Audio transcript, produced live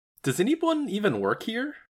Does anyone even work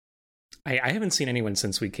here? I haven't seen anyone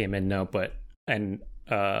since we came in, no, but I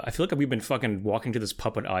feel like we've been fucking walking to this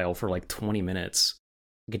puppet aisle for like 20 minutes.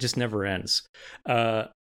 It just never ends.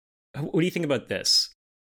 What do you think about this?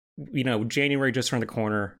 January just around the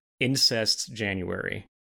corner. Incest January.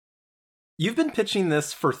 You've been pitching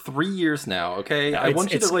this for 3 years now, okay? I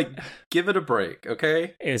want you to, give it a break,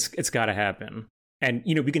 okay? It's got to happen. And,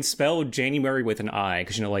 we can spell January with an I,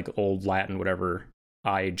 because, old Latin, whatever,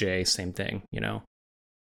 I-J, same thing,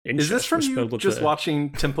 Is this from you just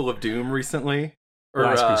watching Temple of Doom recently? Or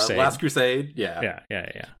Last Crusade? Yeah.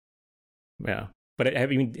 Yeah. But,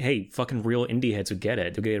 hey, fucking real indie heads would get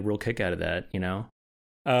it. They'll get a real kick out of that,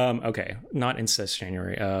 Okay, not Incest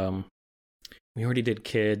January. We already did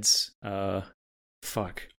kids.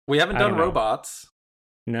 Fuck. We haven't done robots.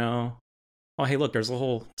 No. Oh, hey, look, there's a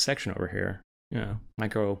whole section over here.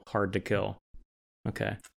 Micro hard to kill.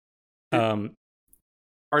 Okay. Are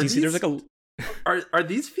these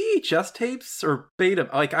VHS tapes or beta?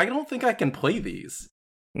 I don't think I can play these.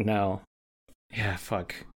 No. Yeah,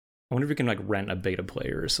 fuck. I wonder if we can rent a beta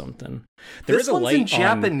player or something. This one's in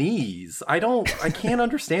Japanese. I can't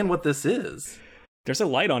understand what this is. There's a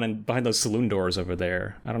light on behind those saloon doors over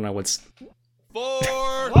there. I don't know what's... 4!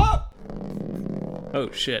 Oh,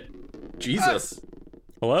 shit. Jesus.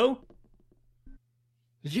 Hello?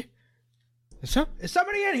 Is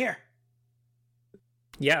somebody in here?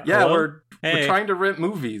 Yeah, hello? We're trying to rent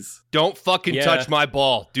movies. Don't fucking touch my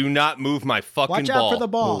ball. Do not move my fucking ball. Watch out for the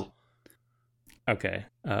ball. Okay.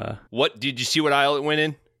 What? Did you see what aisle it went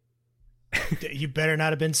in? You better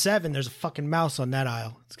not have been 7. There's a fucking mouse on that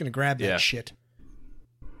aisle. It's going to grab that shit.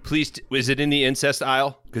 Please, is it in the incest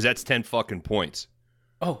aisle? Because that's 10 fucking points.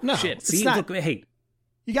 Oh, no, shit. It's See, not. Look, hey.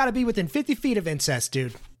 You got to be within 50 feet of incest,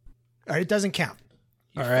 dude. All right, it doesn't count.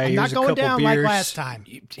 All right, I'm not going down beers. like last time.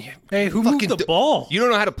 Hey, who moved the ball? You don't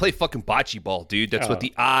know how to play fucking bocce ball, dude. That's what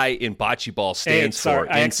the I in bocce ball stands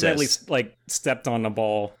for. I incest. accidentally stepped on the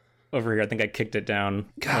ball over here. I think I kicked it down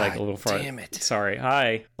a little far. Damn it. Sorry.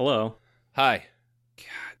 Hi. Hello. Hi. God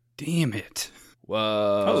damn it.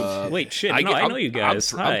 Oh, wait, shit. I know you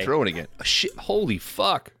guys. I'm throwing it. Shit. Holy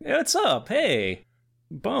fuck. Hey, what's up? Hey.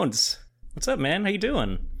 Bones. What's up, man? How you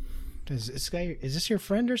doing? Is this your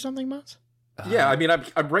friend or something, Bones? Yeah,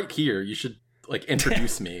 I'm right here. You should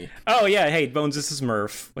introduce me. Oh yeah, hey Bones, this is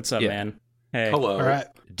Murph. What's up, man? Hey. Hello. All right.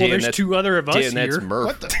 Dan, well, there's 2 other of us Dan, here. That's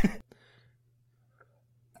Murph.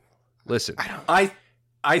 Listen.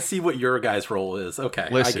 I see what your guys' role is. Okay,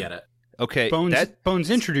 Listen. I get it. Okay.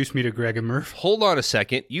 Bones introduced me to Greg and Murph. Hold on a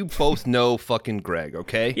second. You both know fucking Greg,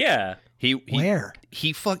 okay? Yeah. Where?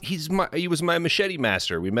 He was my machete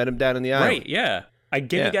master. We met him down in the aisle. Right, yeah. I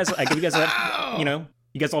give you guys a,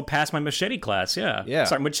 you guys all passed my machete class, yeah. Yeah.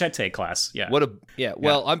 Sorry, machete class, yeah.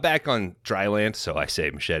 Well, I'm back on dry land, so I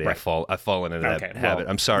say machete. Right. I've fallen into that habit.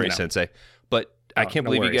 I'm sorry, Sensei. But I can't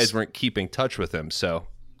believe you guys weren't keeping touch with him, so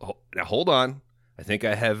now hold on. I think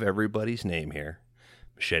I have everybody's name here.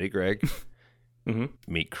 Machete Greg,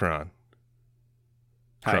 meet Kron.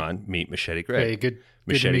 Kron, meet Machete Greg. Hey, good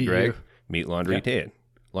Machete to meet Greg, you. meet Laundry Dan.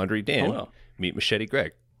 Laundry Dan, Hello. meet Machete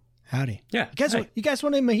Greg. Howdy. Yeah. You guys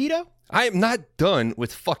want a mojito? I am not done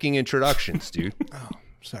with fucking introductions, dude. Oh,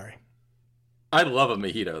 sorry. I love a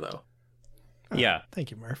mojito, though. Yeah.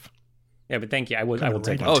 Thank you, Murph. Yeah, but thank you. I will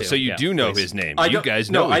take one Oh, too. so you do know his name. You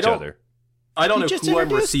guys no, know each other. I don't know just who I'm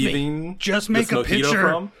introduced me. receiving. Just this make a mojito picture.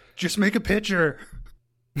 from. Just make a picture.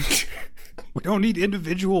 We don't need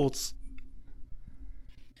individuals.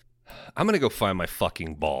 I'm going to go find my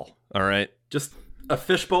fucking ball, all right? Just a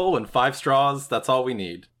fishbowl and 5 straws. That's all we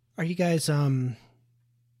need. Are you guys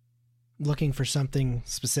looking for something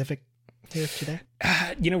specific here today?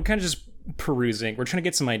 We're kind of just perusing. We're trying to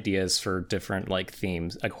get some ideas for different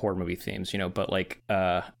themes, horror movie themes, but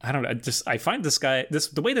I don't know. I find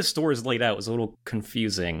the way this store is laid out is a little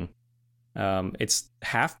confusing. It's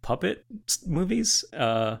half puppet movies.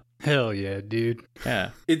 Hell yeah, dude.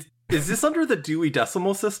 Yeah. Is this under the Dewey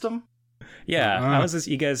Decimal System? Yeah. How is this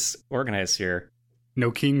you guys organized here? No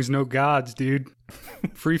kings, no gods, dude.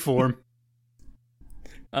 Freeform.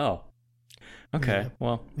 Oh. Okay. Yeah.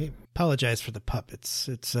 Well, we apologize for the puppets.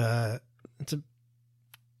 It's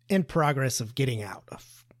in progress of getting out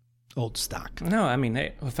of old stock. no, I mean,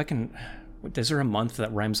 hey, if I can, is there a month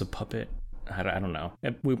that rhymes with puppet? I don't know.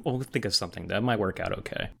 We'll think of something that might work out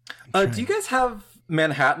okay. Do you guys have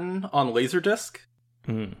Manhattan on Laserdisc?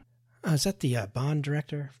 Is that the Bond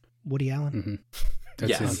director, Woody Allen? Mm-hmm.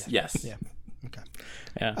 Yes. Yeah. Okay.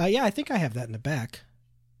 Yeah. Yeah, I think I have that in the back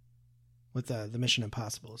with the Mission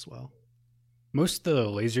Impossible as well. Most of the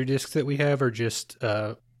laser discs that we have are just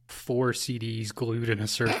 4 CDs glued in a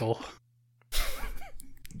circle.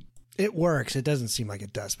 It works. It doesn't seem like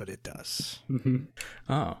it does, but it does. Mm-hmm.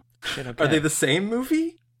 Oh, shit, okay. Are they the same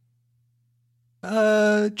movie?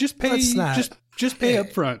 Just pay. Just pay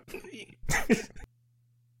up front.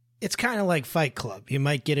 It's kind of like Fight Club. You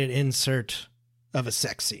might get an insert of a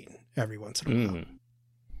sex scene every once in a while.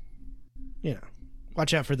 You know,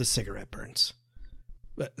 watch out for the cigarette burns.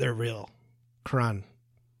 But they're real. Karan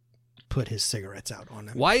put his cigarettes out on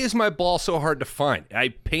them. Why is my ball so hard to find? I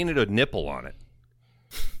painted a nipple on it.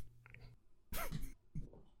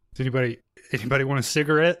 Does anybody want a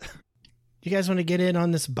cigarette? You guys want to get in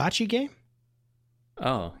on this bocce game?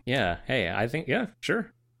 Oh, yeah. Hey, I think, yeah,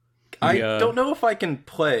 sure. I don't know if I can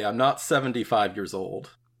play. I'm not 75 years old.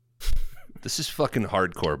 This is fucking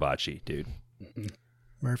hardcore bocce, dude.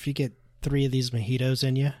 Murph, you get 3 of these mojitos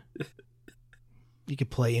in you, you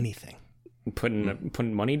could play anything.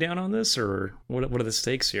 Putting money down on this, or what are the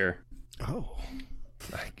stakes here? Oh.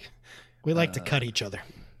 We like to cut each other.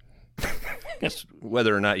 Guess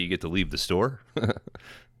whether or not you get to leave the store.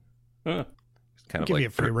 Kind of give you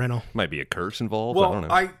a free rental. Might be a curse involved. Well, I don't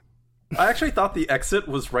know. I actually thought the exit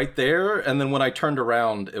was right there, and then when I turned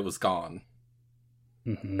around, it was gone.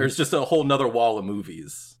 Mm-hmm. There's just a whole nother wall of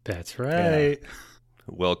movies. That's right. Yeah.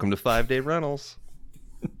 Welcome to 5-day rentals.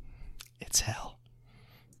 It's hell.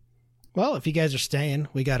 Well, if you guys are staying,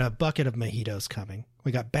 we got a bucket of mojitos coming.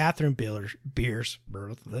 We got bathroom beers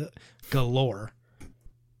galore.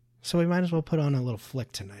 So we might as well put on a little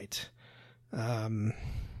flick tonight. I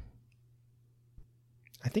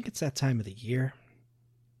think it's that time of the year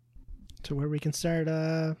to where we can start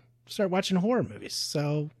watching horror movies.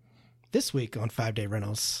 So this week on 5-Day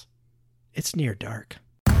Rentals, it's Near Dark.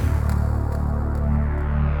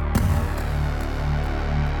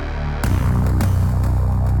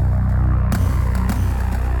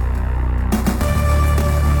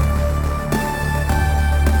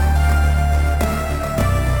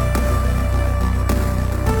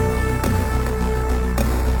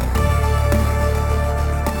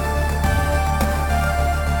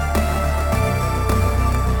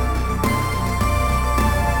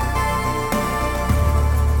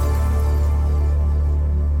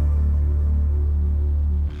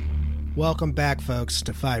 Welcome back, folks,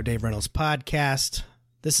 to 5-Day Rentals Podcast.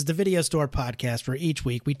 This is the video store podcast where each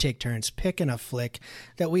week we take turns picking a flick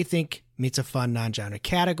that we think meets a fun non-genre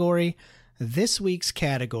category. This week's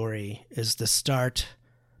category is the start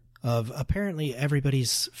of apparently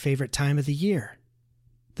everybody's favorite time of the year,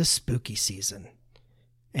 the spooky season.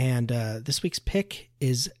 And this week's pick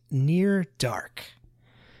is Near Dark.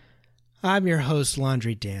 I'm your host,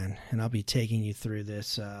 Laundry Dan, and I'll be taking you through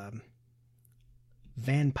this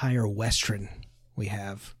vampire western we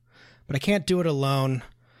have. But I can't do it alone.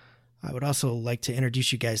 I would also like to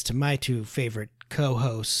introduce you guys to my 2 favorite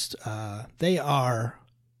co-hosts. They are,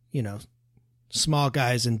 small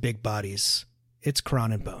guys and big bodies. It's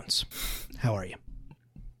Karan and Bones. How are you?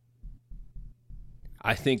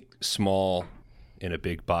 I think small in a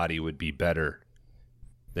big body would be better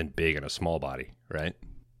than big in a small body, right?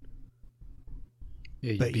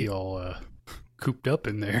 Yeah, you'd be all cooped up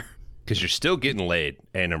in there. Because you're still getting laid,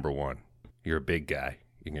 and number one, you're a big guy.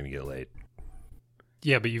 You're going to get laid.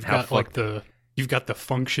 Yeah, but you've got the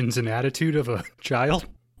functions and attitude of a child.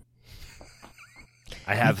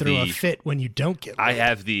 I have a fit when you don't get laid. I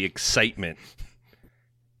have the excitement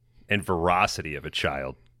and veracity of a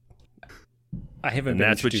child. I haven't. And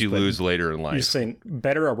that's what you lose later in life. You're saying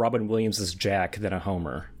better a Robin Williams as Jack than a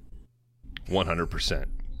Homer. 100%.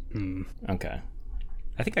 Okay.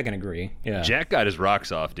 I think I can agree. Yeah. Jack got his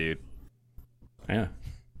rocks off, dude. Yeah.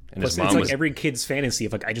 And plus, it's like every kid's fantasy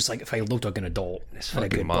of I just if I looked like an adult. His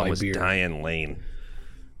fucking mom was Diane Lane.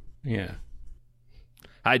 Yeah.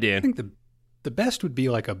 Hi, Dan. I think the best would be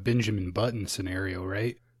like a Benjamin Button scenario,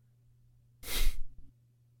 right?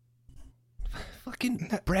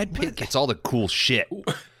 Fucking Brad Pitt gets all the cool shit.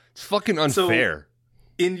 It's fucking unfair.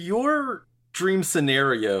 So, in your dream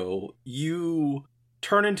scenario, you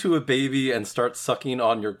turn into a baby and start sucking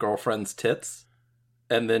on your girlfriend's tits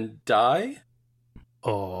and then die?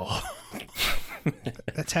 Oh.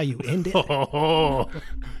 That's how you end it? Oh.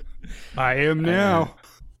 I am now.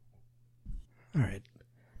 All right.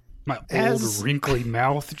 My old wrinkly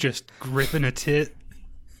mouth just gripping a tit.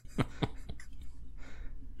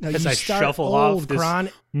 No, as I shuffle off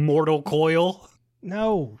this mortal coil.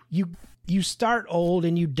 No, you start old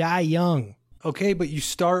and you die young. Okay, but you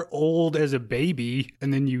start old as a baby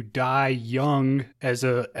and then you die young as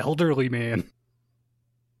a elderly man.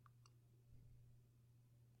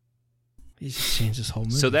 He just changed his whole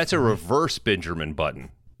movie. So that's a reverse Benjamin Button.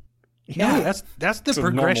 Yeah, that's the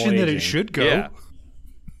progression that it should go. Yeah.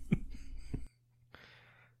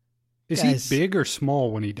 Is Guys, he big or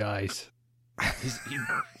small when he dies?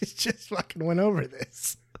 He's just fucking went over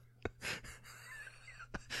this.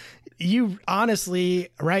 You honestly,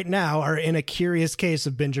 right now, are in a curious case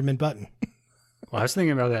of Benjamin Button. Well, I was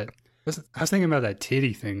thinking about that. I was thinking about that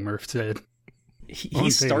titty thing Murph said. He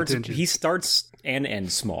starts and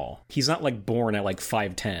ends small. He's not like born at like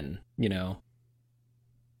 5'10", you know.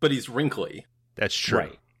 But he's wrinkly. That's true.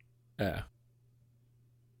 Right. Yeah.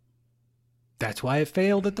 That's why it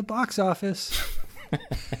failed at the box office.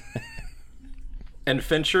 And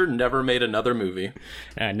Fincher never made another movie.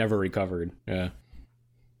 Never recovered. Yeah.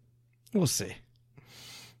 We'll see.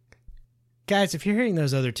 Guys, if you're hearing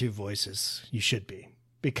those other two voices, you should be.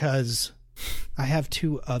 Because I have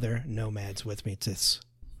two other nomads with me this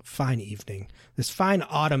fine evening. This fine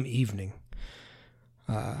autumn evening.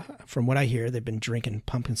 From what I hear, they've been drinking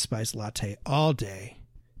pumpkin spice latte all day.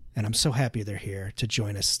 And I'm so happy they're here to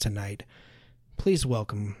join us tonight. Please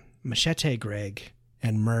welcome Machete Greg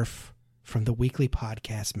and Murph from the weekly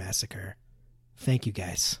podcast Massacre. Thank you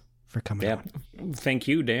guys for coming on. Thank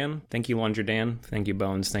you, Dan. Thank you, Laundry Dan. Thank you,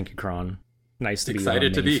 Bones. Thank you, Kron. Nice to be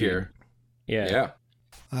excited to be here. Yeah.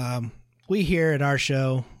 We here at our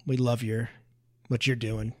show, we love what you're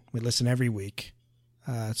doing. We listen every week.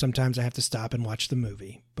 Sometimes I have to stop and watch the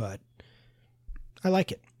movie, but I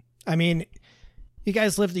like it. I mean, you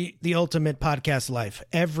guys live the ultimate podcast life.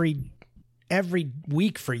 Every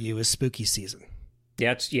week for you is spooky season.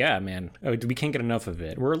 Yeah, man. We can't get enough of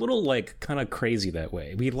it. We're a little like kind of crazy that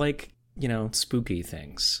way. We like, spooky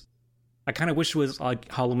things. I kind of wish it was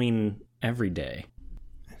like Halloween every day.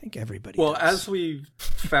 I think everybody does. As we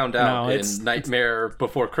found out in Nightmare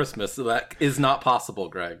Before Christmas, that is not possible,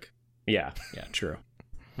 Greg. Yeah, true.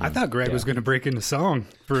 I thought Greg was going to break into song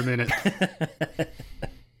for a minute.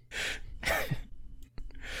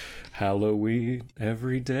 Halloween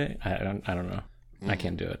every day. I don't know. I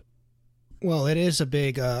can't do it. Well, it is a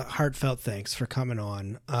big heartfelt thanks for coming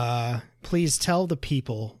on. Please tell the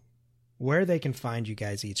people where they can find you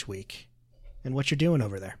guys each week and what you're doing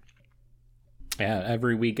over there. Yeah,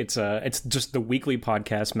 every week it's just the weekly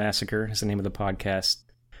podcast Massacre is the name of the podcast.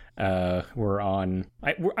 We're on.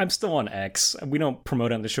 I'm still on X. We don't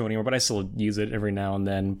promote it on the show anymore, but I still use it every now and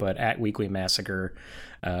then. But at Weekly Massacre,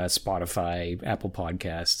 Spotify, Apple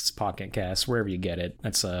Podcasts, Pocket Casts, wherever you get it,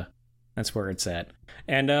 that's where it's at.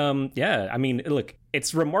 And I mean, look,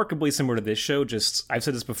 it's remarkably similar to this show. Just I've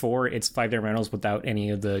said this before. It's 5 Day Rentals without any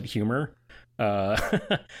of the humor.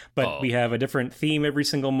 But we have a different theme every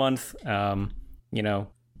single month. The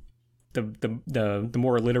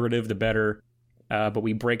more alliterative, the better. But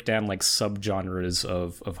we break down like subgenres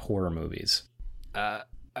of horror movies. I'm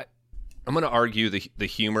going to argue the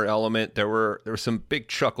humor element. There were some big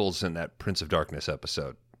chuckles in that Prince of Darkness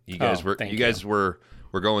episode. You guys were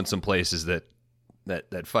going some places that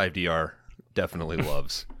 5DR definitely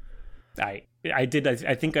loves. I did.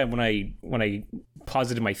 I think when I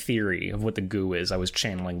posited my theory of what the goo is, I was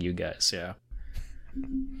channeling you guys. Yeah.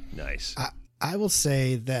 Nice. I will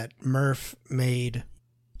say that Murph made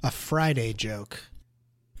a Friday joke.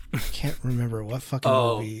 I can't remember what fucking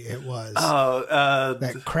movie it was.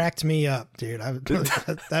 That cracked me up, dude.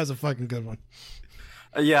 That was a fucking good one.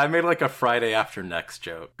 Yeah, I made like a Friday After Next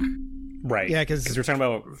joke. Right. Yeah, because you're talking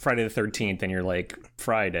about Friday the 13th, and you're like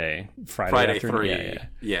Friday after 3.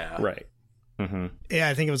 Yeah. Right. Mm-hmm. Yeah,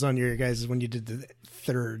 I think it was on your guys' when you did the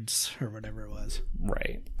thirds or whatever it was.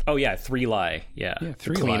 Right. Oh yeah, 3 Lie. Yeah.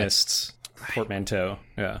 Three the cleanest portmanteau.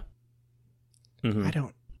 Yeah. Mm-hmm.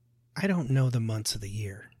 I don't know the months of the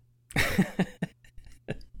year.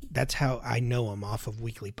 That's how I know them off of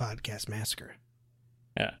Weekly Podcast Massacre.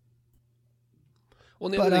 Yeah. Well,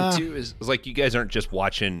 the other thing too is like you guys aren't just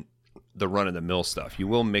watching the run-of-the-mill stuff. You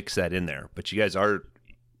will mix that in there, but you guys are,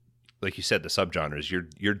 like you said, the subgenres.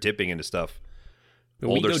 You're dipping into stuff,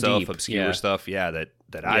 older stuff, deep. Obscure stuff. Yeah,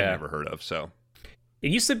 that I've never heard of. So it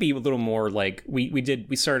used to be a little more like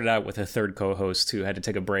we started out with a third co-host who had to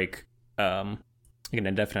take a break, an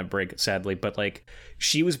indefinite break, sadly. But like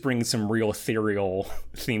she was bringing some real ethereal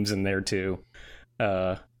themes in there too,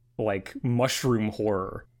 like mushroom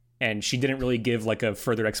horror. And she didn't really give like a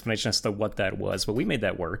further explanation as to what that was, but we made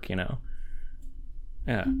that work,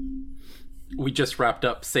 Yeah. We just wrapped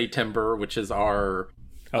up Satember, which is our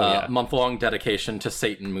month-long dedication to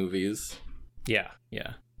Satan movies. Yeah.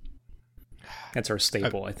 That's our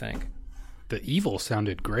staple, I think. The evil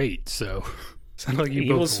sounded great, so sounded like you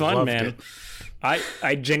Evil's both fun, loved man. it.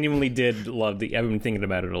 I genuinely did love I've been thinking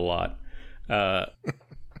about it a lot.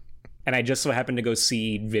 And I just so happened to go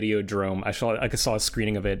see Videodrome. I saw a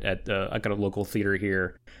screening of it at a local theater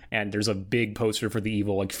here, and there's a big poster for The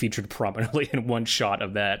Evil, like featured prominently in one shot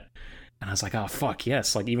of that. And I was like, oh, fuck,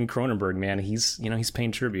 yes. Like, even Cronenberg, man, he's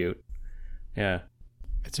paying tribute. Yeah.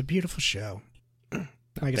 It's a beautiful show.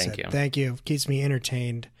 Like I said, you. Thank you. Keeps me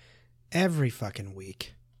entertained every fucking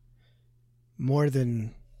week. More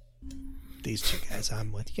than these two guys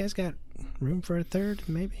I'm with. You guys got room for a third,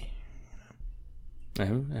 maybe? I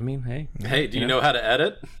mean, hey. Hey, do you know how to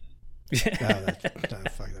edit? Fuck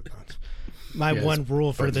that bounce. My one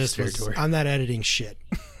rule for this was I'm not editing shit.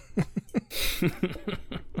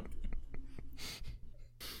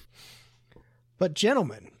 But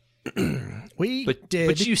gentlemen,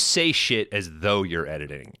 But you say shit as though you're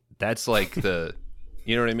editing. That's like the,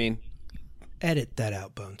 you know what I mean? Edit that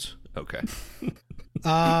out, Bones. Okay.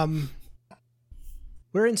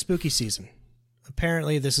 We're in spooky season.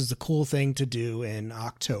 Apparently, this is the cool thing to do in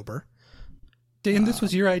October. Dan, this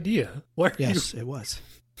was your idea. Yes, it was.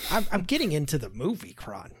 I'm getting into the movie,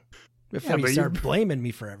 Kron. Before you start blaming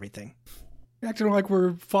me for everything. Acting like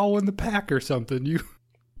we're following the pack or something.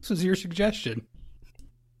 This was your suggestion.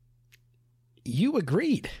 You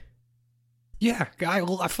agreed. Yeah,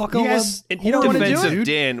 I fucking love. In defense of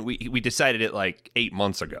Dan, we decided it like 8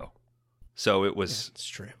 months ago, so it was. Yeah, it's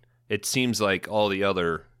true. It seems like all the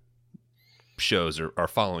other shows are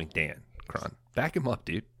following Dan. Kron, back him up,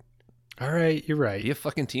 dude. All right, you're right. Be a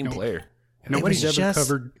fucking team player. Nobody's ever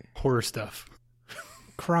covered horror stuff.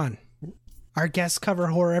 Kron, our guests cover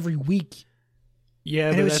horror every week. Yeah,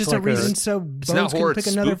 and but it was just like a reason so Bones can pick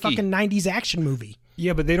another fucking 90s action movie.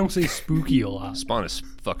 Yeah, but they don't say spooky a lot. Spawn is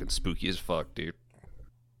fucking spooky as fuck, dude.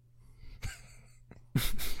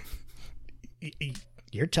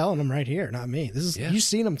 You're telling them right here, not me. This is You've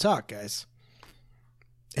seen him talk, guys.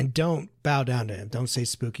 And don't bow down to him. Don't say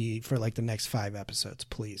spooky for like the next 5 episodes,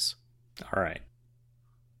 please. All right.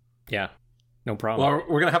 Yeah, no problem. Well,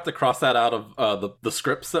 we're going to have to cross that out of the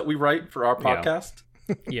scripts that we write for our podcast.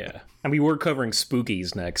 Yeah. And we were covering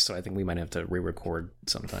spookies next, so I think we might have to re-record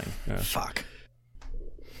sometime. Yeah. Fuck.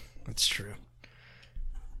 That's true.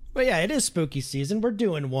 But yeah, it is spooky season. We're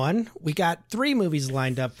doing one. We got 3 movies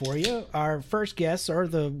lined up for you. Our first guests are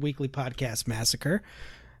the weekly podcast Massacre.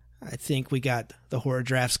 I think we got the horror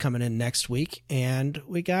drafts coming in next week. And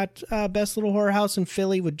we got Best Little Horror House in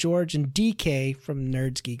Philly with George and DK from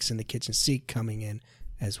Nerds, Geeks, and the Kitchen Sink coming in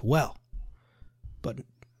as well. But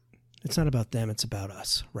it's not about them. It's about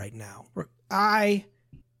us right now. I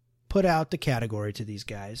put out the category to these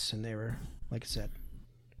guys, and they were, like I said,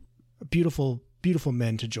 beautiful, beautiful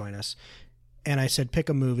men to join us. And I said, pick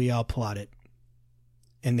a movie, I'll plot it.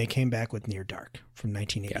 And they came back with Near Dark from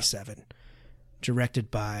 1987. Directed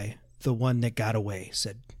by the one that got away,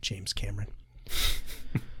 said James Cameron.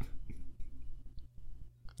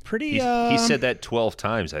 Pretty. He said that 12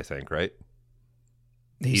 times, I think, right?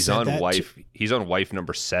 He's on wife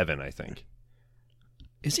number 7, I think.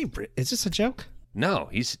 Is he? Is this a joke? No,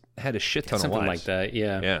 he's had a shit ton of something wives. like that.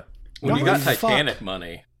 Yeah. Yeah. When you got Titanic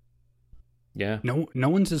money. Yeah. No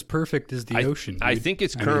one's as perfect as the ocean. Dude. I think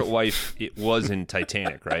his current wife it was in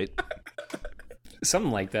Titanic, right?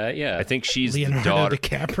 Something like that, yeah. I think she's Leonardo the daughter.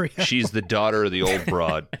 DiCaprio. She's the daughter of the old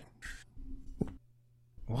broad.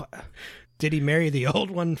 What? Did he marry the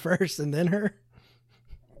old one first and then her?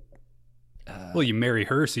 Well, you marry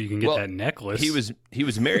her so you can get that necklace. He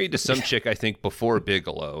was married to some chick, I think, before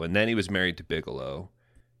Bigelow, and then he was married to Bigelow,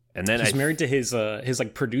 and then he's married to his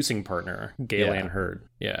like producing partner, Gail Ann Hurd.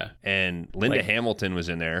 Yeah, and Linda Hamilton was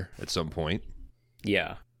in there at some point.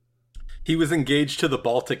 Yeah. He was engaged to the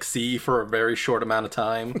Baltic Sea for a very short amount of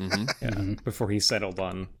time. Mm-hmm. Yeah, before he settled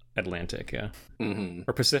on Atlantic,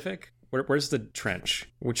 or Pacific. Where's the trench?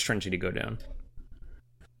 Which trench did he go down?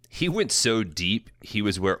 He went so deep, he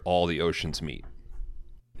was where all the oceans meet.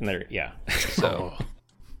 And there, yeah. So,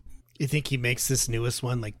 you think he makes this newest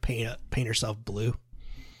one like paint herself blue?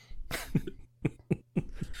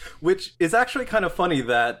 Which is actually kind of funny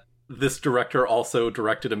that this director also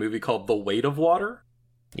directed a movie called The Weight of Water.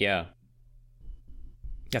 Yeah.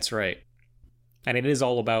 That's right. And it is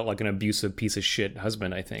all about like an abusive piece of shit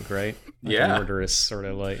husband, I think, right? Like a murderous sort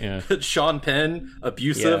of like, Sean Penn,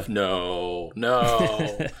 abusive? Yeah. No.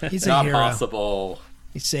 He's not a hero. Possible.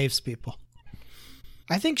 He saves people.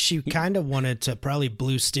 I think she kind of wanted to probably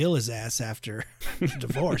Blue Steel his ass after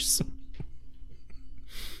divorce.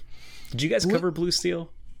 Did you guys cover Blue Steel?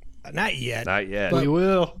 Not yet. Not yet. We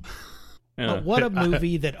will. But what a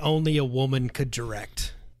movie that only a woman could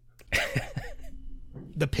direct.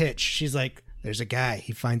 The pitch. She's like, there's a guy.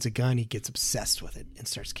 He finds a gun. He gets obsessed with it and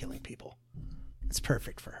starts killing people. It's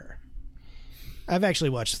perfect for her. I've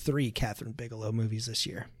actually watched 3 Catherine Bigelow movies this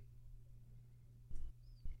year.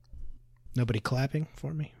 Nobody clapping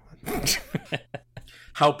for me?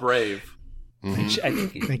 How brave. Mm-hmm. I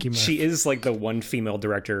think Thank you, Murph. she is like the one female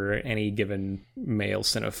director any given male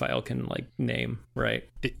cinephile can like name, right?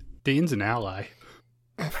 Dean's an ally.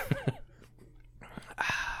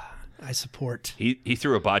 I support. He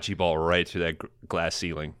threw a bocce ball right through that glass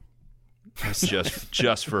ceiling,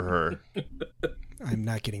 just for her. I'm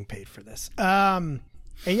not getting paid for this. And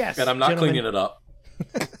yes, and I'm not cleaning it up.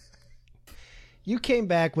 You came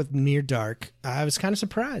back with Near Dark. I was kind of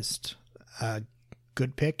surprised.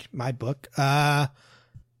 Good pick, my book. I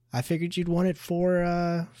figured you'd want it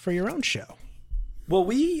for your own show. Well,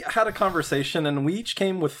 we had a conversation, and we each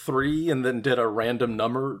came with 3, and then did a random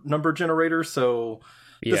number generator. So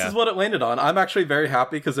this is what it landed on. I'm actually very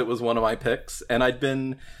happy because it was one of my picks, and I'd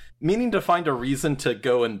been meaning to find a reason to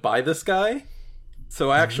go and buy this guy. So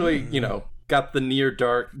I actually, got the Near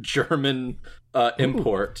Dark German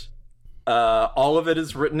import. All of it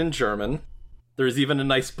is written in German. There's even a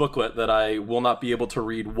nice booklet that I will not be able to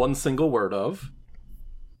read one single word of.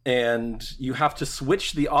 And you have to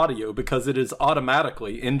switch the audio because it is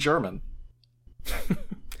automatically in German.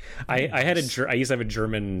 I used to have a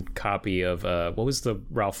German copy of what was the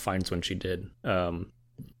Ralph Fiennes one she did? The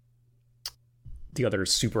other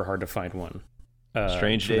super hard to find one.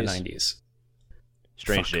 Strange from Days. The 90s.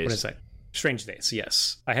 Strange Days. What is that? Strange Days.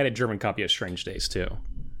 Yes, I had a German copy of Strange Days too.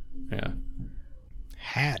 Yeah.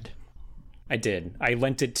 I did. I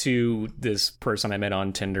lent it to this person I met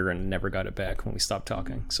on Tinder and never got it back when we stopped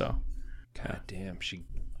talking. So, God damn,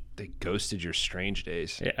 they ghosted your Strange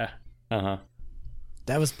Days. Yeah.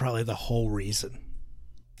 That was probably the whole reason.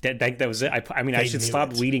 That was it. I mean, I should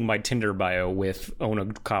stop it. leading my Tinder bio with own a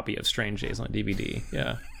copy of Strange Days on DVD.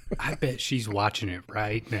 Yeah. I bet she's watching it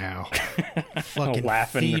right now. Fucking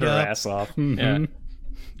laughing feet her up, ass off. Mm-hmm. Yeah.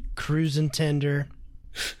 cruising Tinder.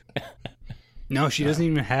 No, she doesn't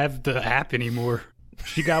even have the app anymore.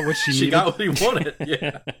 She got what she needed. She got what he wanted.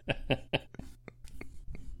 Yeah.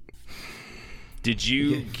 Did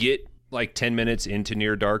you get like 10 minutes into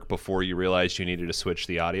Near Dark before you realized you needed to switch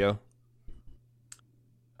the audio?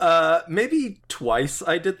 Maybe twice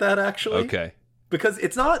I did that, actually. Okay. Because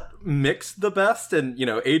it's not mixed the best, and,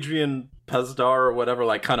 Adrian Pezdar or whatever,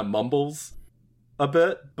 like, kind of mumbles a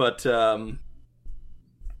bit, but,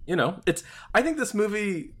 it's... I think this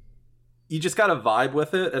movie, you just gotta vibe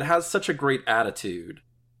with it. It has such a great attitude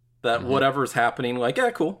that whatever's happening, like,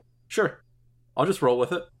 yeah, cool, sure. I'll just roll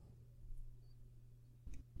with it.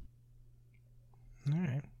 All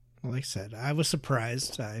right. Well, like I said, I was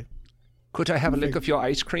surprised. Could I have a lick of your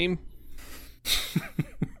ice cream?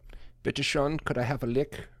 Bitte schon, could I have a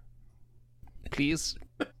lick? Please?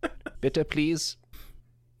 Bitte, please?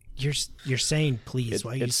 You're saying please.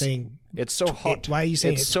 Why are you saying... It's so hot. Why are you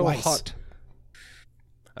saying it's so twice? hot?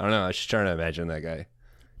 I don't know. I was just trying to imagine that guy.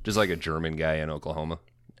 Just like a German guy in Oklahoma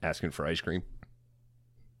asking for ice cream.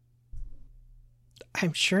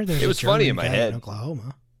 I'm sure there's It was a German funny in my guy head. in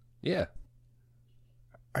Oklahoma. Yeah.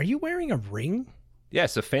 Are you wearing a ring? Yeah,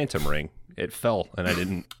 it's a phantom ring. It fell, and I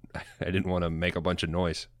didn't want to make a bunch of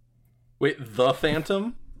noise. Wait, the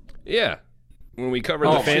Phantom? Yeah. When we covered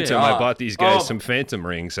the Phantom, I bought these guys some Phantom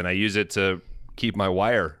rings, and I use it to keep my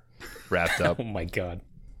wire wrapped up. Oh my god.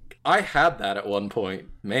 I had that at one point.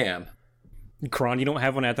 Man. Kron, you don't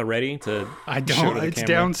have one at the ready to I show don't. to the It's camera?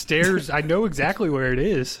 downstairs. I know exactly where it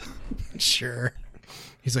is. Sure.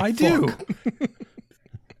 He's like, I do. "Fuck."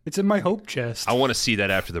 It's in my hope chest. I want to see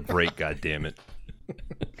that after the break, goddammit.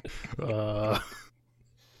 All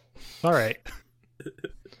right.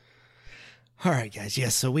 All right, guys.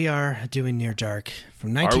 Yes, so we are doing Near Dark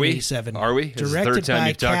from 1987. Are we? This is the Directed third time by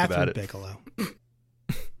you've talked Catherine about it. Bigelow.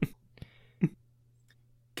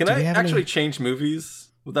 Can Do I we have actually any- change movies?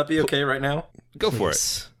 Would that be okay right now? Go for it.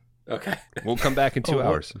 Please. Okay. We'll come back in 2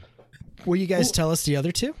 hours. Will you guys tell us the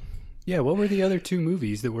other two? Yeah, what were the other two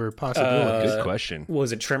movies that were possibilities? Good question.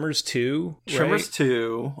 Was it Tremors 2? Tremors right?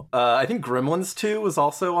 2. I think Gremlins 2 was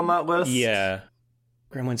also on that list. Yeah.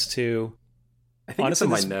 Gremlins 2. I think Honestly,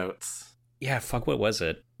 it's in my notes. Yeah, fuck, what was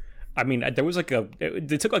it? I mean, there was like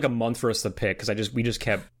it took like a month for us to pick because we just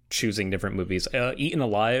kept choosing different movies. Eaten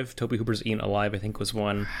Alive, Toby Hooper's Eaten Alive, I think was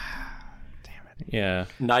one. Damn it. Yeah.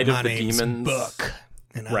 Night My of the name's Demons. Buck,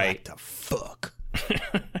 and I Right. like to fuck.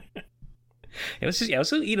 Let's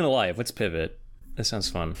just Eaten Alive. Let's pivot. That sounds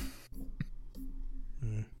fun.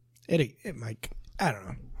 It might. I don't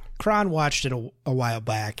know. Kron watched it a while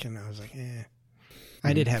back, and I was like,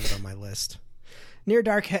 I did have it on my list. Near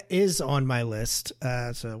Dark is on my list,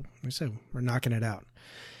 so we're knocking it out.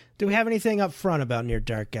 Do we have anything up front about Near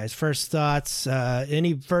Dark, guys? First thoughts?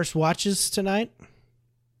 Any first watches tonight?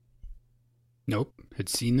 Nope. Had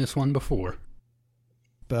seen this one before.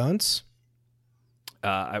 Bones?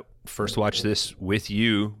 I first watched this with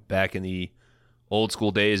you back in the old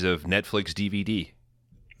school days of Netflix DVD.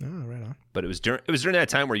 Oh, right on. But it was during that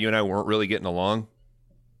time where you and I weren't really getting along.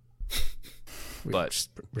 We're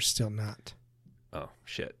still not. Oh,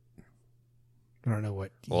 shit. I don't know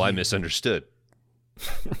what. Well, I misunderstood.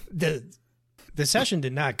 The session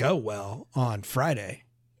did not go well on Friday.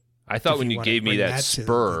 I thought when you gave me that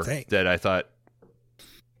spur that I thought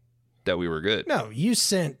that we were good. No, you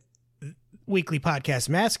sent Weekly Podcast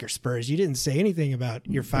Massacre spurs. You didn't say anything about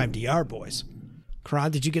your 5DR boys.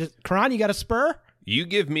 Karan, did you get a Karan? You got a spur? You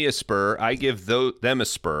give me a spur. I give them a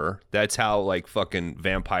spur. That's how like fucking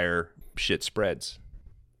vampire shit spreads,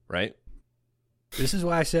 right? This is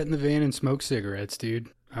why I sat in the van and smoked cigarettes, dude.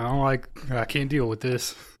 I can't deal with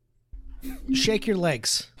this. Shake your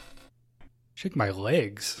legs. Shake my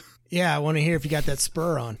legs? Yeah, I want to hear if you got that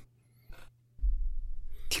spur on.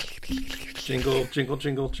 Jingle, jingle,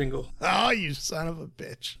 jingle, jingle. Oh, you son of a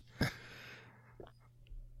bitch.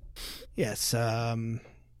 Yes.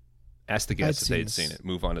 Ask the guests if they'd seen it.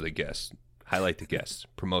 Move on to the guests. Highlight the guests.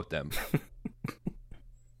 Promote them.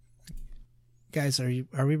 Guys,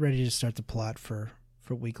 are we ready to start the plot for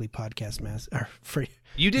Weekly Podcast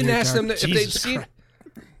You didn't ask them if they'd seen it.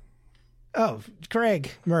 Oh,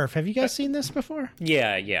 Craig, Murph, have you guys seen this before?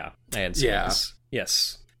 Yeah. I had seen this.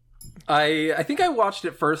 Yes. I think I watched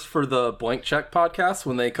it first for the Blank Check podcast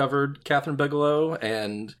when they covered Catherine Bigelow,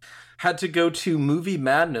 and had to go to Movie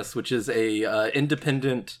Madness, which is a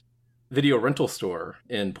independent video rental store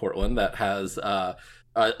in Portland that has a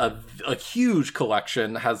huge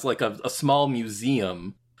collection, has like a small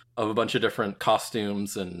museum of a bunch of different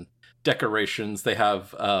costumes and decorations. They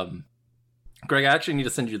have Greg, I actually need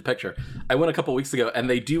to send you the picture. I went a couple weeks ago, and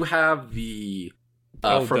they do have the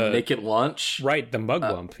from Naked Lunch. Right, the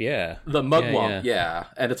mugwump, yeah. The mugwump, yeah.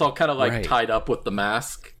 And it's all kind of like tied up with the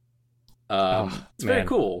mask. It's very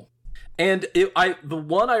cool. And the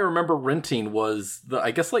one I remember renting was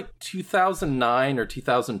I guess like 2009 or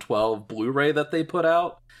 2012 Blu-ray that they put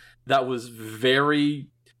out. That was very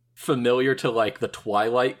familiar to like the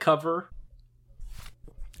Twilight cover.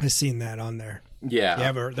 I've seen that on there.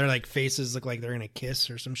 Yeah, but their like faces look like they're gonna kiss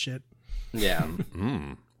or some shit. Yeah.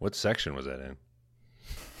 What section was that in?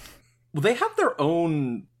 Well, they have their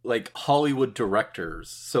own like Hollywood directors,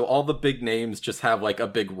 so all the big names just have like a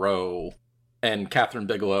big row, and Catherine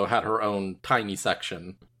Bigelow had her own tiny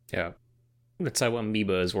section. Yeah, that's how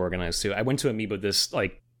Amoeba is organized too. I went to Amoeba this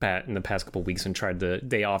in the past couple weeks and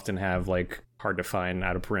they often have like hard to find,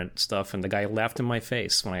 out of print stuff, and the guy laughed in my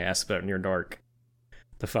face when I asked about Near Dark.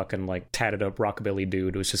 The fucking like tatted up rockabilly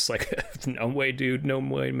dude was just like, no way, dude, no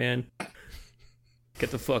way, man.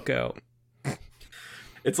 Get the fuck out.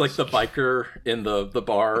 It's like the biker in the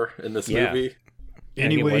bar in this movie.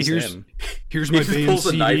 Anyway, here's my he pulls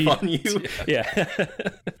a knife on you. Yeah.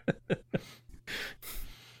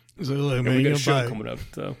 So look, man, we got a show coming up,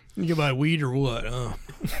 though. You can buy weed or what?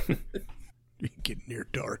 You get Near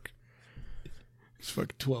Dark. It's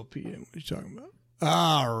fucking 12 p.m. What are you talking about?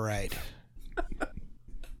 All right.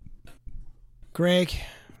 Greg,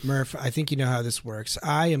 Murph, I think you know how this works.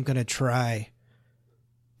 I am going to try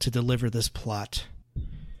to deliver this plot.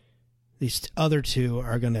 These other two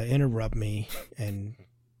are going to interrupt me and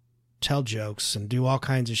tell jokes and do all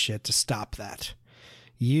kinds of shit to stop that.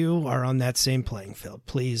 You are on that same playing field.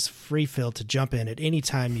 Please, free field to jump in at any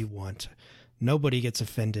time you want. Nobody gets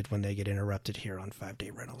offended when they get interrupted here on 5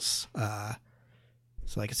 Day Rentals.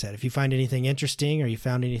 So like I said, if you find anything interesting or you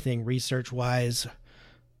found anything research-wise,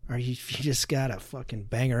 or you just got a fucking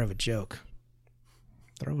banger of a joke,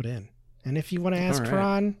 throw it in. And if you want to ask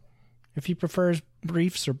Karan if he prefers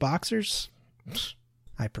briefs or boxers,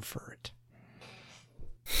 I prefer it.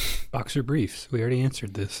 Boxer briefs. We already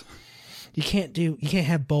answered this. You can't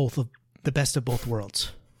have both of the best of both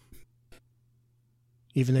worlds.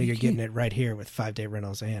 Even though you're getting it right here with 5 Day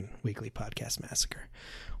Rentals and Weekly Podcast Massacre.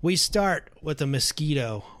 We start with a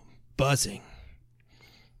mosquito buzzing.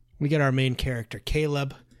 We get our main character,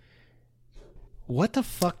 Caleb. What the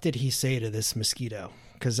fuck did he say to this mosquito?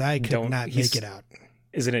 Because I could not make it out.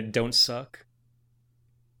 Isn't it don't suck?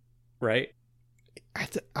 Right?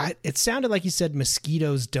 It sounded like he said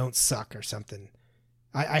mosquitoes don't suck or something.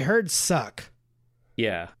 I heard suck.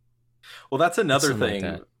 Yeah. Well, that's another thing.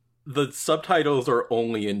 Like that. The subtitles are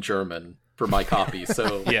only in German for my copy,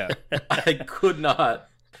 so yeah, I could not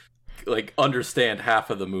understand half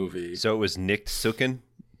of the movie. So it was Nicht Sucken?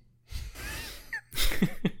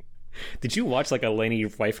 Did you watch a Leni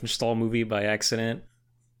Riefenstahl movie by accident?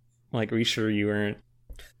 Are you sure you weren't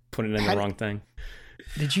putting in the wrong thing?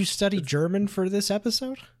 Did you study German for this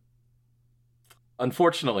episode?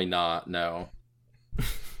 Unfortunately not, no.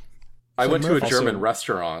 I went to a German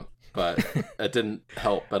restaurant, but it didn't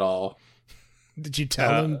help at all. Did you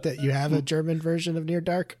tell him that you have a German version of Near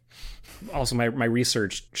Dark? Also, my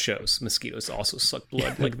research shows mosquitoes also suck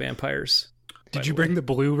blood like vampires. Did you bring the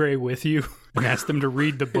Blu-ray with you and ask them to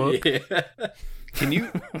read the book? Yeah. Can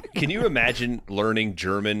you imagine learning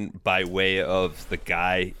German by way of the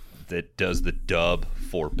guy that does the dub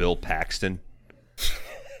for Bill Paxton?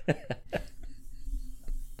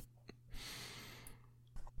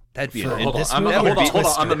 That'd be hold on.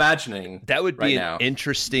 I'm imagining. That would be an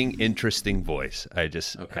interesting voice. I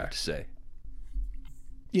just have to say.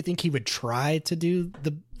 You think he would try to do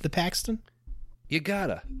the Paxton? You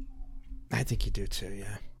gotta. I think you do too.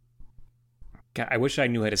 Yeah. God, I wish I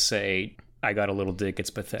knew how to say "I got a little dick. It's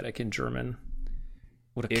pathetic" in German.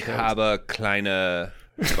 Ich habe kleine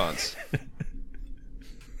Schwanz.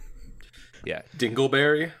 Yeah.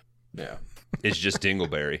 Dingleberry. Yeah. It's just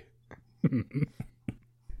Dingleberry.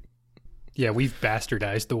 Yeah, we've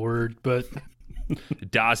bastardized the word, but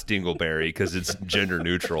Das Dingleberry because it's gender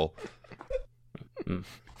neutral.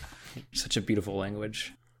 Such a beautiful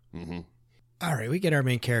language. Mm-hmm. All right, we get our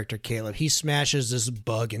main character, Caleb. He smashes this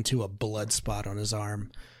bug into a blood spot on his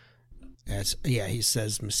arm. He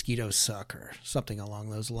says mosquitoes suck or something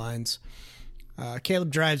along those lines.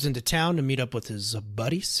 Caleb drives into town to meet up with his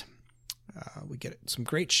buddies. We get some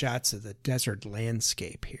great shots of the desert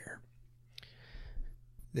landscape here.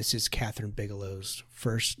 This is Catherine Bigelow's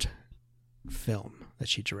first film that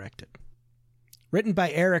she directed. Written by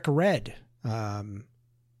Eric Red.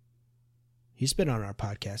 He's been on our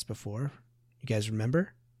podcast before. You guys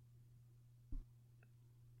remember?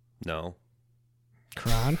 No.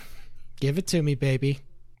 Kron, give it to me, baby.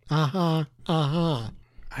 Uh-huh.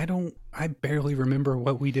 I barely remember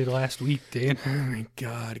what we did last week, Dan. Oh my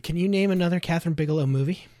God. Can you name another Catherine Bigelow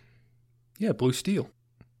movie? Yeah, Blue Steel.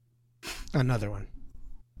 Another one.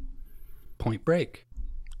 Point Break.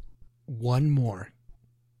 One more.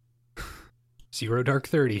 Zero Dark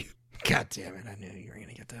 30. God damn it. I knew you were going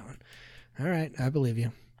to get that one. All right. I believe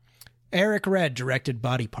you. Eric Red directed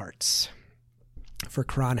Body Parts for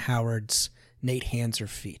Kron Howard's Nate Hands or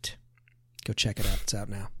Feet. Go check it out. It's out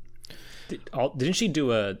now. Didn't she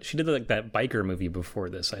do she did like that biker movie before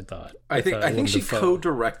this, I thought. I think she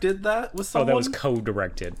co-directed that with someone. Oh, that was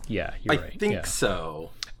co-directed. Yeah, you're right. I think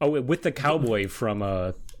so. Oh, with the cowboy from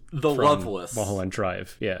The Loveless. Mulholland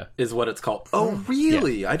Drive, yeah. Is what it's called. Oh,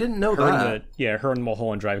 really? Yeah. I didn't know that. Her and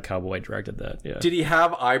Mulholland Drive Cowboy directed that, yeah. Did he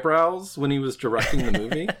have eyebrows when he was directing the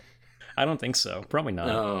movie? I don't think so. Probably not.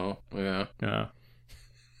 Oh, yeah. Yeah.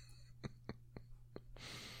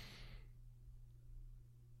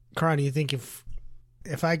 Kron, you think if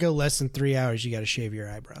I go less than 3 hours, you got to shave your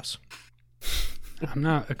eyebrows? I'm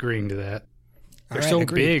not agreeing to that. They're so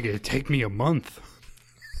big, it'd take me a month.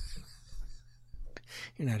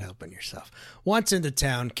 You're not helping yourself. Once into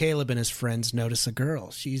town, Caleb and his friends notice a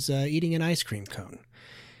girl. She's eating an ice cream cone.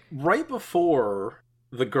 Right before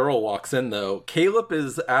the girl walks in, though, Caleb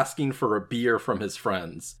is asking for a beer from his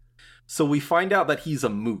friends. So we find out that he's a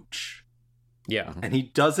mooch. Yeah. And he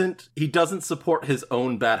doesn't support his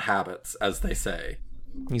own bad habits, as they say.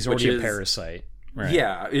 He's already a parasite. Right.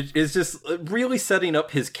 Yeah, it's just really setting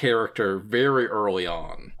up his character very early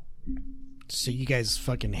on. So you guys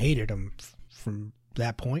fucking hated him from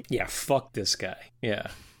that point? Yeah, fuck this guy. Yeah.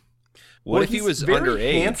 What if he was very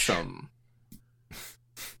underage? Handsome.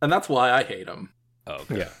 And that's why I hate him. Oh,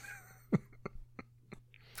 okay. Yeah.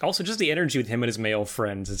 Also, just the energy with him and his male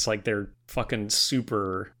friends. It's like they're fucking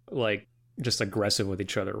super, like, just aggressive with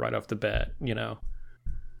each other right off the bat, you know?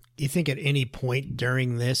 You think at any point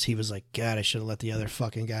during this, he was like, God, I should have let the other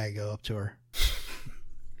fucking guy go up to her?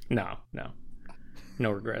 No.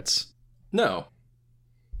 No regrets. No.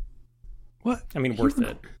 What? I mean, worth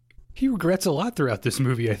it. He regrets a lot throughout this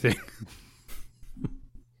movie, I think.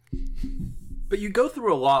 But you go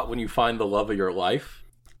through a lot when you find the love of your life.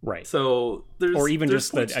 Right. So there's... Or even there's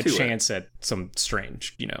just a chance at some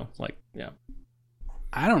strange, you know, like, yeah.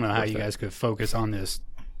 I don't know how you guys could focus on this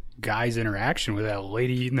guy's interaction with that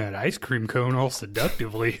lady eating that ice cream cone all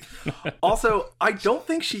seductively. Also, I don't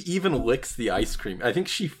think she even licks the ice cream. I think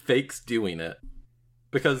she fakes doing it.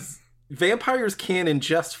 Because vampires can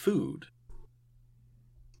ingest food.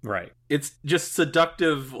 Right. It's just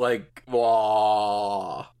seductive, like,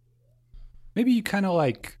 wah. Maybe you kind of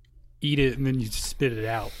like eat it and then you spit it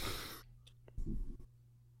out.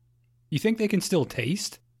 You think they can still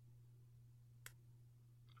taste?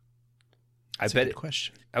 That's a good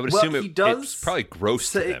question. I would assume it's probably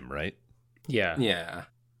gross to them, right? Yeah. Yeah.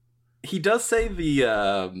 He does say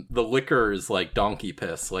the liquor is like donkey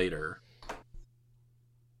piss later.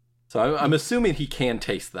 So I'm assuming he can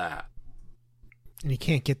taste that. And he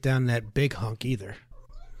can't get down that big hunk either.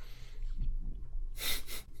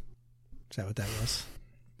 Is that what that was?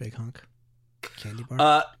 Big hunk? Candy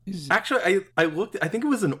bar? Actually, I looked. I think it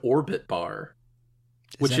was an Orbit bar.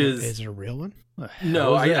 Is it a real one?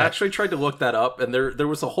 No, I actually tried to look that up, and there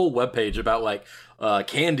was a whole webpage about like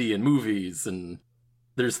candy and movies, and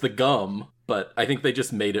there's the gum, but I think they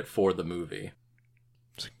just made it for the movie.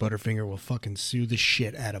 It's like Butterfinger will fucking sue the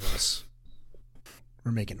shit out of us.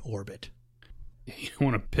 We're making Orbit. You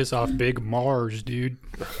want to piss off Big Mars, dude.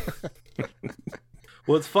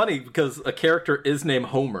 Well, it's funny because a character is named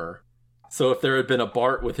Homer, so if there had been a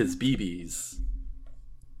Bart with his BBs.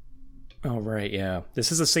 Oh, right, yeah.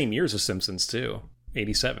 This is the same year as The Simpsons, too.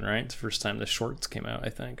 87, right? It's the first time the shorts came out, I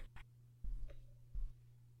think.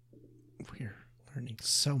 We're learning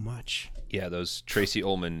so much. Yeah, those Tracy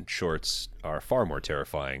Ullman shorts are far more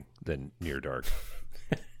terrifying than Near Dark.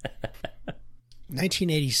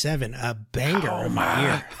 1987, a banger of a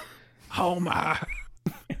year. Homer.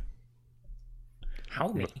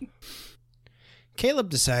 Homer. Caleb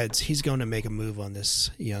decides he's going to make a move on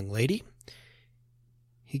this young lady.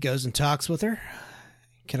 He goes and talks with her.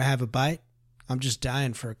 Can I have a bite? I'm just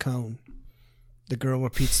dying for a cone. The girl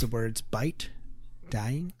repeats the words bite,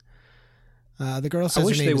 dying. The girl says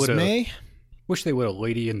her name is May. Wish they would have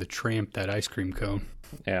Lady in the Tramp that ice cream cone.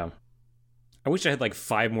 Yeah. I wish I had like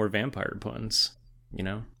 5 more vampire puns, you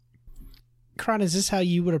know? Kron, is this how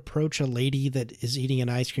you would approach a lady that is eating an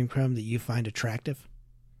ice cream cone that you find attractive?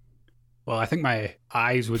 Well, I think my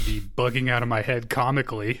eyes would be bugging out of my head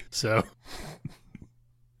comically, so...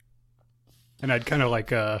 And I'd kind of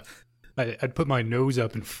like, I'd put my nose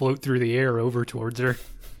up and float through the air over towards her.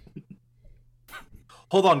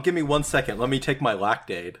 Hold on, give me 1 second. Let me take my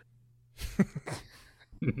Lactaid.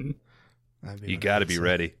 You got to be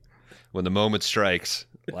ready. When the moment strikes,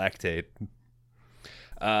 Lactaid.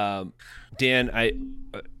 Dan,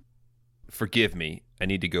 forgive me. I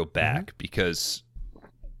need to go back because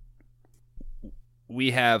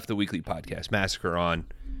we have the weekly podcast, Massacre, on.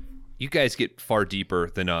 You guys get far deeper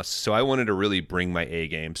than us, so I wanted to really bring my A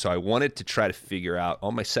game. So I wanted to try to figure out,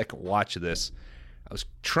 on my second watch of this, I was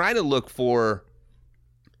trying to look for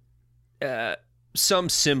some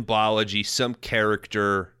symbology, some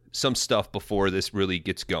character, some stuff before this really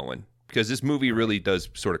gets going. Because this movie really does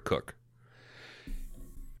sort of cook.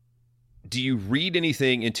 Do you read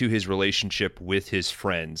anything into his relationship with his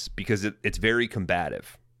friends? Because it's very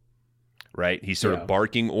combative. Right? He's sort of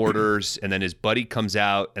barking orders, and then his buddy comes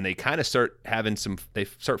out, and they kind of start having they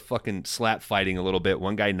start fucking slap fighting a little bit.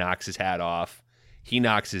 One guy knocks his hat off. He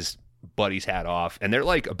knocks his buddy's hat off, and they're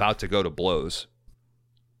like about to go to blows.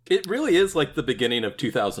 It really is like the beginning of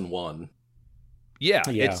 2001. Yeah.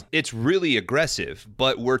 It's really aggressive,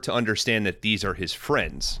 but we're to understand that these are his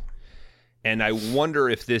friends. And I wonder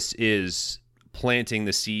if this is planting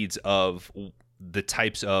the seeds of the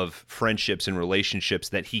types of friendships and relationships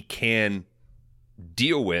that he can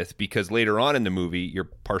deal with, because later on in the movie, you're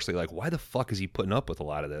partially like, why the fuck is he putting up with a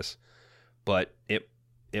lot of this? But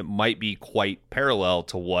it might be quite parallel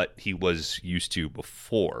to what he was used to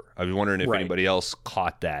before. I was wondering if anybody else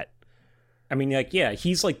caught that. I mean, like, yeah,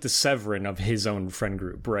 he's like the Severin of his own friend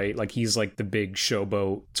group, right? Like, he's like the big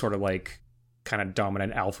showboat, sort of like kind of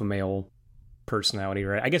dominant alpha male personality,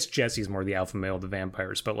 right? I guess Jesse's more the alpha male of the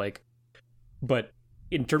vampires, but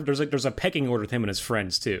in terms, there's a pecking order with him and his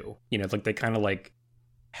friends too. You know, like they kind of like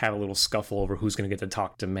have a little scuffle over who's going to get to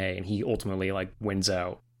talk to May, and he ultimately like wins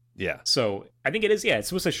out. Yeah. So I think it is. Yeah, it's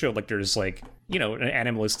supposed to show like there's like, you know, an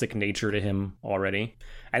animalistic nature to him already.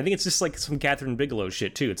 I think it's just like some Catherine Bigelow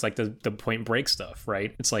shit too. It's like the Point Break stuff,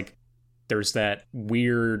 right? It's like there's that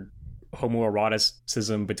weird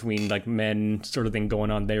homoeroticism between like men sort of thing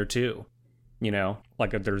going on there too. You know,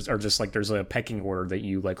 like there's a pecking order that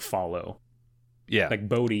you like follow. Yeah. Like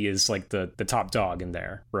Bodhi is like the top dog in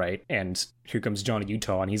there, right? And here comes Johnny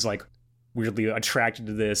Utah, and he's like weirdly attracted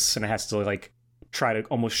to this, and has to like try to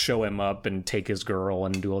almost show him up and take his girl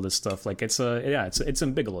and do all this stuff. Like it's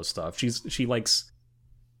some Bigelow stuff. She likes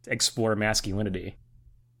to explore masculinity,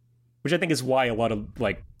 which I think is why a lot of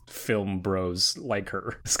like film bros like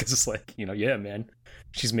her. It's because it's like, you know, yeah, man,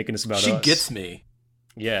 she's making this about us. She gets me.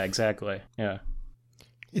 Yeah, exactly. Yeah.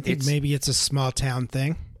 You think maybe it's a small town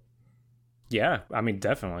thing? Yeah, I mean,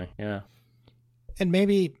 definitely, yeah. And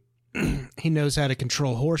maybe he knows how to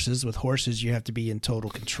control horses. With horses, you have to be in total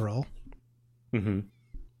control. Mm-hmm.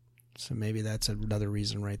 So maybe that's another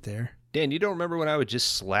reason right there. Dan, you don't remember when I would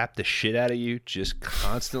just slap the shit out of you just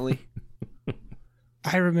constantly?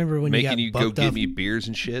 I remember when making you got go get me beers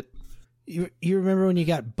and shit. You remember when you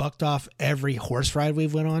got bucked off every horse ride we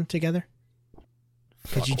went on together?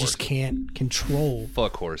 Because you just can't control.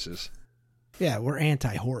 Fuck horses. Yeah, we're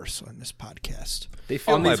anti-horse on this podcast. They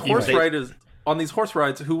feel on these horse riders. on these horse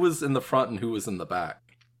rides, who was in the front and who was in the back?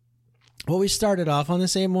 Well, we started off on the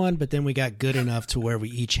same one, but then we got good enough to where we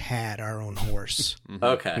each had our own horse.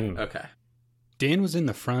 Mm-hmm. Okay. Dan was in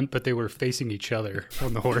the front, but they were facing each other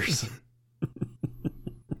on the horse.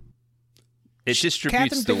 It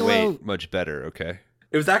distributes the weight much better, okay?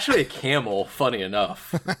 It was actually a camel, funny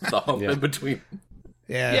enough. The hump in between.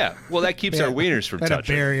 Yeah. Well, that keeps our wieners from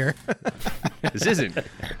touching. A barrier. This isn't.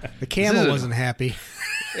 The camel wasn't happy.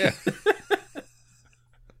 Yeah.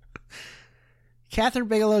 Catherine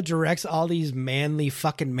Bigelow directs all these manly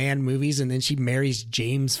fucking man movies, and then she marries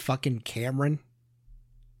James fucking Cameron.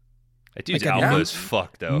 That dude's alpha as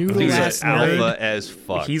fuck, though. He's alpha as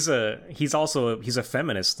fuck. He's a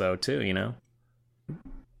feminist though too, you know.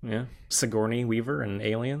 Yeah, Sigourney Weaver and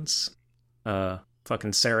Aliens.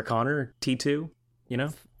 Fucking Sarah Connor, T2. You know.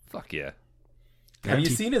 Fuck yeah. Have you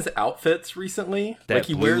seen his outfits recently? That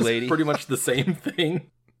he blue wears lady? Pretty much the same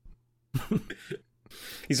thing.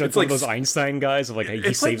 He's like one of those Einstein guys of like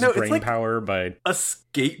he saves brain power by a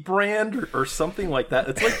skate brand or something like that.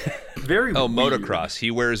 It's like very weird. Motocross.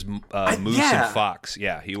 He wears Moose and Fox.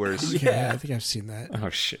 Yeah, he wears. Yeah, I think I've seen that. Oh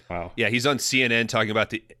shit! Wow. Yeah, he's on CNN talking about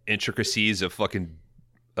the intricacies of fucking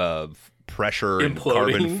pressure and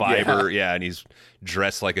carbon fiber. Yeah, and he's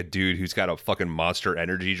dressed like a dude who's got a fucking Monster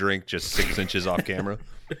energy drink just 6 inches off camera.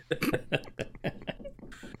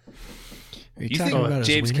 You think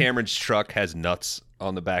James Cameron's truck has nuts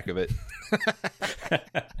on the back of it?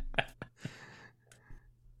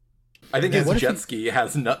 I think his jet ski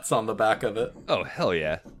has nuts on the back of it. Oh, hell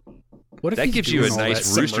yeah. What if that gives you a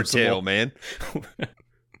nice rooster tail, man.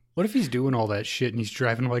 What if he's doing all that shit and he's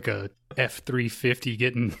driving like a F-350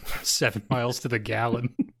 getting 7 miles to the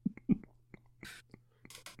gallon?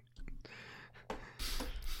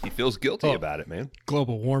 He feels guilty about it, man.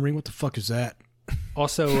 Global warming, what the fuck is that?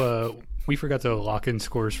 Also, we forgot to lock in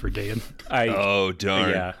scores for Dan. Oh, darn.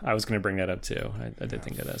 Yeah, I was going to bring that up too. I did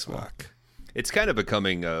think of that as well. It's kind of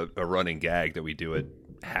becoming a running gag that we do it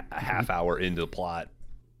a half hour into the plot.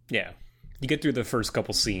 Yeah. You get through the first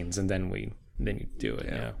couple scenes and then you do it,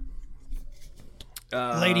 yeah.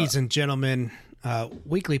 Ladies and gentlemen,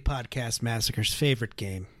 weekly podcast Massacre's favorite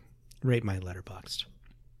game, Rate My Letterboxd.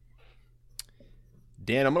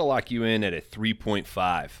 Dan, I'm going to lock you in at a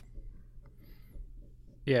 3.5.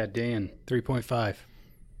 Yeah, Dan, 3.5.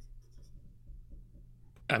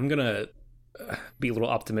 I'm going to be a little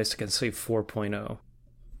optimistic and say 4.0.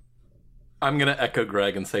 I'm going to echo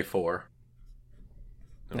Greg and say 4.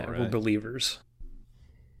 Yeah, we're believers.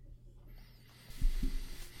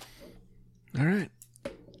 All right.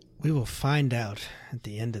 We will find out at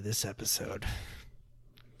the end of this episode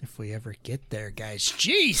if we ever get there, guys.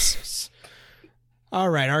 Jesus! All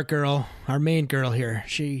right, our main girl here,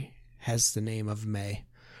 she has the name of May.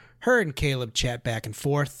 Her and Caleb chat back and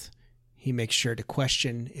forth. He makes sure to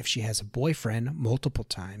question if she has a boyfriend multiple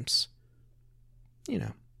times. You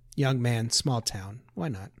know, young man, small town. Why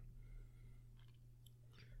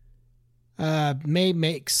not? May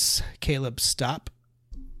makes Caleb stop.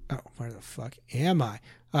 Oh, where the fuck am I?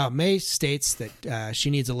 May states that she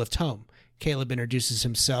needs a lift home. Caleb introduces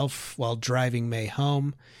himself while driving May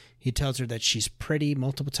home. He tells her that she's pretty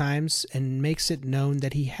multiple times and makes it known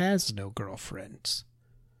that he has no girlfriends.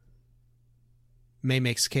 May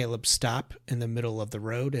makes Caleb stop in the middle of the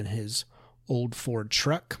road in his old Ford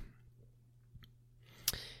truck.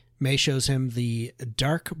 May shows him the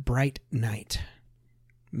dark, bright night.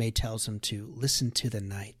 May tells him to listen to the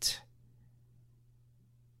night.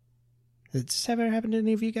 Did this ever happen to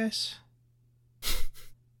any of you guys?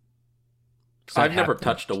 I've never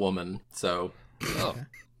touched a woman, so... Oh. Okay.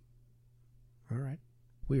 All right.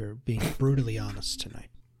 We are being brutally honest tonight.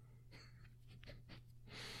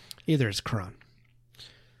 Either is Kron.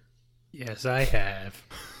 Yes, I have.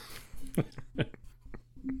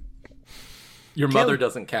 Your mother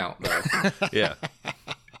doesn't count, though. Yeah.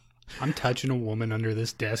 I'm touching a woman under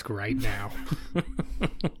this desk right now.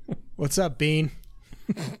 What's up, Bean?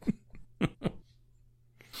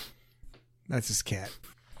 That's his cat.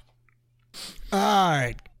 All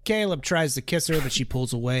right. Caleb tries to kiss her, but she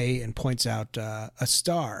pulls away and points out a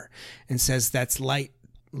star and says that's light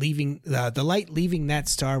leaving. The light leaving that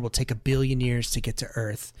star will take 1 billion years to get to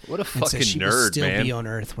Earth. What a fucking she nerd, will still man! Be on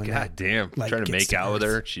Earth when God damn, trying to make out with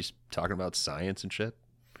her. She's talking about science and shit.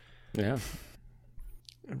 Yeah,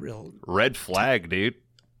 a real red flag, dude.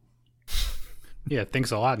 Yeah, thanks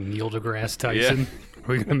a lot, Neil deGrasse Tyson. Yeah.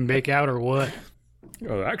 Are we gonna make out or what?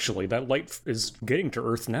 Oh, actually, that light is getting to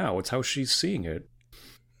Earth now. It's how she's seeing it.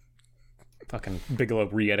 Fucking Bigelow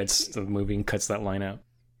re-edits the movie and cuts that line out.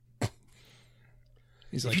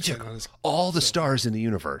 He's like, you took all the stars in the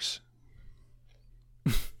universe.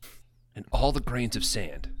 and all the grains of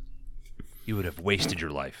sand, you would have wasted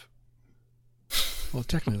your life. Well,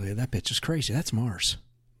 technically, that bitch is crazy. That's Mars.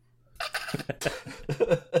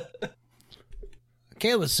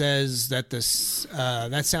 Caleb says that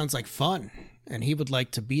that sounds like fun, and he would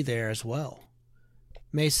like to be there as well.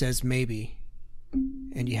 May says maybe,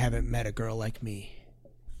 and you haven't met a girl like me.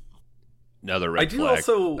 Another red flag.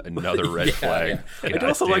 Another red flag. Yeah. I do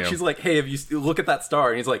also like, she's like, hey, have you look at that star?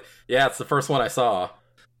 And he's like, yeah, it's the first one I saw.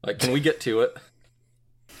 Like, can we get to it?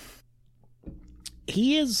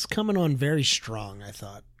 He is coming on very strong, I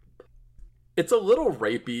thought. It's a little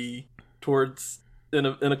rapey towards in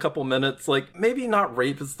a couple minutes. Like, maybe not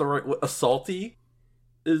rape is the right assaulty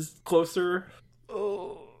is closer.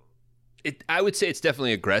 Oh, I would say it's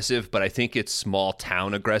definitely aggressive, but I think it's small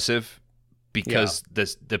town aggressive because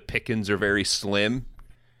the pickings are very slim.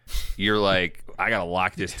 You're like, I gotta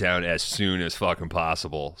lock this down as soon as fucking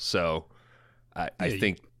possible. So I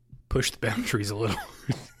think push the boundaries a little.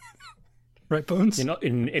 Right, Bones? In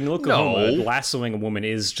Oklahoma, lassoing a woman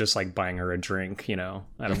is just like buying her a drink, at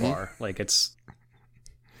a bar. Like, it's,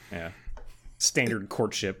 standard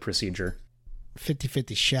courtship procedure.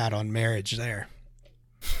 50-50 shot on marriage there.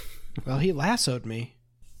 Well, he lassoed me.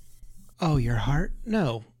 Oh, your heart?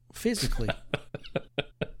 No, physically.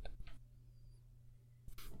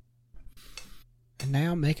 And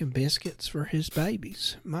now making biscuits for his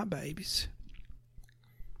babies, my babies.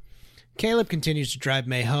 Caleb continues to drive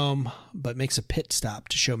May home, but makes a pit stop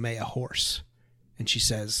to show May a horse. And she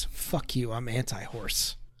says, fuck you, I'm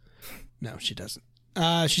anti-horse. No, she doesn't.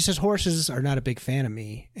 She says horses are not a big fan of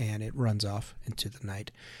me, and it runs off into the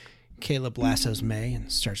night. Caleb lassos May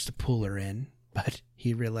and starts to pull her in, but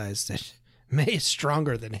he realizes that May is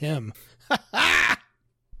stronger than him.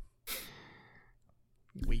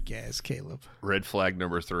 Weak ass Caleb. Red flag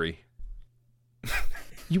number 3.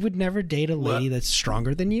 You would never date a lady that's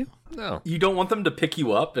stronger than you? No. You don't want them to pick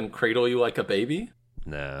you up and cradle you like a baby?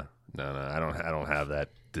 No. I don't have that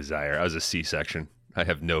desire. I was a C-section. I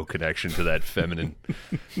have no connection to that feminine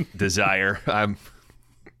desire.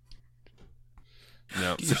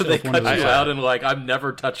 No. So they cut you out and like, I'm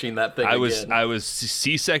never touching that thing again. I was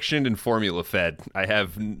C-sectioned and formula fed. I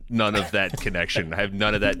have none of that connection. I have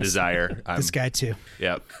none of that desire. This guy too.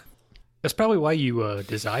 Yep. That's probably why you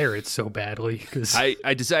desire it so badly. Cause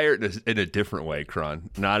I desire it in a different way,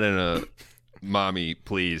 Kron. Not in a mommy,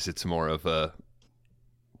 please. It's more of a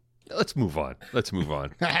let's move on.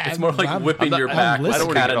 It's more like whipping your back with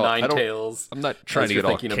a cat of nine tails. I'm not trying to get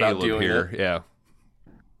all Caleb here. It. Yeah.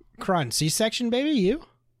 Kron, C-section, baby, you?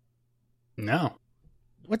 No.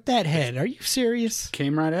 What that head? Are you serious?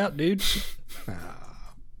 Came right out, dude.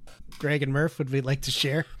 Greg and Murph, would we like to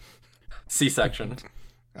share? C-section.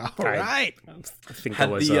 All right. I think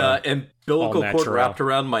had the umbilical cord wrapped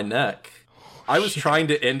around my neck. I was trying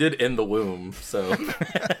to end it in the womb, so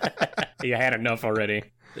you had enough already.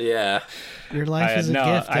 Yeah, your life is a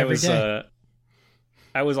gift every day.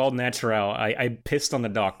 I was all natural. I pissed on the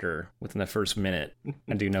doctor within the first minute.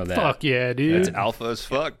 I do know that. Fuck yeah, dude. That's alpha as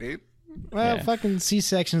fuck, dude. Well, fucking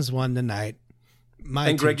C-sections won tonight.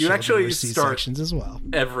 And Greg, you actually start C-sections as well.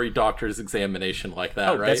 Every doctor's examination like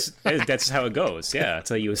that, right? That's how it goes. Yeah, that's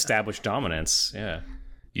how you establish dominance. Yeah.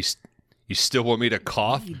 You still want me to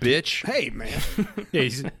cough, bitch? Hey, man. Yeah,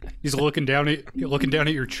 he's looking down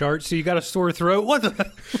at your chart. So you got a sore throat? What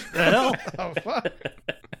the hell? Oh, fuck.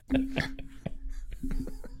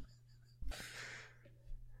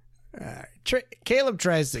 All right. Caleb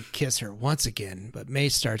tries to kiss her once again, but May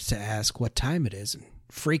starts to ask what time it is and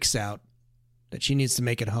freaks out that she needs to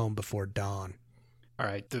make it home before dawn. All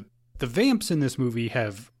right. The vamps in this movie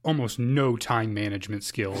have almost no time management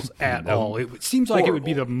skills at all. It seems like it would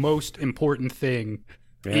be the most important thing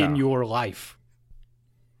in your life.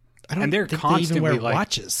 And they're constantly wear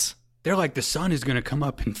watches. They're like, the sun is going to come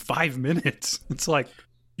up in 5 minutes. It's like,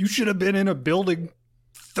 you should have been in a building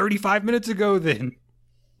 35 minutes ago then.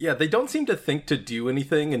 Yeah, they don't seem to think to do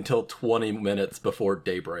anything until 20 minutes before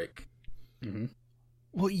daybreak. Mm-hmm.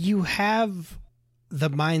 Well, you have the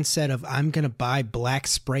mindset of, I'm going to buy black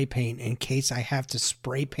spray paint in case I have to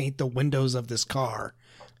spray paint the windows of this car,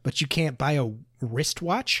 but you can't buy a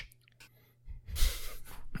wristwatch?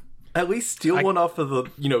 At least steal one off of the,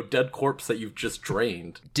 dead corpse that you've just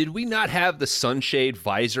drained. Did we not have the sunshade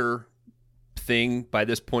visor thing by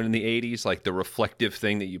this point in the 80s? Like the reflective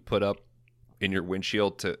thing that you put up in your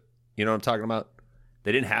windshield to, you know what I'm talking about?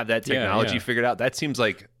 They didn't have that technology figured out. That seems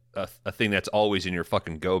like a thing that's always in your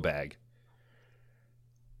fucking go bag.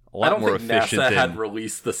 I don't think NASA had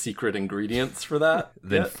released the secret ingredients for that.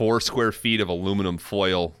 Than 4 square feet of aluminum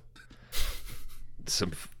foil,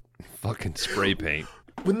 some fucking spray paint.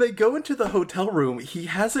 when they go into the hotel room, he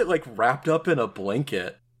has it like wrapped up in a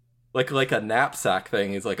blanket, like a knapsack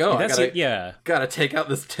thing. He's like, oh, gotta take out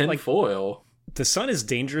this tin foil. The sun is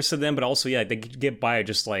dangerous to them, but also, they get by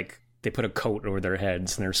just like they put a coat over their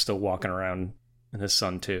heads and they're still walking around in the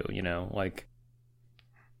sun too. You know, like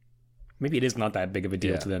maybe it is not that big of a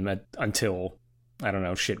deal to them until I don't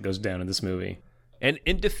know, shit goes down in this movie. And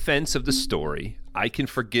in defense of the story, I can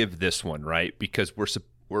forgive this one, right? Because we're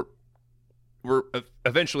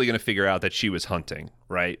eventually going to figure out that she was hunting,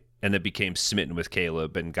 right? And then became smitten with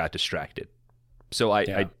Caleb and got distracted. So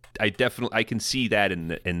I definitely I can see that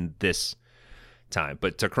in this time.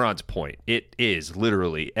 But to Kron's point, it is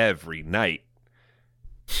literally every night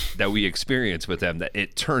that we experience with them that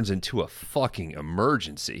it turns into a fucking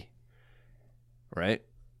emergency, right?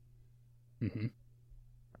 Mm-hmm.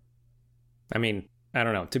 I mean, I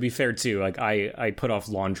don't know. To be fair, too, like I put off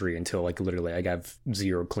laundry until like literally I have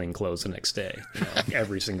 0 clean clothes the next day, like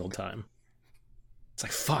every single time. It's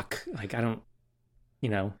like fuck. Like I don't,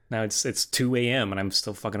 now it's 2 a.m. and I'm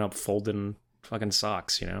still fucking up folding fucking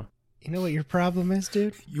socks. You know what your problem is,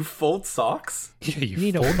 dude? You fold socks? Yeah, you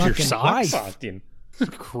need fold your socks.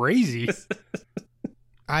 Crazy.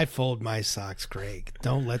 I fold my socks, Greg.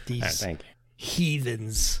 Don't let these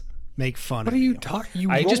heathens make fun of you. What are you talking?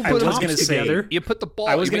 I was going to say you put the ball.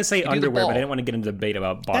 I was going to say underwear, but I didn't want to get into a debate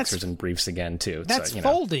about boxers and briefs again, too. That's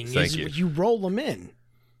folding. You roll them in.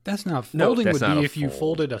 That's not folding. Would be if you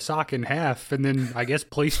folded a sock in half and then I guess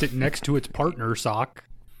placed it next to its partner sock.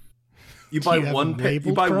 You buy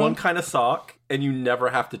one kind of sock and you never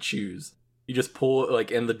have to choose. You just pull it like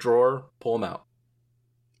in the drawer, pull them out.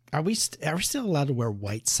 Are we still allowed to wear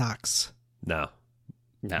white socks? No.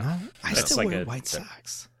 I still wear white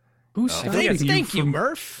socks. Who's thank you,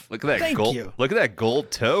 Murph. Look at that gold. Look at that gold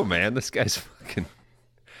toe, man. This guy's fucking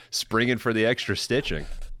springing for the extra stitching.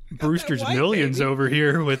 Brewster's Millions over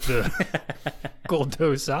here with the gold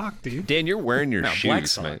toe sock, dude. Dan, you're wearing your shoes, black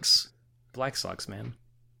socks. Black socks, man.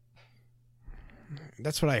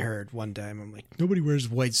 That's what I heard one time. I'm like, nobody wears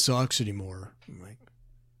white socks anymore. I'm like,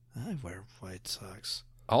 I wear white socks.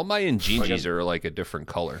 All my Injinjis are like a different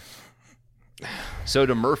color. So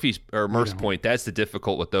to Murph's point, that's the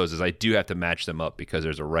difficult with those is I do have to match them up because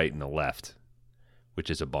there's a right and a left, which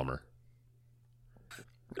is a bummer.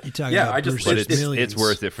 You're talking about it's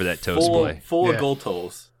worth it for that toe display. Full of gold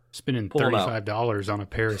toes. Spending $35 on a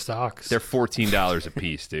pair of socks. They're $14 a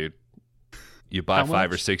piece, dude. You buy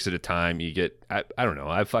 5 or 6 at a time. You get I don't know.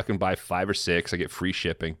 I fucking buy 5 or 6. I get free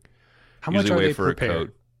shipping. How much are they for a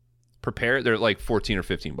coat? Prepare. They're like $14 or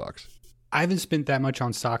 $15. I haven't spent that much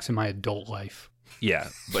on socks in my adult life. Yeah,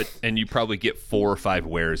 and you probably get 4 or 5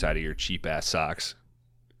 wears out of your cheap ass socks.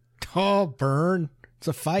 Oh, burn! It's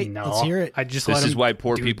a fight. No, let's hear it. This is why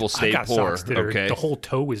poor people stay poor. Okay, the whole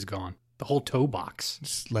toe is gone. The whole toe box.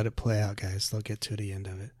 Just let it play out, guys. They'll get to the end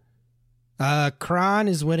of it. Kron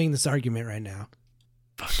is winning this argument right now.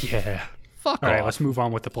 Fuck yeah! Fuck All off. right, let's move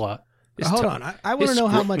on with the plot. Hold on, I want to know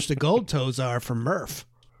how much the gold toes are for Murph.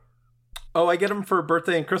 Oh, I get them for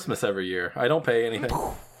birthday and Christmas every year. I don't pay anything.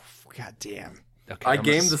 God damn. Okay, I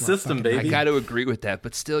game the system, baby. I got to agree with that,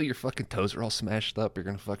 but still, your fucking toes are all smashed up. You're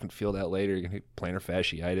going to fucking feel that later. You're going to get plantar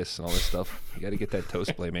fasciitis and all this stuff. You got to get that toe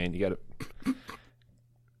splay, man. You got to...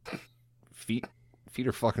 Feet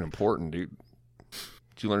are fucking important, dude.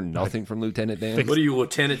 Did you learn nothing from Lieutenant Dan? What are you,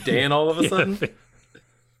 Lieutenant Dan, all of a sudden?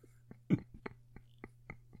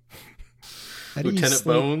 Lieutenant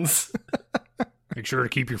Bones? Make sure to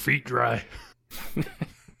keep your feet dry.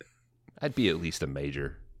 I'd be at least a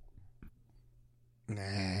major.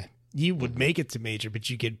 Nah. You would make it to major, but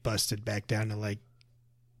you get busted back down to like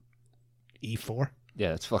E4. Yeah,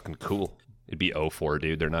 that's fucking cool. It'd be O4,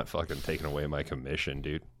 dude. They're not fucking taking away my commission,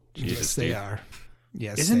 dude. Jesus, yes, they dude. are.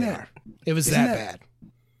 Yes, Isn't they that, are. It was that bad.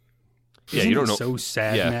 Yeah, you don't know. So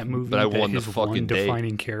sad in that movie. But I that won his the fucking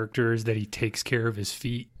defining character is that he takes care of his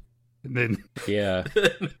feet. And then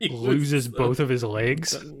loses both of his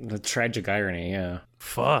legs. The tragic irony, yeah.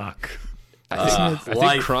 Fuck. I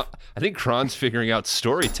think Kron's figuring out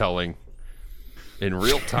storytelling in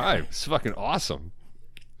real time. It's fucking awesome.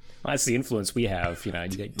 Well, that's the influence we have, you know.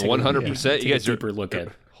 100%. You guys are deeper look at.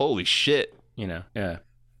 Holy shit. You know, yeah.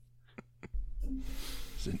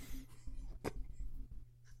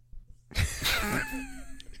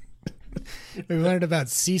 We learned about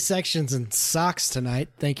C-sections and socks tonight.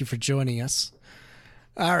 Thank you for joining us.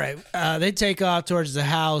 All right. They take off towards the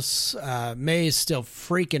house. May is still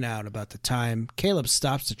freaking out about the time. Caleb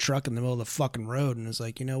stops the truck in the middle of the fucking road and is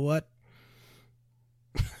like, you know what?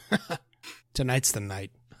 Tonight's the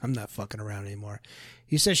night. I'm not fucking around anymore.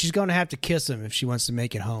 He says she's going to have to kiss him if she wants to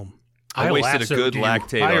make it home. I wasted a good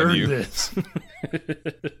lactate on you. This.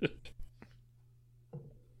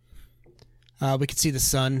 We can see the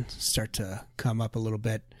sun start to come up a little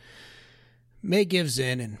bit. May gives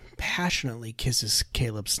in and passionately kisses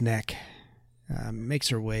Caleb's neck. Makes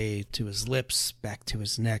her way to his lips, back to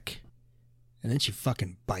his neck, and then she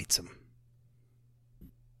fucking bites him.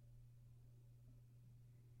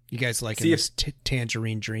 You guys liking this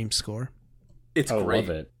Tangerine Dream score? It's great. Love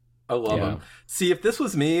it. I love him. See, if this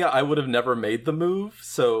was me, I would have never made the move,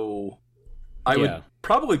 so I would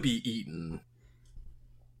probably be eaten.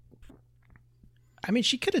 I mean,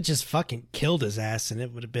 she could have just fucking killed his ass, and he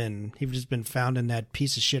would have just been found in that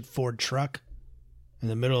piece of shit Ford truck in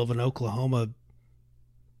the middle of an Oklahoma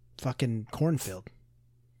fucking cornfield.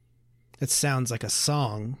 It sounds like a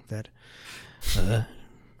song that,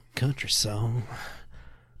 country song.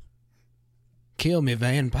 Kill me,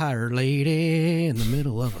 vampire lady, in the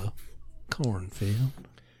middle of a cornfield.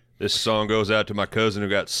 This song goes out to my cousin who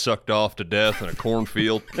got sucked off to death in a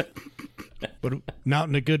cornfield. But not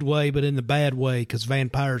in a good way, but in the bad way, because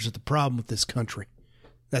vampires are the problem with this country.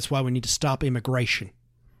 That's why we need to stop immigration.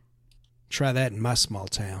 Try that in my small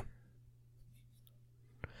town.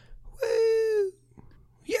 Woo!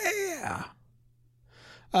 Yeah!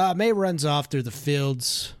 May runs off through the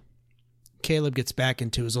fields. Caleb gets back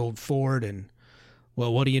into his old Ford, and,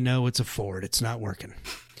 well, what do you know? It's a Ford. It's not working.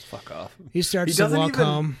 Fuck off. He starts to walk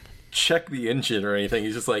home. Check the engine or anything.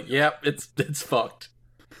 He's just like, yep, it's fucked.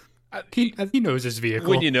 He knows his vehicle.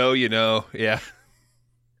 When you know, yeah.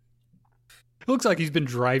 It looks like he's been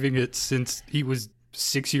driving it since he was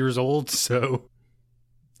 6 years old, so.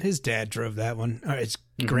 His dad drove that one. Or his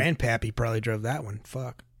grandpappy probably drove that one.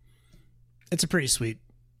 Fuck. It's a pretty sweet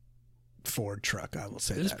Ford truck, I will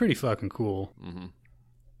say that. It's pretty fucking cool. Mm-hmm.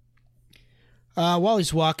 While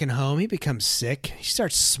he's walking home, he becomes sick. He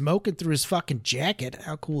starts smoking through his fucking jacket.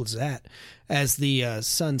 How cool is that? As the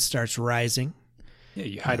sun starts rising. Yeah,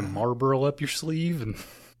 you hide a Marlboro up your sleeve and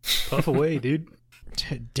puff away, dude.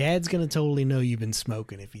 Dad's going to totally know you've been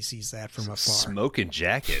smoking if he sees that from afar. Smoking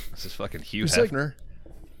jacket? This is fucking Hugh Hefner?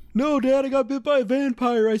 Like, no, Dad, I got bit by a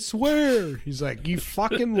vampire, I swear. He's like, you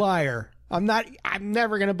fucking liar. I'm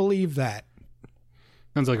never going to believe that.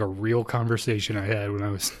 Sounds like a real conversation I had when I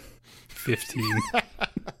was 15.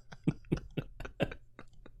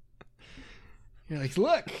 You're like,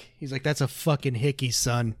 look. He's like, that's a fucking hickey,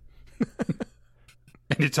 son.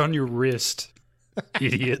 And it's on your wrist,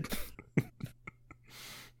 idiot.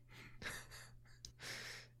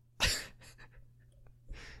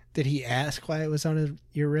 Did he ask why it was on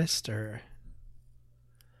your wrist, or?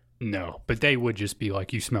 No, but they would just be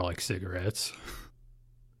like, you smell like cigarettes.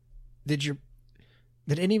 Did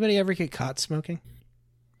anybody ever get caught smoking?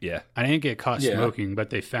 Yeah. I didn't get caught smoking, but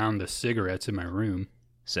they found the cigarettes in my room.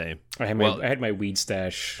 Same. I had my weed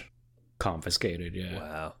stash confiscated, yeah.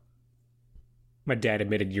 Wow. My dad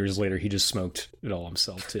admitted years later he just smoked it all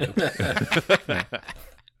himself, too.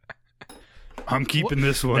 I'm keeping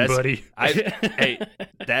this one, buddy.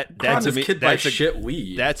 That's a kid by shit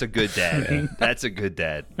weed. That's a good dad. That's a good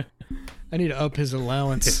dad. I need to up his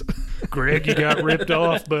allowance. Greg, you got ripped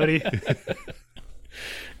off, buddy.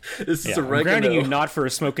 This is I'm oregano. grounding you not for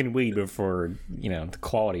smoking weed, but for, the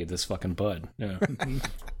quality of this fucking bud. Yeah. What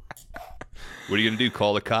are you going to do,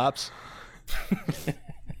 call the cops?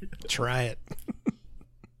 Try it.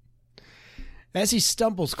 As he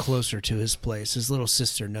stumbles closer to his place, his little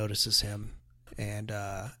sister notices him. And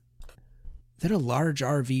then a large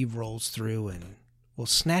RV rolls through and,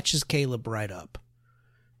 snatches Caleb right up.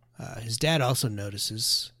 His dad also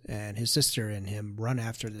notices, and his sister and him run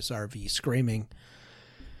after this RV, screaming,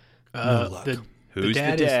 no luck. The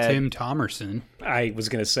dad is Tim Thomerson. I was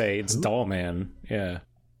going to say, it's Doll Man. Yeah.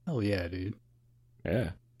 Oh, yeah, dude.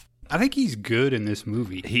 Yeah. I think he's good in this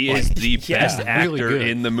movie. He is the best actor really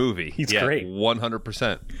in the movie. He's great.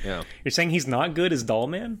 100%. Yeah. You're saying he's not good as Doll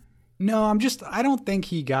Man? No, I don't think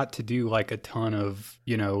he got to do like a ton of,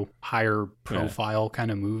 higher profile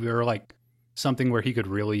kind of movie, or like something where he could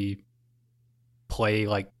really play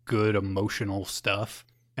like good emotional stuff.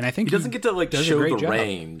 And I think he doesn't get to like show the job.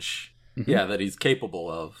 range that he's capable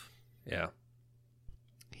of. Yeah.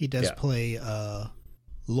 He does play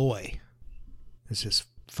Loy is his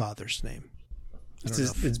father's name. It's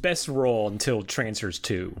his best role until Trancers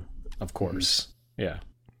 2, of course. Yeah.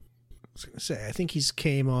 I was going to say, I think he's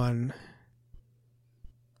came on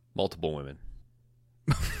multiple women.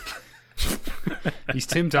 He's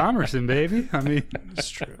Tim Thomerson, baby. I mean, it's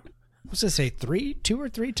true. What's it say? 2 or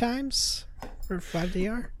 3 times for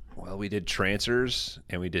 5DR? Well, we did Trancers,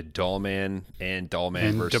 and we did Dollman, and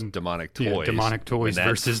Dollman versus Demonic Toys. Yeah, Demonic Toys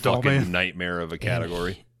versus Dollman. Dollman. Nightmare of a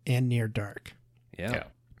category. And Near Dark. Yeah.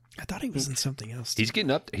 I thought he was in something else. He's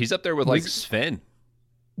getting up. He's up there with like Sven.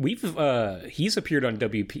 He's appeared on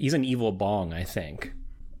WP. He's an Evil Bong, I think.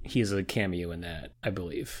 He's a cameo in that, I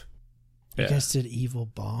believe. You guys did Evil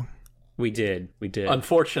Bong? We did.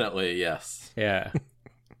 Unfortunately, yes. Yeah.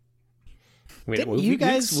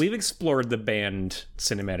 We've explored the band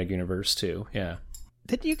cinematic universe too. Yeah.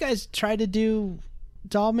 Didn't you guys try to do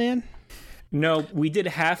Doll Man? No, we did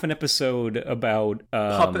half an episode about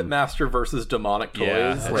Puppet Master versus Demonic Toys.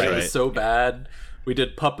 Yeah, It was so bad. We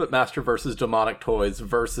did Puppet Master versus Demonic Toys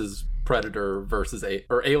versus Predator versus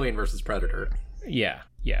Alien versus Predator. Yeah.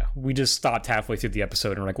 We just stopped halfway through the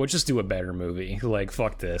episode and we're like, "We'll just do a better movie." Like,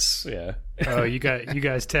 fuck this. Yeah. Oh, you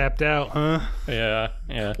guys tapped out, huh?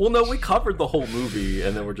 Yeah. Well, no, we covered the whole movie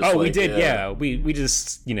and then we're just we did. Yeah. We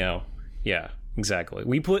just, yeah, exactly.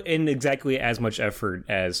 We put in exactly as much effort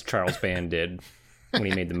as Charles Band did when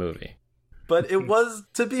he made the movie. But it was,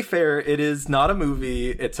 to be fair, it is not a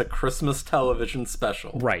movie. It's a Christmas television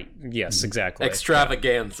special. Right. Yes, exactly.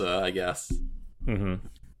 Extravaganza, I guess. Mm-hmm.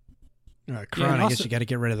 I guess you got to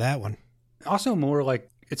get rid of that one. Also more like,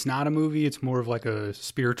 it's not a movie, it's more of like a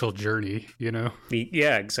spiritual journey,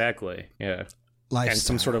 Yeah, exactly. Yeah. Lifestyle. And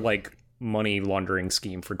some sort of like money laundering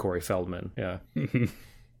scheme for Corey Feldman. Yeah.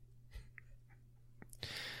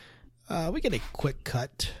 We get a quick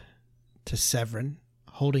cut to Severin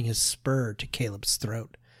holding his spur to Caleb's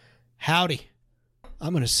throat. "Howdy.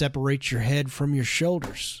 I'm going to separate your head from your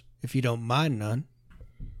shoulders, if you don't mind none."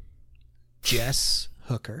 Jess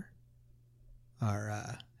Hooker,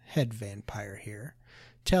 our head vampire here,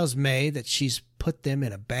 tells May that she's put them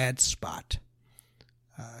in a bad spot.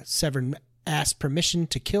 Severin asks permission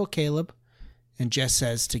to kill Caleb, and Jess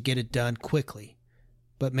says to get it done quickly.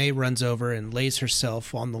 But May runs over and lays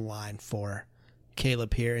herself on the line for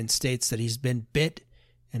Caleb here and states that he's been bit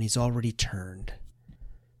and he's already turned.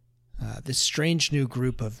 This strange new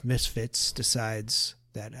group of misfits decides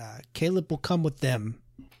that Caleb will come with them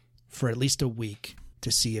for at least a week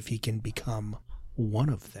to see if he can become one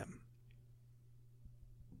of them.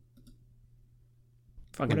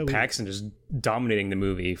 Fucking Paxton just dominating the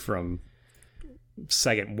movie from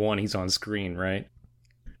second one he's on screen, right?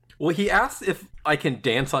 Well, he asks if I can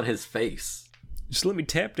dance on his face. Just let me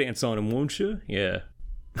tap dance on him, won't you? Yeah.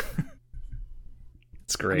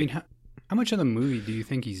 It's great. I mean, how much of the movie do you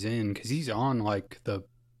think he's in? Because he's on like the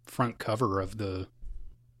front cover of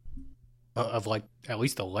like at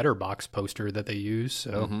least the letterbox poster that they use.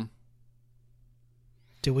 So,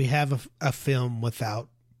 Do we have a film without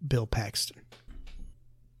Bill Paxton?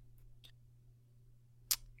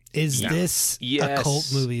 Is this a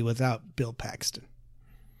cult movie without Bill Paxton?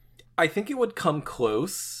 I think it would come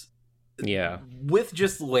close. Yeah. With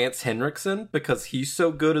just Lance Henriksen, because he's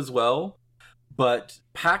so good as well. But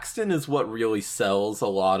Paxton is what really sells a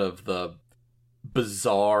lot of the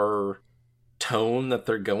bizarre tone that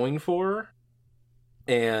they're going for.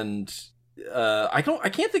 And I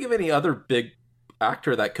can't think of any other big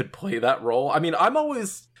actor that could play that role. I mean, I'm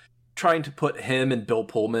always trying to put him and Bill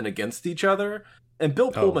Pullman against each other, and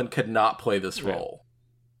Bill Pullman could not play this role.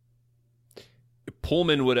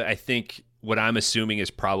 Pullman would, I think, what I'm assuming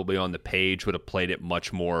is probably on the page, would have played it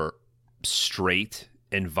much more straight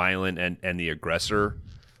and violent and the aggressor.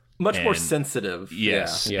 Much more sensitive.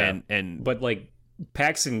 Yes. Yeah. And but like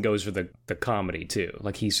Paxton goes for the comedy too.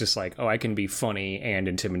 Like he's just like, oh, I can be funny and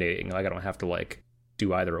intimidating. Like I don't have to like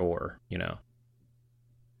do either or,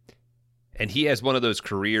 And he has one of those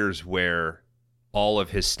careers where all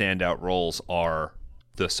of his standout roles are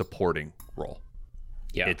the supporting role.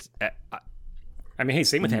 Yeah. It's I mean, hey,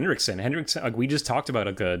 same with Henriksen. Henriksen, like we just talked about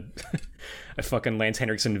a fucking Lance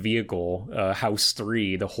Henriksen vehicle, House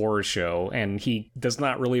 3, the horror show, and he does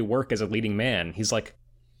not really work as a leading man. He's like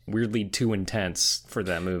weirdly too intense for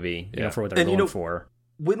that movie, for what they're going for.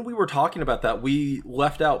 When we were talking about that, we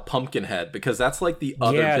left out Pumpkinhead because that's like the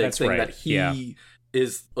other big thing that he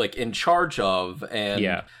is like in charge of.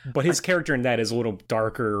 And but his character in that is a little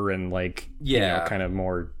darker and like kind of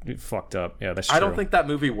more fucked up. Yeah, that's true. I don't think that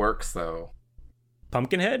movie works though.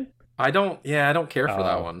 Pumpkinhead? I don't care for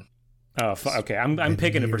that one. Oh, okay. I'm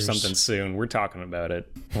picking it for something soon. We're talking about it.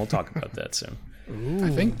 We'll talk about that soon. Ooh, I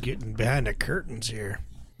think getting behind the curtains here.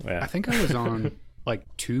 Yeah. I think I was on like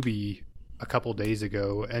Tubi a couple days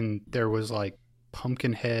ago, and there was like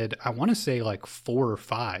Pumpkinhead. I want to say like 4 or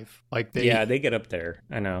 5. Like they get up there.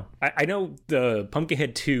 I know. I know the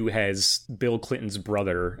Pumpkinhead 2 has Bill Clinton's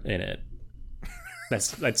brother in it.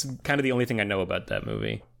 That's kind of the only thing I know about that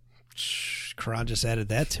movie. Karan just added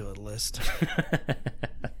that to a list.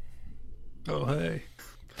 Oh, hey.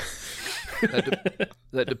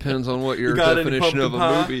 That depends on what your definition of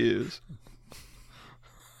a movie is.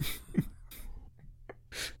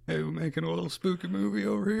 Hey, we're making a little spooky movie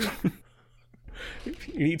over here. If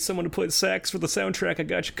you need someone to play the sax for the soundtrack, I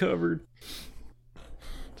got you covered.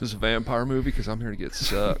 This is a vampire movie because I'm here to get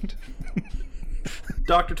sucked.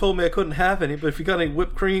 Doctor told me I couldn't have any, but if you got any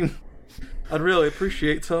whipped cream, I'd really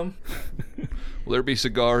appreciate some. Will there be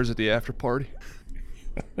cigars at the after party?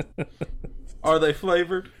 Are they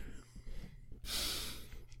flavored?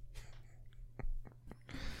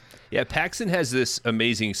 Yeah, Paxton has this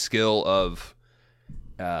amazing skill of,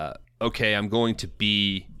 okay, I'm going to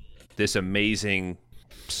be this amazing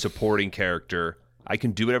supporting character. I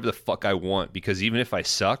can do whatever the fuck I want because even if I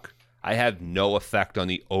suck, I have no effect on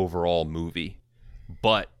the overall movie.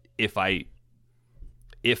 But if I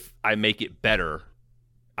make it better,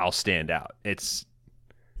 I'll stand out.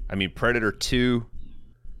 Predator 2,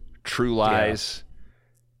 True Lies,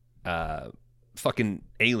 fucking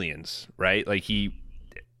Aliens, right? Like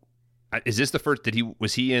is this the first?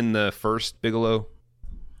 Was he in the first Bigelow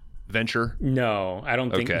venture? No, I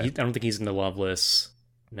don't think. Okay. I don't think he's in the Loveless.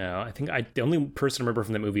 No, I think the only person I remember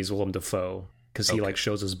from that movie is Willem Dafoe because he like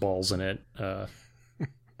shows his balls in it.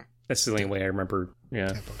 That's the only way I remember.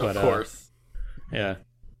 Yeah, but, of course. Yeah.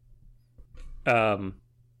 I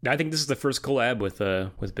think this is the first collab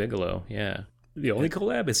with Bigelow. Yeah, the only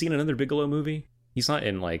collab. Is he in another Bigelow movie? He's not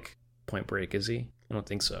in like Point Break, is he? I don't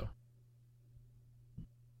think so.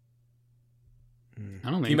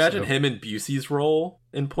 I don't think. Can you imagine him in Busey's role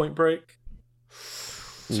in Point Break?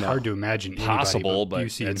 It's hard to imagine. Possible, but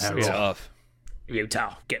it's tough.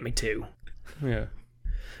 Utah, get me too. Yeah.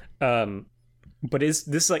 But is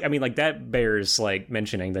this like that bears like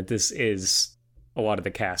mentioning that this is a lot of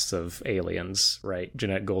the cast of Aliens, right?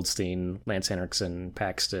 Jeanette Goldstein, Lance Henriksen,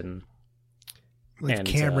 Paxton. Like and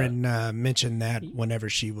Cameron mentioned that whenever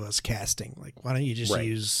she was casting, like, why don't you just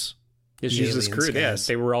use this crew? Yeah,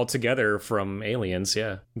 they were all together from Aliens.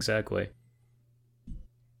 Yeah, exactly.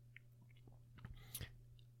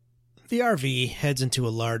 The RV heads into a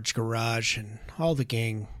large garage, and all the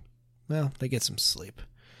gang, well, they get some sleep.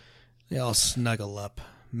 They all snuggle up.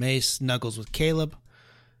 May snuggles with Caleb.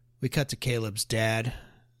 We cut to Caleb's dad,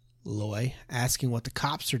 Loy, asking what the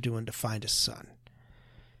cops are doing to find his son.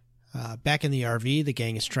 Back in the RV, the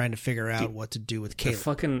gang is trying to figure out what to do with Caleb.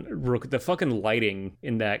 The fucking lighting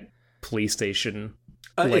in that police station.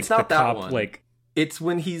 It's not that one. It's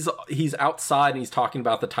when he's outside and he's talking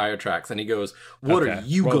about the tire tracks and he goes, "What are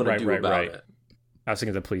you going to do about it?" I was thinking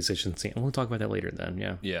of the police station scene. We'll talk about that later then.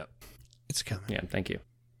 Yeah. Yeah. It's coming. Yeah, thank you.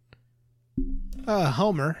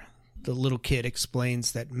 Homer, the little kid,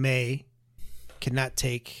 explains that May cannot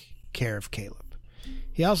take care of Caleb.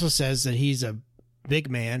 He also says that he's a big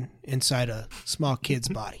man inside a small kid's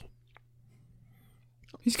body.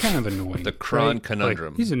 He's kind of annoying. The Kron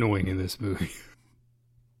conundrum. Like, he's annoying in this movie.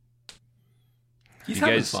 He's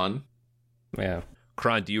having fun. Yeah.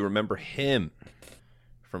 Kron, do you remember him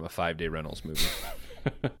from a 5-Day Rentals movie?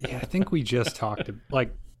 Yeah, I think we just talked.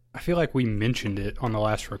 I feel like we mentioned it on the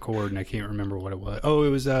last record, and I can't remember what it was. Oh, it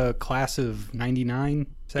was a Class of '99.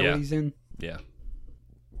 Is that what he's in? Yeah.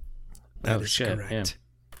 That is correct. Yeah.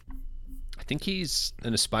 I think he's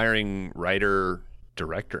an aspiring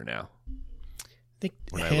writer-director now. I think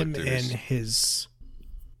him and his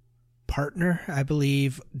partner, I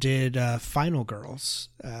believe, did Final Girls.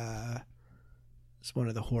 It's one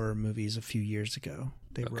of the horror movies a few years ago.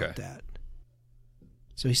 They wrote that.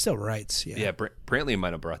 So he still writes, yeah. Yeah, Brantley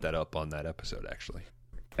might have brought that up on that episode, actually.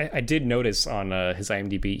 I did notice on his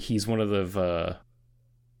IMDb, he's one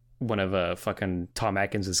of fucking Tom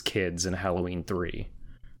Atkins' kids in Halloween 3.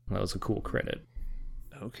 That was a cool credit.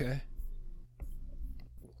 Okay.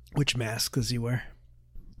 Which mask does he wear?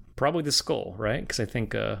 Probably the skull, right? Because I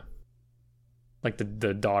think like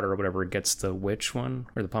the daughter or whatever gets the witch one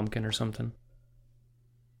or the pumpkin or something.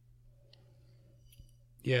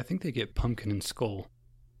 Yeah, I think they get pumpkin and skull.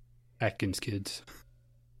 Atkins kids.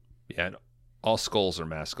 Yeah, and all skulls are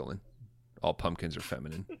masculine. All pumpkins are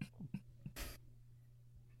feminine.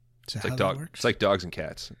 It's like dogs and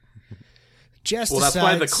cats. That's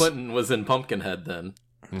why the Clinton was in Pumpkinhead then.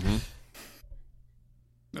 Mm-hmm.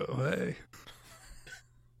 Oh, hey.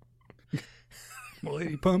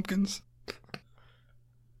 Lady Pumpkins.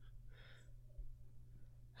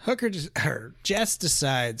 Jess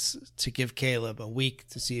decides to give Caleb a week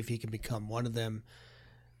to see if he can become one of them.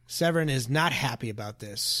 Severin is not happy about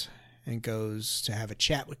this and goes to have a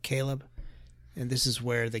chat with Caleb. And this is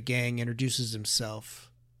where the gang introduces themselves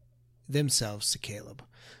to Caleb.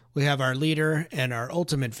 We have our leader and our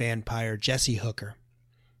ultimate vampire, Jesse Hooker.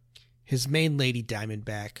 His main lady,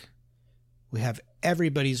 Diamondback. We have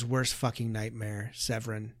everybody's worst fucking nightmare,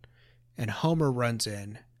 Severin. And Homer runs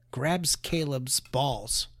in, grabs Caleb's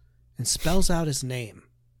balls, and spells out his name.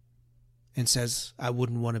 and says, "I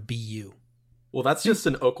wouldn't want to be you." Well, that's just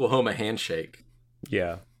an Oklahoma handshake.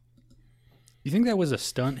 Yeah. You think that was a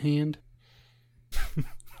stunt hand?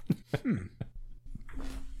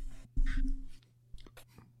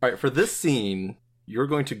 All right, for this scene, you're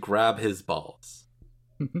going to grab his balls.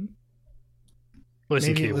 Listen,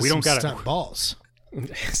 Maybe kid, we don't got stunt balls.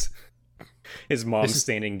 His mom's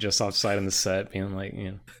standing just outside on the set, being like,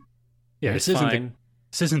 yeah, this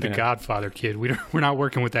isn't the Godfather, kid. We're not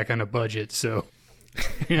working with that kind of budget, so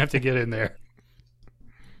you have to get in there.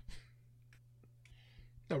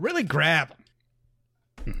 No, really grab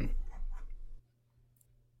him.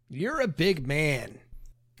 You're a big man.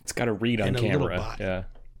 It's got to read on camera. Yeah.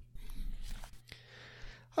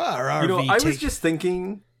 Our RV I was just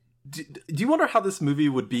thinking, do you wonder how this movie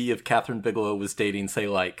would be if Catherine Bigelow was dating, say,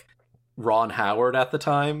 like, Ron Howard at the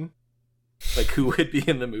time? Like, who would be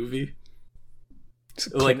in the movie?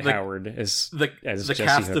 Clint Howard as the Jesse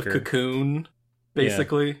cast Hooker. of Cocoon,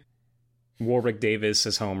 basically. Yeah. Warwick Davis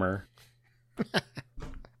as Homer.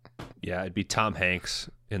 Yeah, it'd be Tom Hanks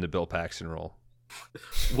in the Bill Paxton role.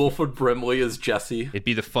 Wilford Brimley as Jesse. It'd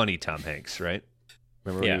be the funny Tom Hanks, right?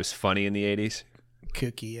 Remember when he was funny in the 80s?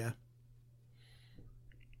 Cookie, yeah.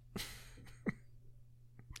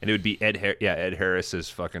 And it would be Ed Harris as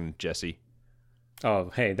fucking Jesse. Oh,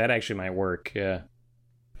 hey, that actually might work, yeah.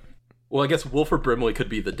 Well, I guess Wilford Brimley could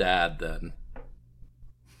be the dad then.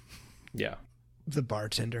 Yeah. The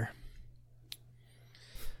bartender.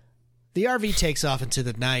 The RV takes off into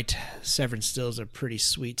the night. Severin steals a pretty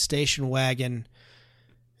sweet station wagon,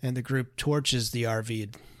 and the group torches the RV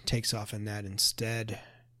and takes off in that instead.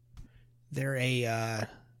 They're a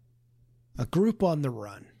group on the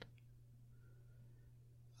run.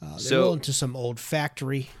 They roll into some old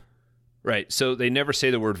factory. Right, so they never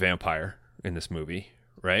say the word vampire in this movie,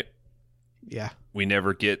 right? Yeah. We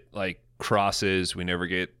never get, like, crosses. We never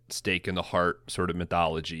get stake in the heart sort of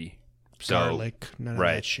mythology. So, garlic, none of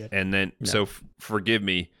that shit. And then, so forgive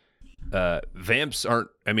me, vamps aren't,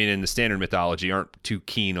 I mean, in the standard mythology, aren't too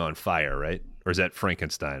keen on fire, right? Or is that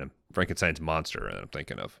Frankenstein? Frankenstein's monster that I'm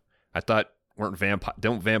thinking of. I thought,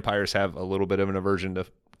 don't vampires have a little bit of an aversion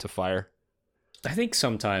to fire? I think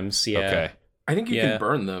sometimes, yeah. Okay. I think you can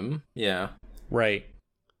burn them, yeah. Right.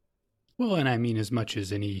 Well, and I mean, as much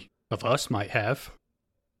as any of us might have.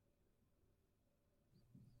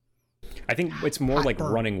 I think it's more like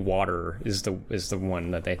running water is the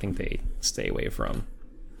one that I think they stay away from.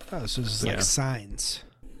 Oh, so this is like signs.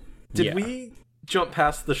 Did we jump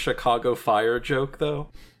past the Chicago fire joke, though?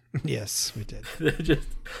 Yes, we did. Just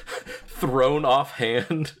thrown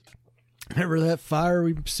offhand. Remember that fire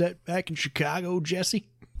we set back in Chicago, Jesse?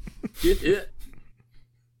 Yeah.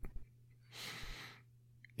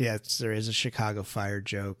 Yes, there is a Chicago fire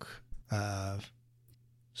joke.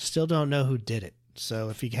 Still don't know who did it. So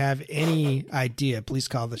if you have any idea, please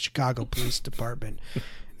call the Chicago Police Department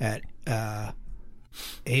at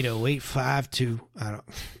 808-52. I don't.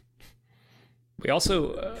 We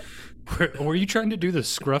also were you trying to do the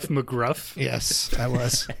Scruff McGruff? Yes, I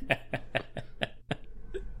was.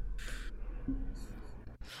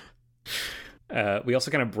 We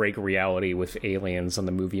also kind of break reality with aliens on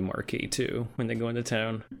the movie marquee too when they go into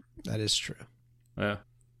town. That is true. Yeah.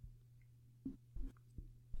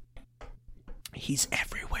 He's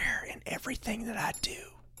everywhere in everything that I do.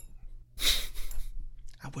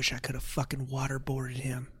 I wish I could have fucking waterboarded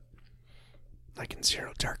him. Like in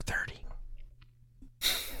Zero Dark 30.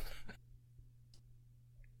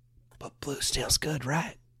 But Blue Steel's good,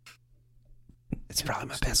 right? It's probably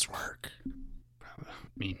my best work. I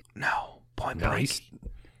mean, no, Point Break.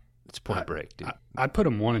 It's Point Break, dude. I'd put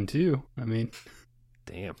him 1 and 2. I mean,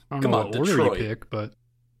 damn. I don't know what order you pick, but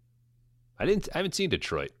I haven't seen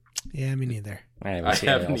Detroit. Yeah, me neither. I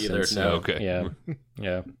haven't either. No. Okay. Yeah.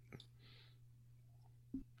 Yeah.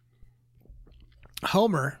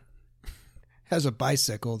 Homer has a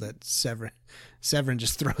bicycle that Severin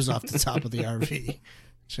just throws off the top of the RV,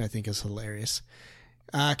 which I think is hilarious.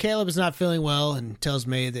 Caleb is not feeling well and tells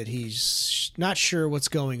May that he's not sure what's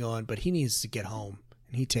going on, but he needs to get home,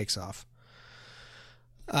 and he takes off.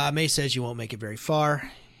 May says you won't make it very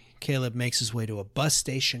far. Caleb makes his way to a bus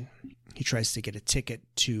station. He tries to get a ticket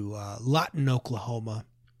to Lawton, Oklahoma,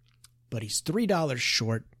 but he's $3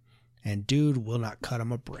 short, and dude will not cut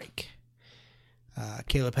him a break.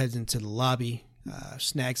 Caleb heads into the lobby,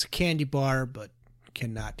 snags a candy bar, but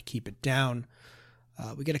cannot keep it down.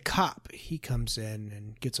 We get a cop. He comes in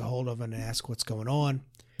and gets a hold of him and asks what's going on.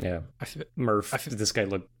 Yeah. Murph, did this guy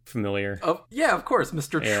look familiar? Yeah, of course.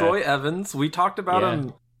 Mr. Troy Evans. We talked about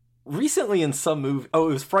him recently in some movie. Oh,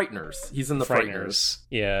 it was Frighteners. He's in the Frighteners.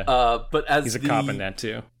 Yeah. But as he's a cop in that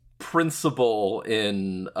too. principal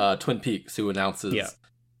in Twin Peaks who announces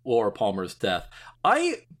Laura Palmer's death.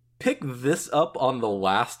 I picked this up on the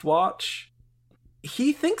last watch.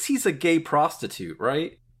 He thinks he's a gay prostitute,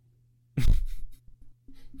 right?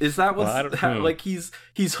 Is that what's like? He's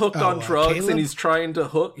hooked on drugs, Caleb? And he's trying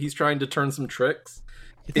to turn some tricks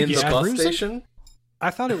in the bus station. I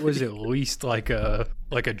thought it was at least like a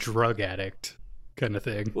drug addict kind of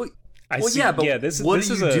thing. Well, what are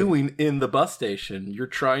you doing in the bus station? You're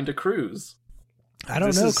trying to cruise. I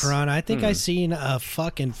don't know, Karan. I think I seen a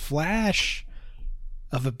fucking flash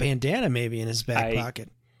of a bandana maybe in his back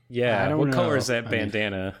pocket. Yeah, what color is that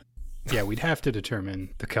bandana? Yeah, we'd have to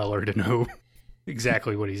determine the color to know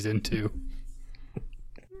exactly what he's into.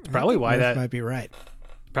 Probably why that might be right.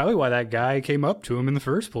 Probably why that guy came up to him in the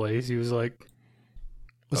first place. He was like,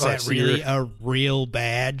 "Was that really a real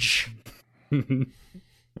badge?"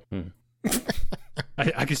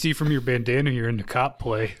 I can see from your bandana you're into cop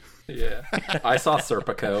play. Yeah, I saw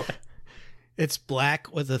Serpico. It's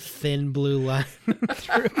black with a thin blue line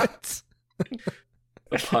through it.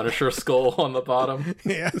 A Punisher skull on the bottom.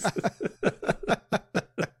 Yeah.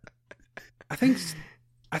 I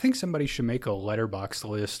think somebody should make a letterbox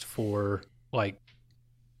list for like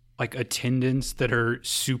attendants that are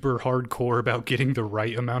super hardcore about getting the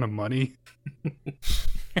right amount of money.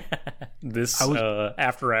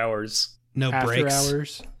 After hours. No breaks. After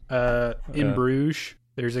hours. In Bruges,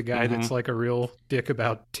 there's a guy that's like a real dick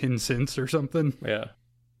about 10 cents or something. Yeah.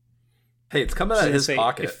 Hey, it's coming out of his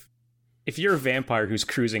pocket. If you're a vampire who's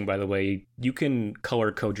cruising, by the way, you can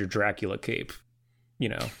color code your Dracula cape. You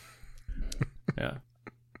know. Yeah.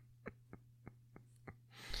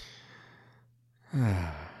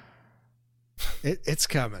 It's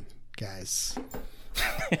coming, guys.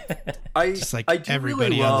 Just like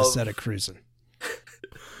everybody really on the set of Cruising.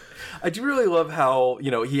 I do really love how,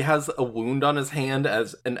 he has a wound on his hand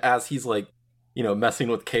as he's like, messing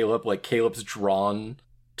with Caleb, like Caleb's drawn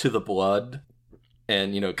to the blood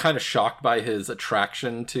and, kind of shocked by his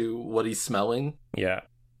attraction to what he's smelling. Yeah.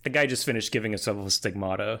 The guy just finished giving himself a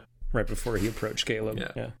stigmata right before he approached Caleb.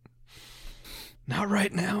 Yeah. Not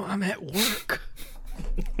right now. I'm at work.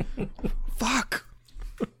 Fuck.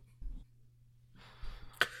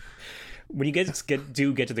 When you guys get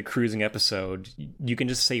to the cruising episode, you can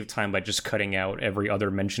just save time by just cutting out every other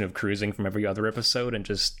mention of cruising from every other episode and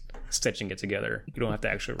just stitching it together. You don't have to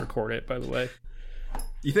actually record it, by the way.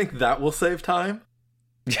 You think that will save time?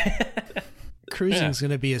 Cruising's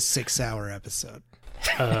going to be a 6-hour episode.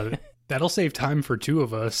 That'll save time for two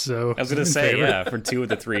of us. So I was going to say, for two of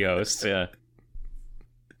the three hosts, yeah.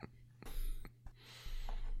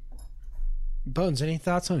 Bones, any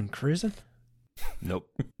thoughts on Cruising? Nope.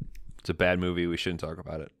 It's a bad movie. We shouldn't talk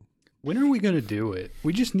about it. When are we going to do it?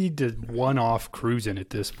 We just need to one-off Cruising at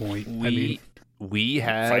this point. We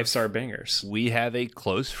have 5-star bangers. We have a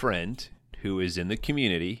close friend who is in the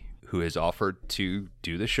community who has offered to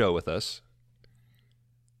do the show with us.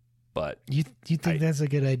 But you think that's a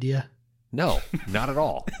good idea? No, not at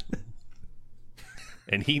all.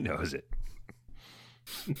 And he knows it.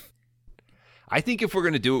 I think if we're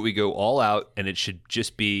going to do it, we go all out, and it should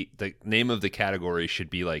just be, the name of the category should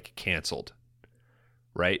be like canceled,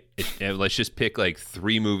 right? And let's just pick like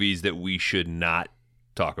 3 movies that we should not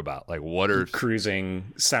talk about. Like what are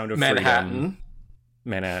Cruising, Sound of Manhattan.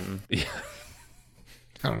 Manhattan. Yeah.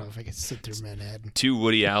 I don't know if I can sit through Manhattan. 2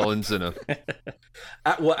 Woody Allens and a.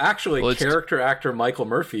 Well, actually, character actor Michael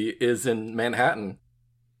Murphy is in Manhattan.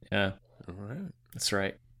 Yeah. All right. That's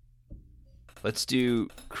right. Let's do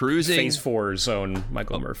Cruising. Phase 4's own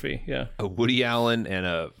Michael Murphy. Yeah. A Woody Allen and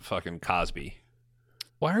a fucking Cosby.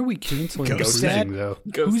 Why are we canceling Cruising, though?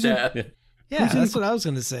 Ghost Dad. Yeah, that's what I was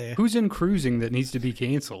going to say. Who's in Cruising that needs to be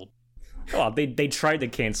canceled? Oh, they tried to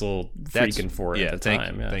cancel Freakin' 4 at the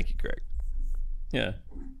time. Thank you, Greg. Yeah.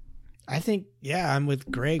 I think, I'm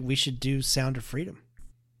with Greg. We should do Sound of Freedom.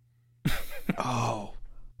 I'm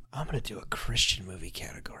going to do a Christian movie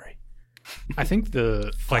category. I think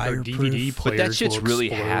our DVD players but that shit's will really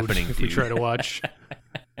explode happening, if dude. we try to watch.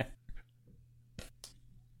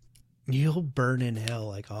 You'll burn in hell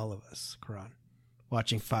like all of us, Karan.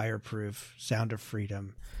 Watching Fireproof, Sound of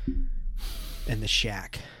Freedom, and The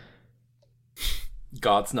Shack.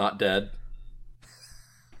 God's Not Dead.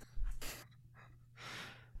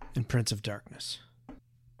 And Prince of Darkness.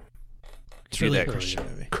 It's really a Christian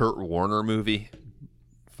movie. Kurt Warner movie.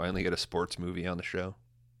 Finally get a sports movie on the show.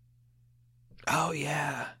 Oh,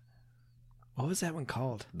 yeah. What was that one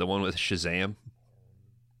called? The one with Shazam.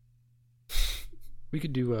 We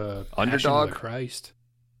could do a Underdog. Christ.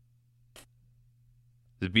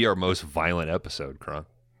 It'd be our most violent episode, Kron.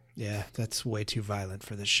 Yeah, that's way too violent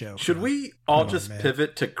for this show. Should we all just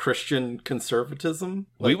pivot to Christian conservatism?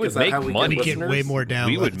 We would make money. Get way more downloads.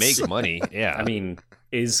 We would make money. Yeah. I mean,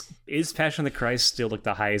 is Passion of the Christ still like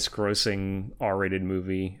the highest grossing R-rated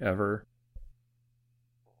movie ever?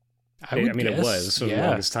 I mean, it was for the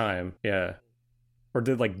longest time. Yeah. Or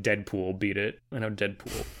did like Deadpool beat it? I know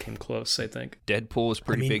Deadpool came close, I think. Deadpool was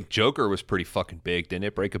pretty big. Joker was pretty fucking big. Didn't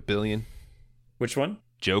it break $1 billion? Which one?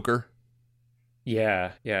 Joker.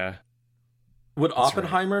 Yeah. Would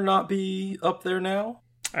Oppenheimer not be up there now?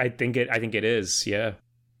 I think it is, yeah.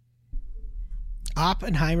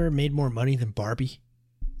 Oppenheimer made more money than Barbie?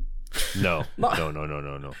 No.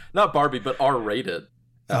 No. Not Barbie, but R-rated.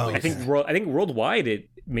 Oh, I think worldwide it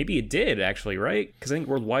did actually, right? Because I think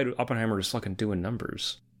worldwide Oppenheimer is fucking doing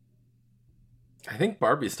numbers. I think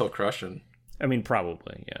Barbie's still crushing. I mean,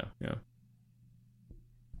 probably, yeah.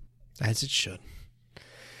 As it should.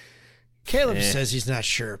 Caleb says he's not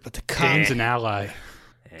sure, but the Kane's an ally.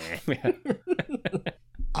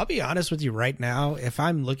 I'll be honest with you right now. If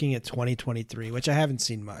I'm looking at 2023, which I haven't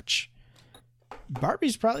seen much,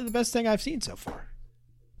 Barbie's probably the best thing I've seen so far.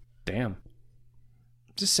 Damn.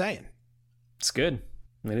 Just saying. It's good.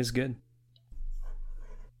 It is good.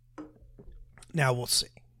 Now we'll see.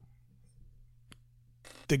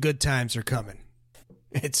 The good times are coming.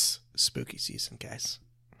 It's spooky season, guys.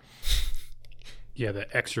 Yeah,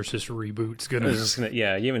 the Exorcist reboot's you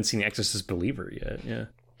haven't seen The Exorcist Believer yet, yeah.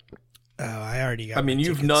 Oh, I already got. I mean,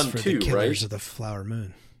 you've none too, the Killers right? of the Flower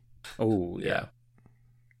Moon. Oh, yeah.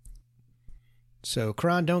 So,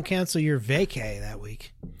 Karan, don't cancel your vacay that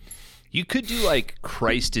week. You could do like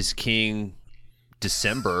Christ is King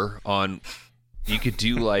December on. You could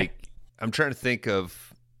do like. I'm trying to think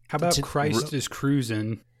of. How about Christ is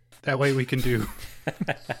Cruising? That way we can do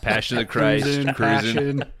Passion of the Christ,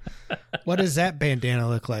 cruising. What does that bandana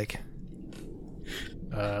look like?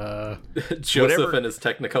 Joseph in his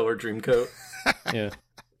Technicolor Dreamcoat. Yeah.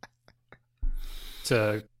 It's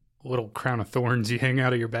a little crown of thorns you hang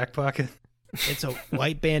out of your back pocket. It's a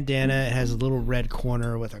white bandana. It has a little red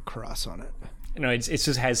corner with a cross on it. No, it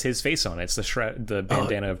just has his face on it. It's the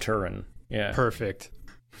bandana of Turin. Yeah. Perfect.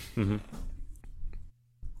 Mm-hmm.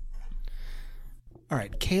 All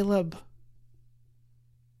right, Caleb.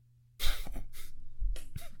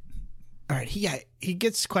 All right, he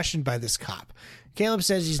gets questioned by this cop. Caleb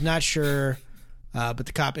says he's not sure, but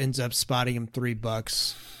the cop ends up spotting him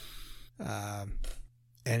 $3,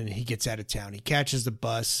 and he gets out of town. He catches the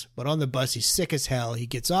bus, but on the bus he's sick as hell. He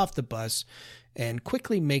gets off the bus and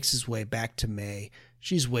quickly makes his way back to May.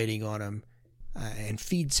 She's waiting on him and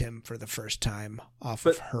feeds him for the first time off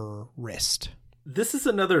of her wrist. This is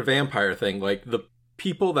another vampire thing. Like, the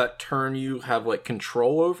people that turn you have like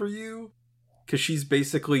control over you, because she's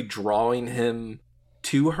basically drawing him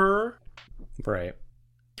to her. Right.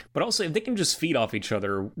 But also, if they can just feed off each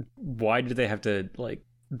other, why do they have to like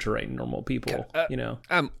drain normal people? You know,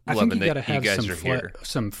 I think you got to you guys have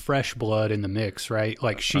some fresh blood in the mix, right?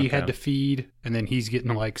 Like she had to feed, and then he's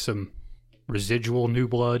getting like some residual new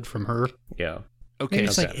blood from her. Yeah. Okay. Maybe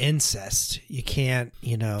it's like incest. You can't,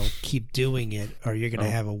 keep doing it, or you're gonna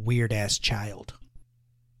have a weird ass child.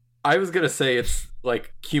 I was gonna say it's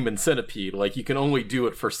like Human Centipede. Like, you can only do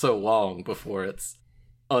it for so long before it's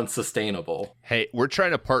unsustainable. Hey, we're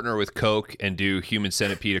trying to partner with Coke and do Human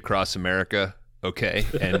Centipede across America. Okay,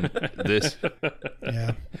 and this.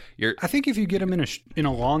 Yeah. I think if you get them in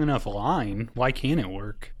a long enough line, why can't it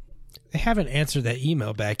work? They haven't answered that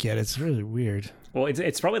email back yet. It's really weird. Well,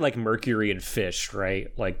 it's probably like mercury in fish,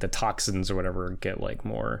 right? Like the toxins or whatever get like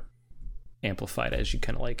more amplified as you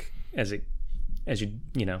kind of like as you.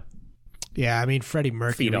 Yeah, I mean Freddie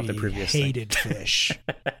Mercury feed off the previous hated Fish.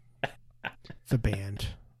 The band.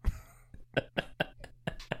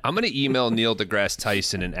 I'm going to email Neil deGrasse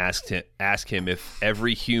Tyson and ask him if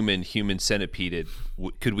every human centipeded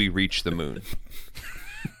could we reach the moon.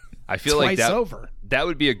 I feel Twice like over. That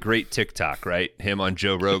would be a great TikTok, right? Him on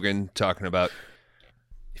Joe Rogan talking about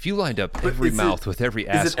if you lined up every mouth with every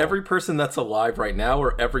asshole. Is it every person that's alive right now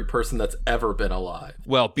or every person that's ever been alive?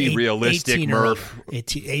 Well, be realistic, Murph.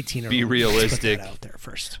 18 or be realistic. Put that out there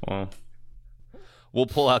first. Well, we'll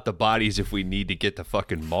pull out the bodies if we need to get to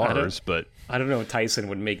fucking Mars, but I don't know if Tyson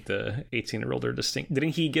would make the 18-year-older distinct.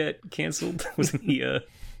 Didn't he get canceled? Wasn't he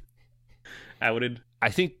outed? I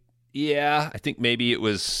think maybe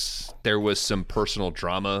there was some personal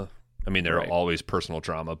drama. I mean, there are always personal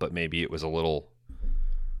drama, but maybe it was a little.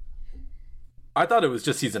 I thought it was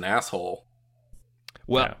just he's an asshole.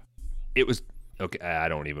 Well, It was okay. I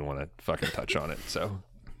don't even want to fucking touch on it. So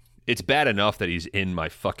it's bad enough that he's in my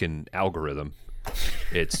fucking algorithm.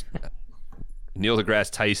 It's Neil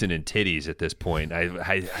deGrasse Tyson and titties at this point. I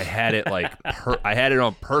had it like I had it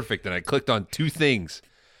on perfect, and I clicked on two things.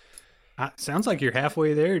 Sounds like you're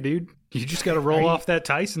halfway there, dude. You just got to roll off that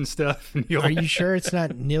Tyson stuff. Are you sure it's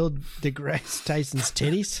not Neil deGrasse Tyson's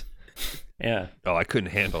titties? Yeah. Oh, I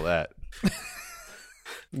couldn't handle that.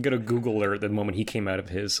 Go to Google alert the moment he came out of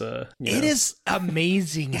his. It is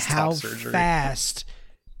amazing how fast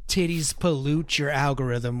titties pollute your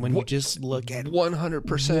algorithm when you just look at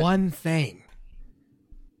 100% one thing.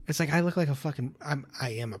 It's like I look like a fucking. I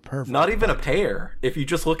am a pervert. Not even a pair. If you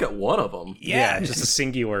just look at one of them. Yeah, just a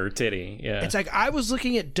singular titty. Yeah. It's like I was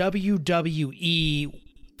looking at WWE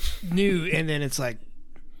new, and then it's like,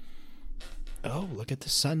 oh, look at the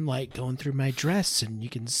sunlight going through my dress, and you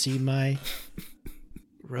can see my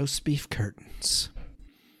roast beef curtains.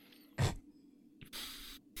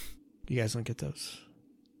 You guys don't get those?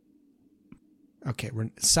 Okay,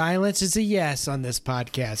 silence is a yes on this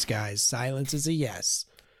podcast, guys. Silence is a yes.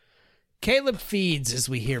 Caleb feeds as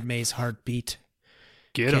we hear May's heartbeat.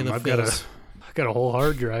 Get him! I've got a whole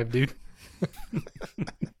hard drive, dude.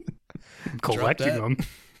 I'm collecting them.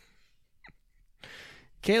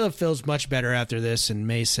 Caleb feels much better after this, and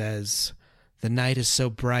May says, "The night is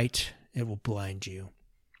so bright, it will blind you."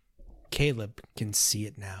 Caleb can see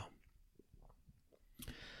it now.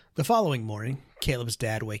 The following morning, Caleb's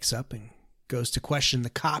dad wakes up and goes to question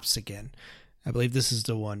the cops again. I believe this is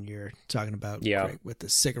the one you're talking about, Greg, with the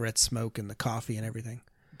cigarette smoke and the coffee and everything.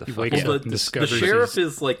 The sheriff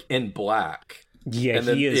is like in black. Yeah, and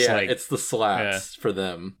then, he is like... it's the slacks for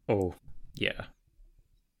them. Oh, yeah.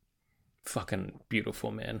 Fucking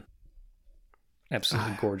beautiful, man.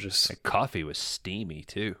 Absolutely gorgeous. That coffee was steamy,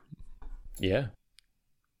 too. Yeah.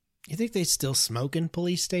 You think they still smoke in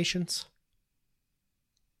police stations?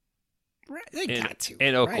 They got to.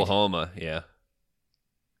 In Oklahoma, yeah.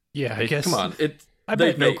 Yeah, I guess. Come on. I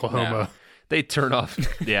bet in Oklahoma. Now. They turn off,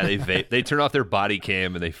 they vape. They turn off their body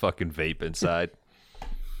cam and they fucking vape inside.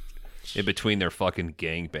 In between their fucking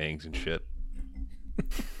gangbangs and shit.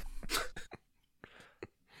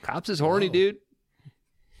 Cops is horny, dude.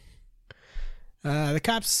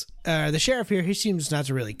 The sheriff here, he seems not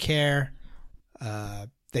to really care.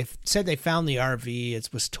 They said they found the RV. It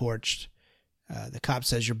was torched. The cop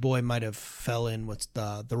says your boy might have fell in with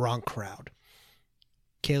the wrong crowd.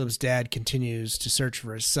 Caleb's dad continues to search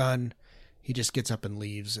for his son. He just gets up and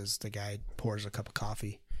leaves as the guy pours a cup of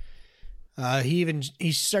coffee.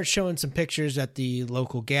 He starts showing some pictures at the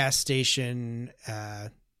local gas station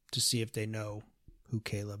to see if they know who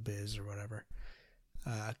Caleb is or whatever.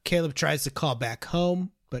 Caleb tries to call back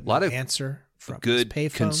home, but no answer from his payphone.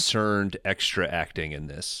 Good, concerned extra acting in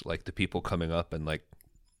this, like the people coming up and like,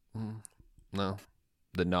 no,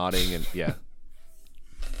 the nodding and yeah.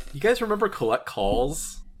 You guys remember Collect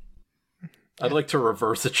Calls? I'd like to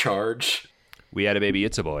reverse a charge. We had a baby,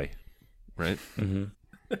 it's a boy, right? Mm-hmm.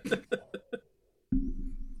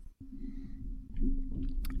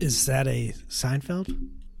 Is that a Seinfeld?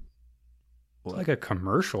 It's like a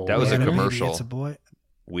commercial. That was a commercial. It's a boy.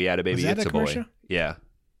 We had a baby, it's a boy. Yeah.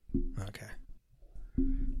 Okay.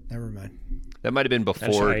 Never mind. That might have been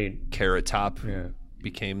before Carrot Top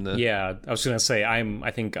became the... Yeah, I was going to say,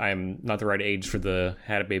 I think I'm not the right age for the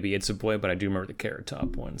Had a Baby, It's a Boy, but I do remember the Carrot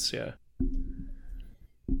Top ones, yeah.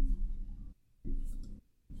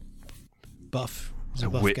 Buff. He's a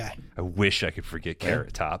buff guy. I wish I could forget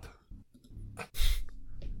Carrot Top.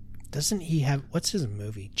 Doesn't he have... What's his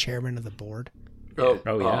movie? Chairman of the Board? Oh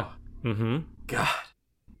yeah. Mm-hmm. God.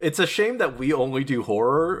 It's a shame that we only do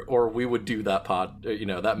horror, or we would do that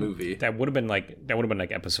that movie. That would have been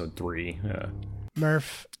like episode 3.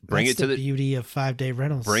 Murph, bring that's it to the beauty of 5 Day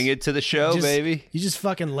Rentals. Bring it to the show, baby. You just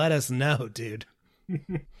fucking let us know, dude.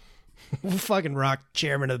 We'll fucking rock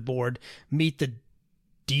Chairman of the Board. Meet the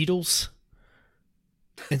Deedles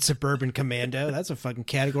and Suburban Commando. That's a fucking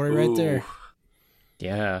category right there.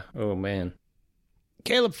 Yeah. Oh man.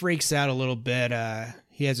 Caleb freaks out a little bit.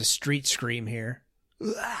 He has a street scream here.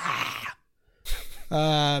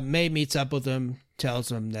 May meets up with him,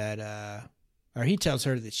 tells him that, or he tells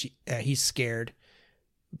her that he's scared,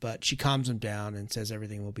 but she calms him down and says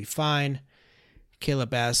everything will be fine.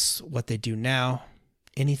 Caleb asks what they do now.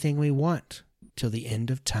 Anything we want till the end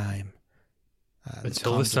of time.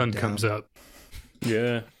 Until the sun comes up.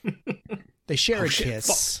 Yeah. They share a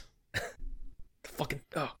kiss.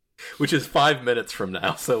 Which is 5 minutes from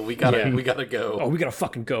now, so we gotta go. Oh, we gotta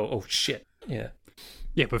fucking go. Oh shit. Yeah.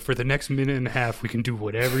 Yeah, but for the next minute and a half, we can do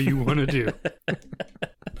whatever you want to do.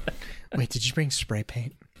 Wait, did you bring spray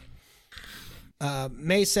paint?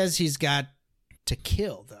 May says he's got to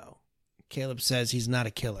kill, though. Caleb says he's not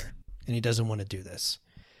a killer, and he doesn't want to do this.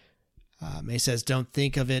 May says, don't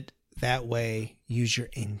think of it that way. Use your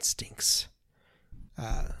instincts.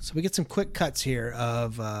 So we get some quick cuts here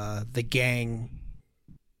of the gang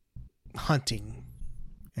hunting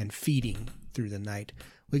and feeding through the night.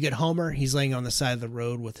 We get Homer. He's laying on the side of the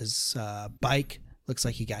road with his bike. Looks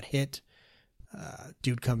like he got hit.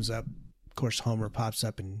 Dude comes up. Of course, Homer pops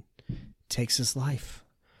up and takes his life.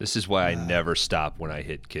 This is why I never stop when I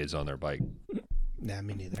hit kids on their bike. Nah,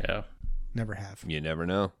 me neither. Yeah. Never have. You never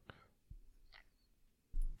know.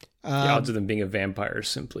 The odds of them being a vampire are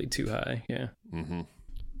simply too high. Yeah. Mm-hmm.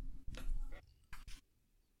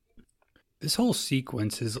 This whole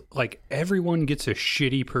sequence is like everyone gets a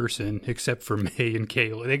shitty person except for May and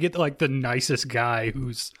Kayla. They get like the nicest guy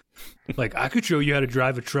who's like, I could show you how to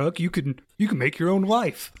drive a truck. You can make your own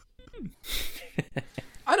life.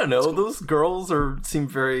 I don't know. Those girls seem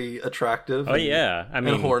very attractive. Oh yeah, I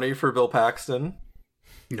mean, and horny for Bill Paxton.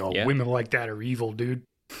 No, women like that are evil, dude.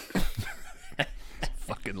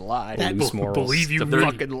 Fucking lie. Believe you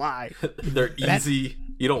fucking lie. They're easy.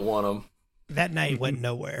 You don't want them. That night went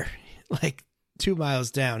nowhere. Like 2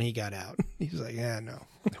 miles down, he got out. He was like, yeah, no.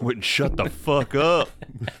 Wouldn't shut the fuck up.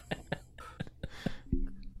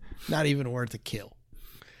 Not even worth a kill.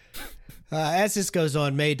 As this goes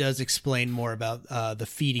on, May does explain more about the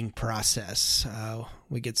feeding process.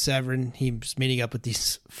 We get Severin. He's meeting up with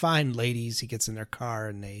these fine ladies. He gets in their car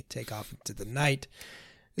and they take off into the night.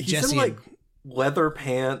 He's Jesse in like leather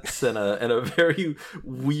pants and a very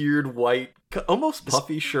weird white, almost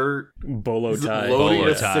puffy shirt, bolo tie, loading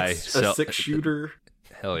a 6-shooter.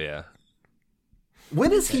 Hell yeah!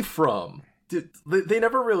 When is he from? They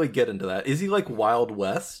never really get into that. Is he like Wild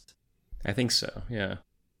West? I think so. Yeah.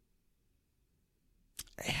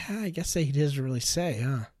 Yeah, I guess he doesn't really say,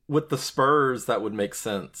 huh? With the spurs, that would make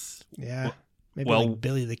sense. Yeah. Maybe like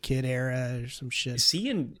Billy the Kid era or some shit. Is he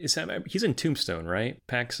in? He's in Tombstone, right?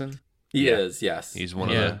 Paxton. He is. Yes, he's one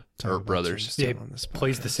of the Hurt brothers. Yeah,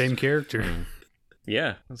 plays the same character.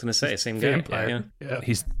 Yeah, I was gonna say same guy. Vampire. Yeah.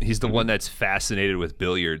 He's the one that's fascinated with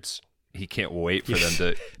billiards. He can't wait for them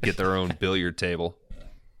to get their own billiard table.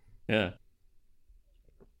 Yeah.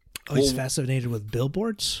 Oh, he's fascinated with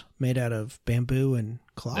billboards made out of bamboo and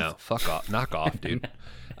cloth? No, fuck off. Knock off, dude.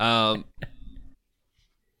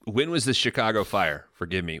 When was the Chicago fire?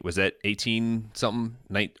 Forgive me. Was that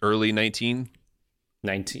 18-something? Early 19?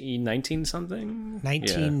 19 something?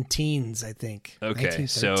 19 teens, I think. Okay,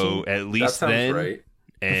 so at least that sounds then. Right.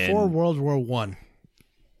 And before World War I.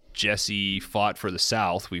 Jesse fought for the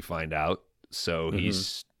South, we find out. So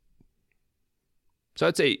he's... So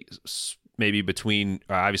I'd say... Maybe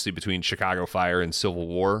obviously between Chicago Fire and Civil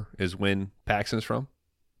War is when Paxton's from.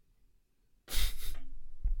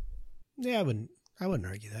 Yeah, I wouldn't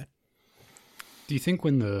argue that. Do you think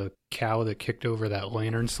when the cow that kicked over that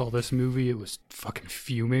lantern saw this movie, it was fucking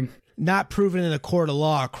fuming? Not proven in a court of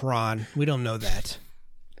law, Kron. We don't know that.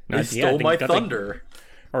 He stole my thunder.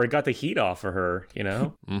 Or he got the heat off of her, you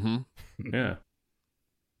know? Mm-hmm. Yeah.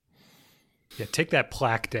 Yeah, take that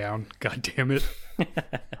plaque down. God damn it.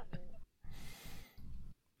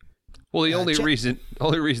 Well, the only reason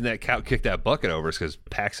that cow kicked that bucket over is because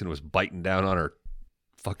Paxton was biting down on her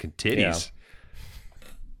fucking titties.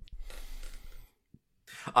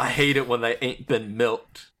 Yeah. I hate it when they ain't been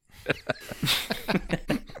milked.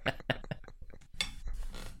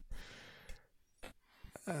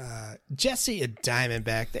 Jesse and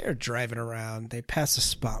Diamondback, they're driving around. They pass a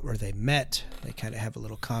spot where they met. They kind of have a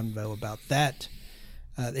little convo about that.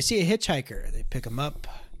 They see a hitchhiker. They pick him up.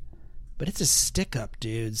 But it's a stick-up,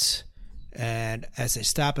 dudes. And as they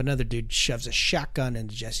stop, another dude shoves a shotgun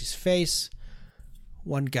into Jesse's face.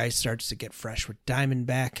 One guy starts to get fresh with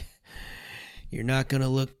Diamondback. You're not going to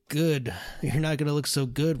look good. You're not going to look so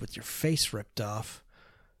good with your face ripped off.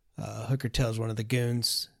 Hooker tells one of the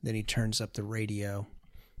goons. Then he turns up the radio.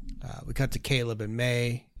 We cut to Caleb and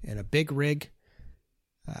May in a big rig.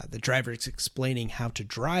 The driver is explaining how to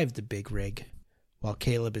drive the big rig while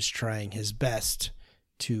Caleb is trying his best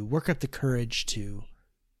to work up the courage to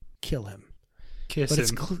kill him. Kiss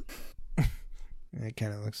him. It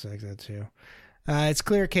kind of looks like that too. It's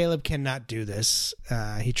clear Caleb cannot do this.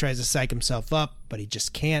 He tries to psych himself up, but he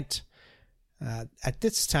just can't. At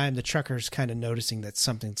this time, the trucker's kind of noticing that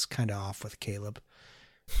something's kind of off with Caleb.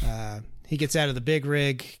 He gets out of the big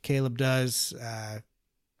rig. Caleb does.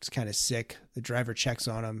 He's kind of sick. The driver checks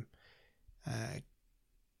on him.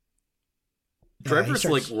 Driver's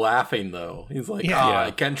like laughing though. He's like,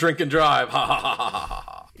 I can't drink and drive. Ha ha ha ha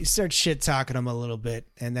ha. He starts shit talking him a little bit,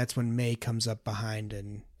 and that's when May comes up behind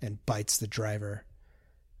and bites the driver.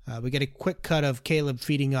 We get a quick cut of Caleb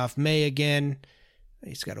feeding off May again.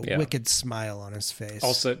 He's got a wicked smile on his face.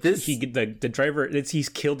 Also, the driver, he's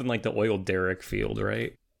killed in like the oil derrick field,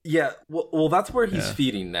 right? Yeah, well, that's where he's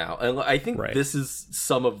feeding now, and I think this is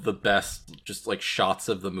some of the best, just like shots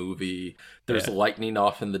of the movie. There's lightning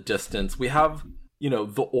off in the distance. We have,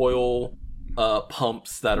 the oil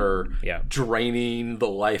pumps that are draining the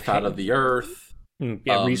life out of the earth.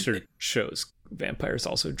 Research shows vampires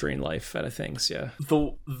also drain life out of things. Yeah,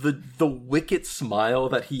 the wicked smile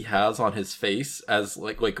that he has on his face as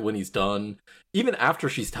like when he's done, even after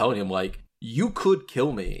she's telling him like, you could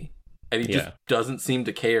kill me. And he just doesn't seem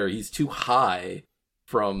to care. He's too high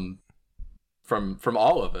from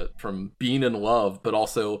all of it, from being in love, but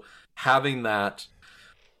also having that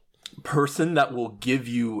person that will give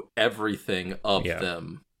you everything of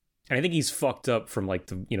them. And I think he's fucked up from like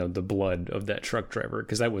the blood of that truck driver,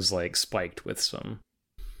 because that was like spiked with some,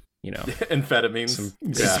 amphetamines.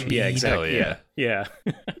 Yeah, exactly. Yeah.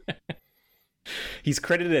 He's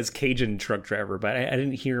credited as Cajun truck driver, but I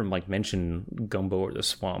didn't hear him like mention Gumbo or the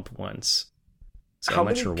Swamp once. So How I'm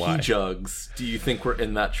not many sure why. pea jugs do you think were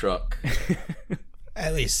in that truck?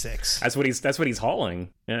 At least 6. That's what he's hauling.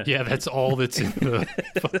 Yeah, that's all that's in the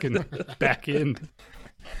fucking back end.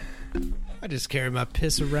 I just carry my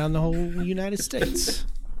piss around the whole United States.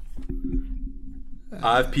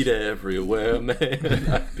 I've peed everywhere, man.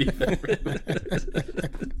 I've peed everywhere.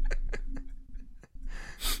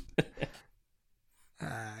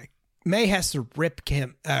 May has to rip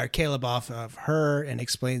Caleb off of her and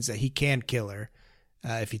explains that he can kill her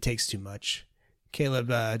if he takes too much. Caleb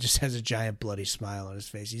just has a giant bloody smile on his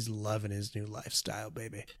face. He's loving his new lifestyle,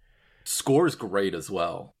 baby. Score's great as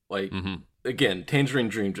well. Like, again, Tangerine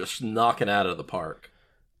Dream just knocking out of the park.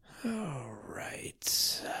 All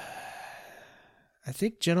right. I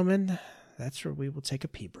think, gentlemen, that's where we will take a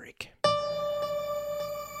pee break.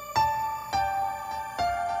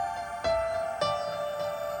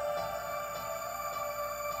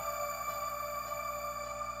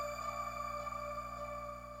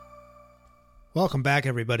 Welcome back,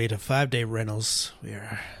 everybody, to 5 Day Rentals. We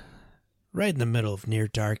are right in the middle of Near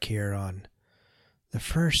Dark here on the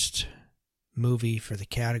first movie for the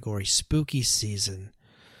category Spooky Season.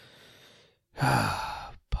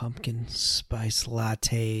 Pumpkin spice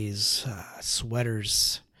lattes,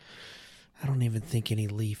 sweaters. I don't even think any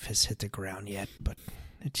leaf has hit the ground yet, but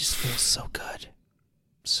it just feels so good.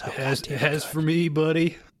 So it has for me,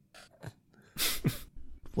 buddy.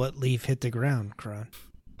 What leaf hit the ground, Kron?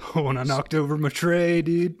 When I knocked over my tray,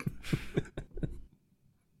 dude.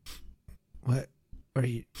 What are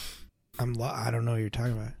you? I don't know what you're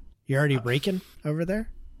talking about. You already raking over there?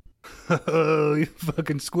 Oh, you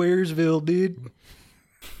fucking Squaresville, dude.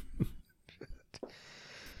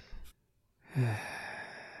 I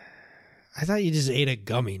thought you just ate a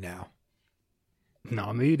gummy now.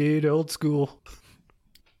 Not me, dude. Old school.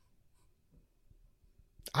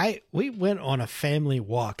 We went on a family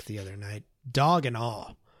walk the other night, dog and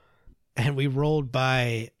all. And we rolled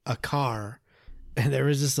by a car, and there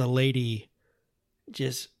was just a lady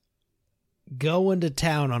just going to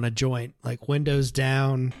town on a joint, like windows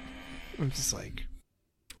down. I'm just like,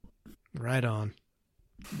 right on.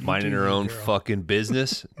 Minding her own fucking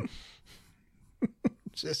business.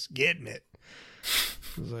 Just getting it.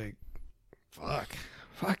 I was like,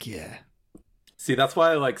 fuck yeah. See, that's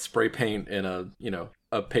why I like spray paint in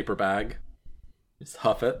a paper bag. Just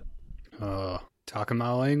huff it. Talking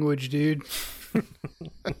my language, dude.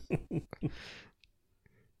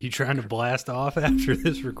 You trying to blast off after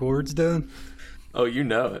this record's done? Oh, you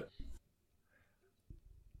know it.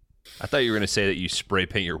 I thought you were going to say that you spray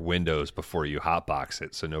paint your windows before you hotbox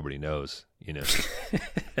it so nobody knows,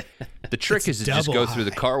 The trick is to just go through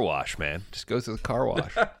the car wash, man. Just go through the car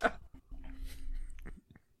wash.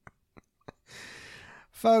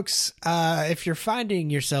 Folks, if you're finding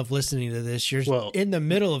yourself listening to this, you're in the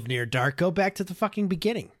middle of Near Dark, go back to the fucking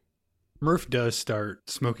beginning. Murph does start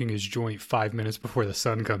smoking his joint 5 minutes before the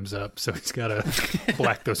sun comes up, so he's got to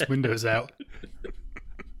black those windows out.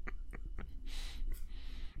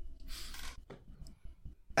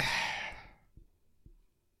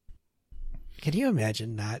 Can you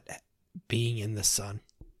imagine not being in the sun?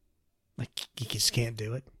 Like, you just can't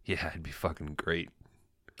do it? Yeah, it'd be fucking great.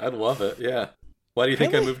 I'd love it, yeah. Why do you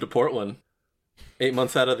think I moved to Portland? 8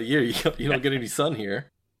 months out of the year, you don't get any sun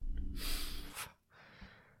here.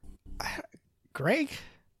 Greg?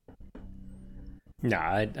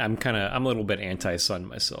 Nah, I'm a little bit anti-sun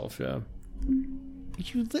myself, yeah.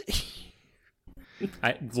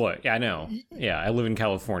 I know. Yeah, I live in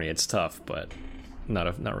California. It's tough, but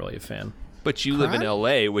not really a fan. But you live in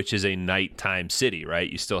LA, which is a nighttime city, right?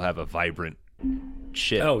 You still have a vibrant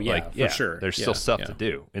shit. Oh, yeah, for sure. There's still stuff to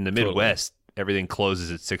do. In the Midwest, everything closes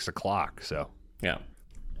at 6 o'clock, so. Yeah.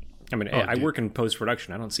 I mean, I work in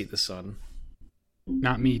post-production. I don't see the sun.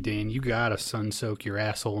 Not me, Dane. You gotta sun soak your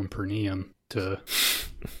asshole in perineum to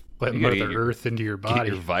let Mother Earth into your body. Get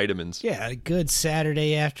your vitamins. Yeah, a good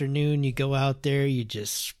Saturday afternoon. You go out there, you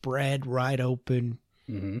just spread right open.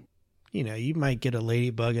 Mm-hmm. You know, you might get a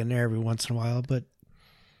ladybug in there every once in a while, but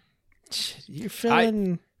you're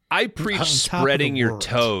feeling. I preach spreading your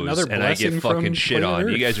toes, and I get fucking shit on.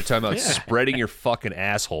 You guys are talking about spreading your fucking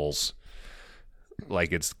assholes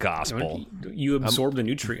like it's gospel. You absorb the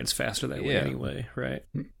nutrients faster that way anyway, right?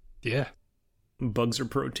 Yeah. Bugs are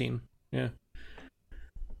protein. Yeah.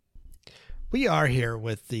 We are here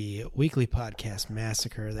with the weekly podcast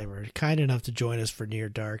Massacre. They were kind enough to join us for Near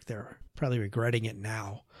Dark. They're probably regretting it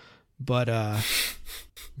now. But,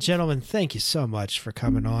 gentlemen, thank you so much for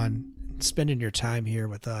coming on and spending your time here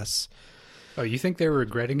with us. Oh, you think they were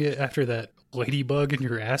regretting it after that ladybug in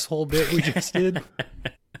your asshole bit we just did?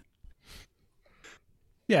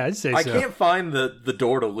 Yeah, I'd say so. I can't find the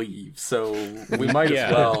door to leave, so we might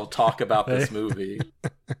as well talk about this movie.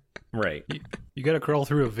 Right. You got to crawl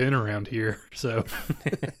through a vent around here, so.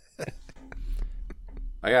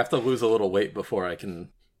 I have to lose a little weight before I can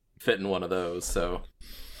fit in one of those, so.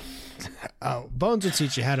 Bones will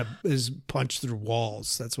teach you how to punch through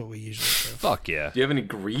walls. That's what we usually do. Fuck yeah. Do you have any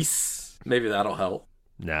grease? Maybe that'll help.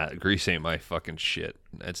 Nah, grease ain't my fucking shit.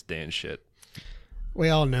 That's Dan's shit. We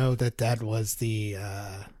all know that was the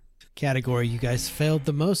category you guys failed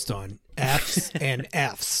the most on. F's and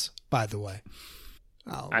F's, by the way.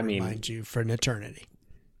 I'll remind you for an eternity.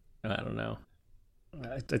 I don't know.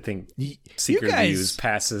 I think Secret Views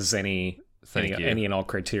passes any and all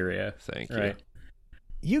criteria. Thank you.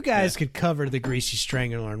 You guys could cover the Greasy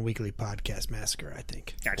Strangler on Weekly Podcast Massacre, I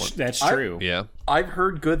think. That's true. Yeah. I've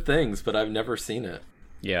heard good things, but I've never seen it.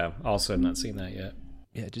 Yeah, also have not seen that yet.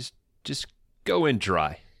 Yeah, just go in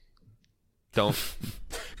dry. Don't.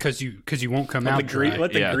 Because you won't come out dry.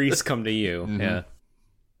 Let the grease come to you. Mm-hmm. Yeah.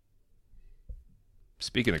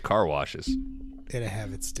 Speaking of car washes. It'll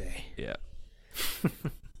have its day. Yeah.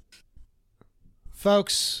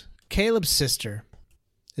 Folks, Caleb's sister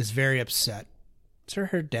is very upset. So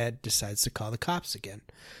her dad decides to call the cops again.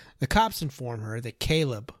 The cops inform her that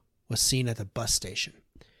Caleb was seen at the bus station.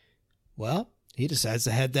 Well, he decides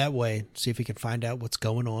to head that way, see if he can find out what's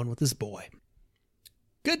going on with his boy.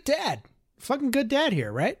 Good dad. Fucking good dad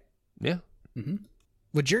here, right? Yeah. Mm-hmm.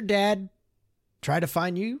 Would your dad try to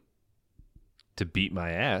find you? To beat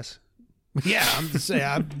my ass. Yeah, I'm just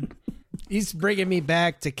saying. He's bringing me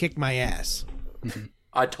back to kick my ass.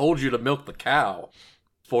 I told you to milk the cow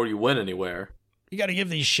before you went anywhere. You got to give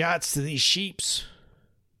these shots to these sheeps.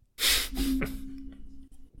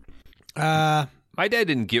 My dad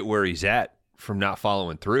didn't get where he's at from not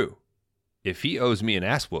following through. If he owes me an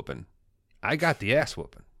ass whooping, I got the ass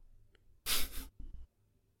whooping.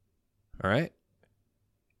 All right?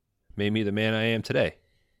 Made me the man I am today.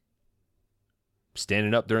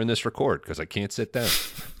 Standing up during this record because I can't sit down.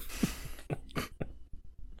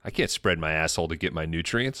 I can't spread my asshole to get my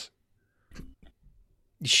nutrients.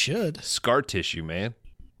 You should. Scar tissue, man.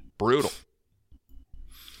 Brutal.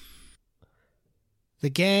 The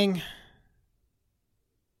gang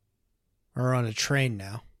are on a train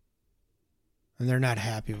now. And they're not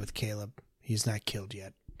happy with Caleb. He's not killed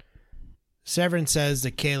yet. Severin says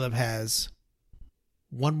that Caleb has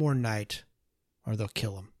one more night or they'll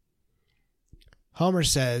kill him. Homer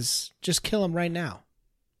says, just kill him right now.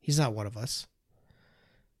 He's not one of us.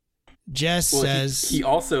 Jess says... He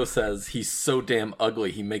also says he's so damn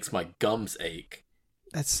ugly he makes my gums ache.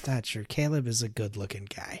 That's not true. Caleb is a good-looking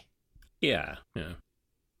guy. Yeah.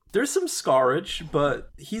 There's some scarage,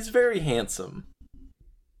 but he's very handsome.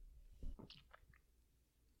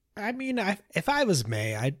 I mean, if I was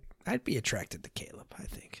May, I'd be attracted to Caleb, I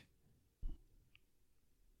think.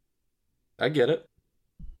 I get it.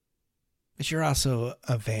 But you're also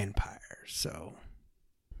a vampire, so...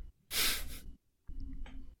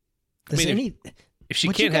 I mean, if she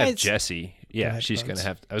can't have Jesse, she's going to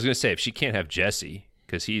have... I was going to say, if she can't have Jesse,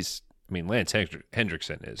 because Lance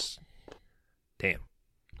Hendrickson is... Damn.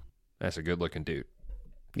 That's a good-looking dude.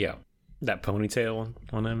 Yeah. That ponytail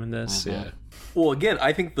on him in this, yeah. Well, again,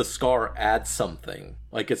 I think the scar adds something.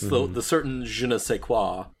 Like, it's the certain je ne sais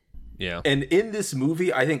quoi. Yeah. And in this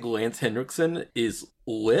movie, I think Lance Hendrickson is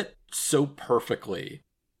lit so perfectly.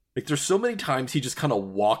 Like, there's so many times he just kind of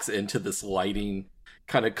walks into this lighting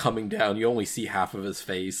kind of coming down. You only see half of his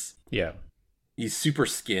face. Yeah. He's super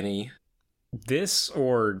skinny. This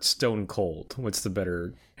or Stone Cold? What's the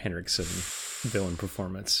better Hendrickson villain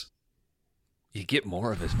performance? You get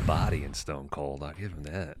more of his body in Stone Cold. I'll give him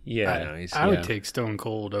that. Yeah. I would take Stone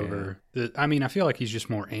Cold over... I feel like he's just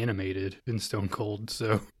more animated in Stone Cold,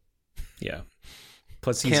 so... Yeah.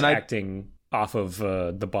 Plus, he's acting off of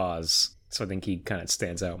the boss. So I think he kind of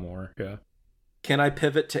stands out more. Yeah. Can I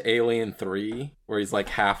pivot to Alien 3, where he's like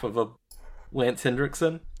half of a Lance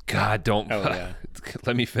Hendrickson? God, don't. Oh, yeah.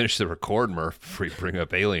 Let me finish the record, Murph, before you bring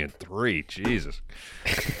up Alien 3. Jesus.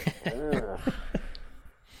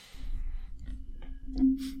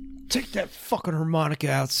 Take that fucking harmonica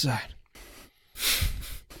outside.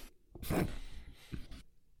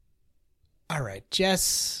 All right,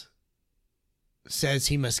 Jess says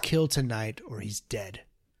he must kill tonight or he's dead.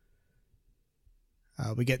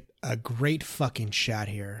 We get a great fucking shot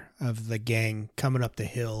here of the gang coming up the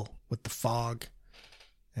hill with the fog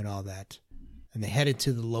and all that. And they head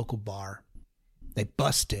into the local bar. They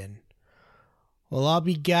bust in. Well, I'll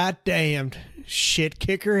be goddamned. Shit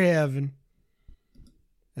kicker heaven.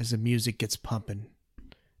 As the music gets pumping.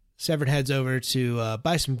 Severn heads over to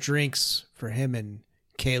buy some drinks for him and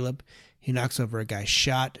Caleb. He knocks over a guy's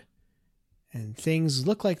shot. And things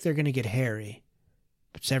look like they're going to get hairy.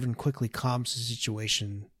 But Severn quickly calms the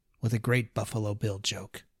situation with a great Buffalo Bill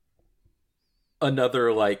joke.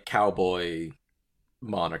 Another, like, cowboy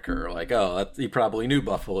moniker. Like, oh, he probably knew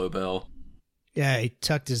Buffalo Bill. Yeah, he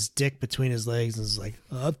tucked his dick between his legs and was like,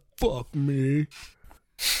 fuck me.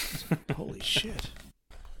 Holy shit.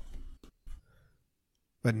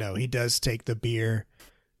 But no, he does take the beer.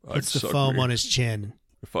 Puts the foam on his chin.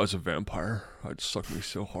 If I was a vampire, I'd suck me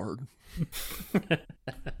so hard.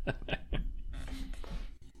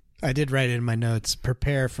 I did write in my notes,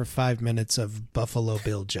 prepare for 5 minutes of Buffalo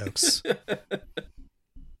Bill jokes.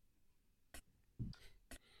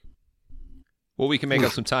 Well, we can make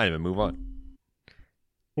up some time and move on.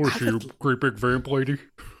 What's your great big vamp lady?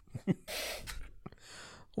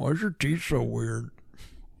 Why is your teeth so weird?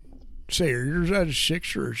 Say, are yours out of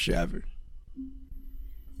 6 or a 7?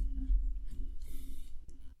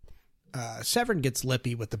 Severn gets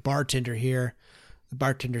lippy with the bartender here. The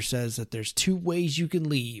bartender says that there's 2 ways you can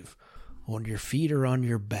leave, on your feet or on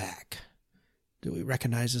your back. Do we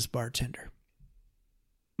recognize this bartender?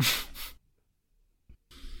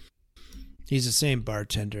 He's the same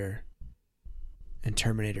bartender in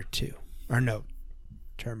Terminator 2. Or no,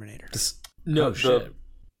 Terminator.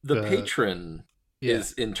 The patron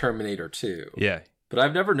is in Terminator 2. Yeah. But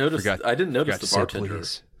I've never noticed, I didn't notice the bartender.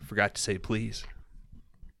 Forgot to say please.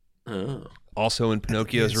 Oh. Also in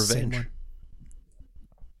Pinocchio's Revenge.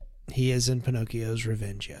 He is in Pinocchio's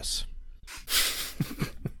Revenge, yes.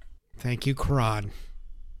 Thank you, Kron.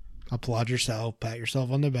 Applaud yourself. Pat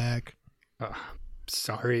yourself on the back.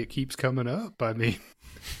 Sorry it keeps coming up. I mean,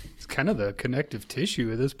 it's kind of the connective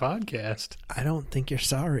tissue of this podcast. I don't think you're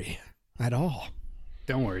sorry at all.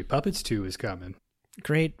 Don't worry. Puppets 2 is coming.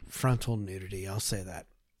 Great frontal nudity. I'll say that.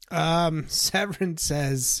 Severn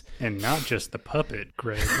says... And not just the puppet,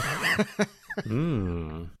 Greg.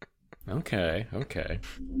 Okay.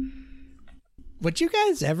 Would you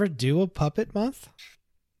guys ever do a puppet month?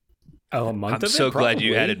 Oh, a month I'm of it? so glad Probably.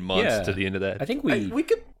 you added months to the end of that. I think we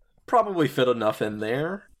could probably fit enough in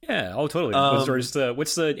there. Yeah, oh, totally.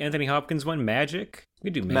 What's the Anthony Hopkins one? Magic?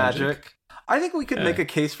 We could do Magic. I think we could make a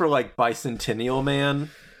case for, like, Bicentennial Man.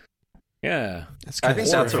 Yeah. I think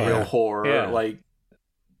that's a real horror, like,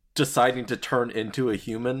 deciding to turn into a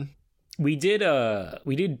human. We did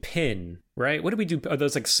Pin, right? What did we do? Oh,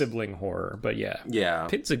 that's like sibling horror, but yeah. Yeah.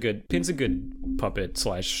 Pin's a good puppet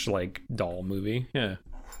 / like doll movie. Yeah.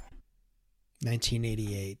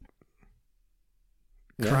 1988.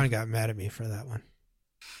 Kron got mad at me for that one.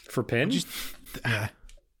 For Pin? Yeah.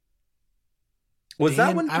 Was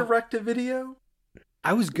that one direct-to-video?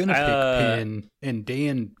 I was gonna pick Pin, and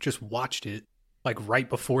Dan just watched it like right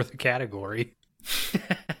before the category.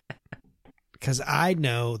 Because I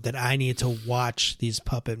know that I need to watch these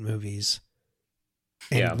puppet movies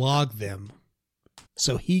and log them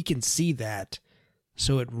so he can see that,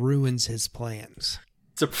 so it ruins his plans.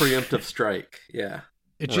 It's a preemptive strike, yeah.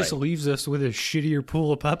 It just leaves us with a shittier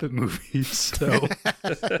pool of puppet movies, so...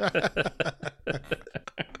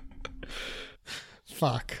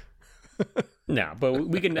 Fuck. No, but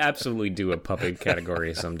we can absolutely do a puppet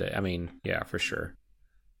category someday. I mean, yeah, for sure.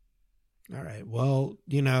 All right. Well,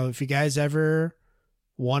 if you guys ever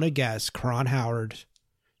want to guess, Kron Howard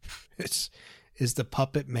is the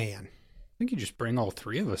puppet man. I think you just bring all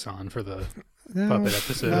 3 of us on for the puppet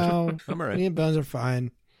episode. No, I'm all right. Me and Bones are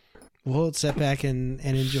fine. We'll sit back and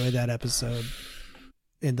enjoy that episode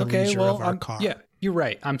in the leisure of our car. Yeah, you're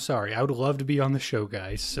right. I'm sorry. I would love to be on the show,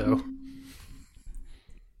 guys. So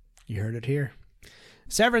you heard it here.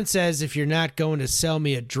 Severn says, if you're not going to sell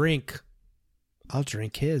me a drink, I'll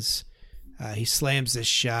drink his. He slams this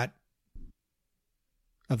shot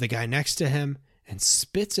of the guy next to him and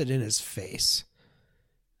spits it in his face.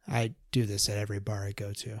 I do this at every bar I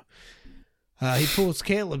go to. He pulls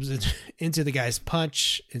Caleb's into the guy's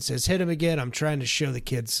punch and says, "Hit him again. I'm trying to show the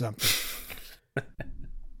kids something."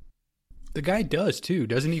 The guy does too,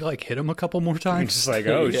 doesn't he? Like hit him a couple more times. He's just like,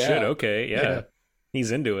 oh shit, okay, yeah,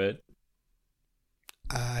 he's into it.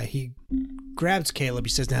 He grabs Caleb.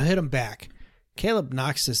 He says, "Now hit him back." Caleb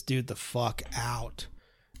knocks this dude the fuck out.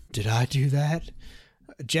 Did I do that?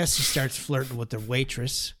 Jesse starts flirting with the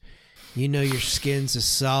waitress. "You know your skin's as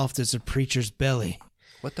soft as a preacher's belly."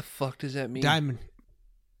 What the fuck does that mean? Diamond.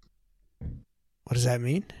 What does that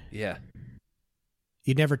mean? Yeah.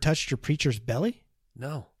 You never touched your preacher's belly?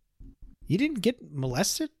 No. You didn't get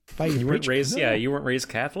molested by your You weren't preacher? raised, No. yeah, you weren't raised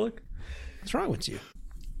Catholic? What's wrong with you?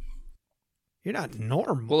 You're not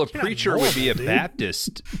normal. Well, a You're preacher normal, would be a dude.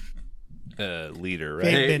 Baptist leader, right?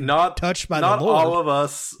 Hey, been not touched by not the Lord. all of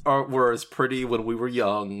us were as pretty when we were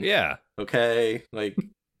young. Yeah. Okay, like,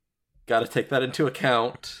 got to take that into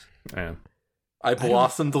account. Yeah. I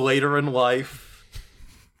blossomed later in life.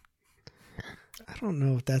 I don't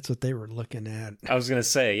know if that's what they were looking at. I was gonna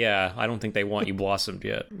say, yeah, I don't think they want you blossomed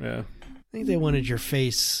yet. Yeah. I think they wanted your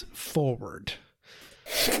face forward,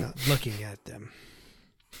 not looking at them.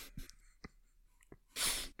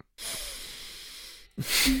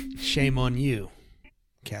 Shame on you,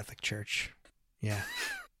 Catholic Church. Yeah.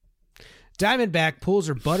 Diamondback pulls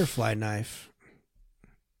her butterfly knife.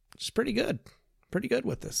 It's pretty good. Pretty good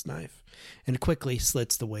with this knife. And quickly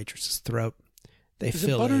slits the waitress's throat. They Is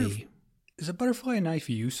a butterfly knife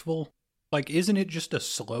useful? Like, isn't it just a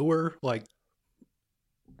slower, like...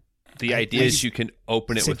 The idea is you can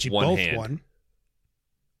open it with one hand.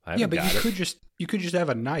 Yeah, but you could just have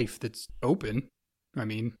a knife that's open. I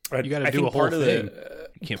mean, you got to do a whole part thing.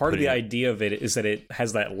 Part of the idea of it is that it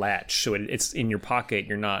has that latch, so it's in your pocket.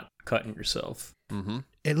 You're not cutting yourself. Mm-hmm.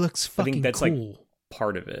 It looks fucking I think that's cool. like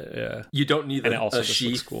part of it. Yeah, You don't need and it also a just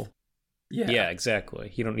sheath. looks cool. Yeah. Yeah,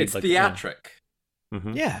 exactly. You don't need It's like theatric.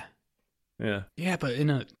 Mm-hmm. Yeah. Yeah. Yeah, but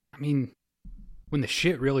when the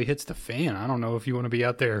shit really hits the fan, I don't know if you want to be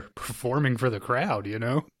out there performing for the crowd, you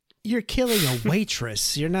know? You're killing a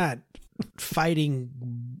waitress. You're not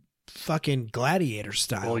fighting fucking gladiator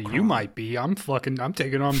style. Well, you might be. I'm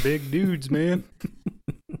taking on big dudes, man.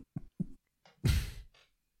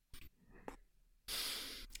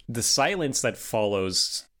 The silence that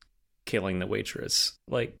follows killing the waitress,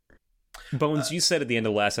 like Bones, you said at the end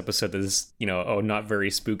of the last episode that this, not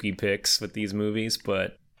very spooky picks with these movies,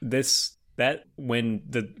 but that when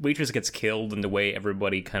the waitress gets killed and the way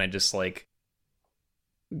everybody kind of just like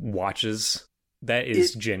watches, that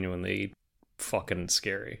is genuinely fucking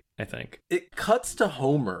scary, I think. It cuts to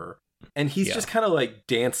Homer and he's just kind of like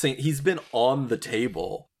dancing. He's been on the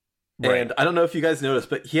table. Right. And I don't know if you guys noticed,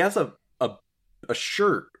 but he has a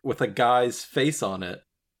shirt with a guy's face on it.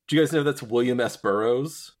 Do you guys know that's William S.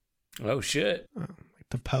 Burroughs? Oh, shit.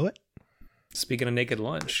 The poet? Speaking of Naked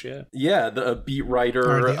Lunch, yeah. Yeah, the beat writer.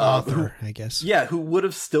 Or the author, I guess. Yeah, who would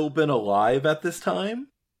have still been alive at this time.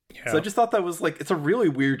 Yeah. So I just thought that was like, it's a really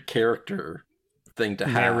weird character thing to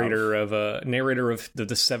have. Narrator of the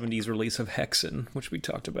 70s release of Hexen, which we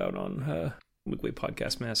talked about on Weekly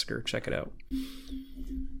Podcast Massacre. Check it out.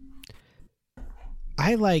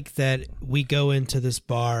 I like that we go into this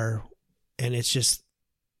bar and it's just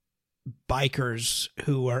bikers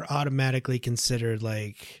who are automatically considered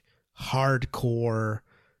like hardcore,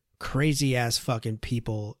 crazy ass fucking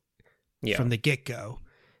people from the get-go.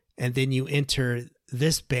 And then you enter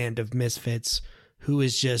this band of misfits who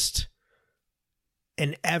is just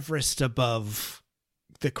an Everest above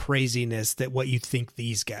the craziness that what you think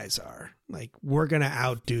these guys are. Like, we're going to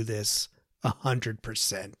outdo this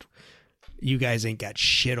 100%. You guys ain't got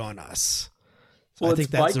shit on us. So I think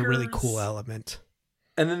that's a really cool element.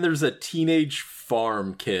 And then there's a teenage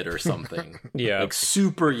farm kid or something. Yeah. Like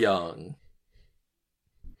super young.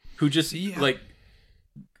 Who just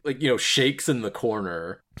shakes in the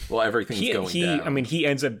corner while everything's going down. I mean, he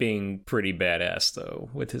ends up being pretty badass though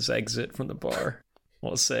with his exit from the bar,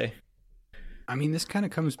 we'll say. I mean, this kind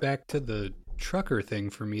of comes back to the trucker thing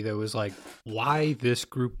for me though, is like why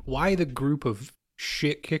the group of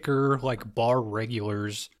shit kicker like bar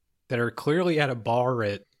regulars that are clearly at a bar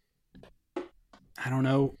at, I don't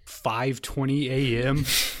know, 5:20 a.m.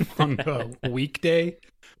 on a weekday.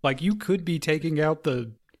 Like, you could be taking out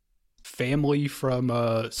the family from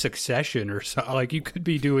Succession or so. Like, you could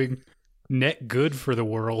be doing net good for the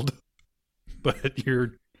world, but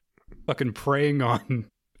you're fucking preying on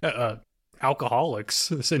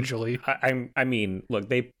alcoholics, essentially. I mean,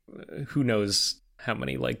 look, who knows how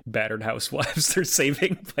many like battered housewives they're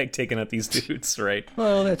saving by taking out these dudes, right?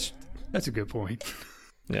 Well, that's a good point.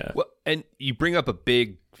 Yeah. Well, and you bring up a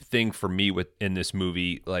big thing for me in this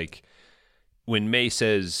movie, like when May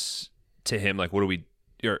says, to him, like, what do we,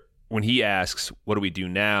 or when he asks, what do we do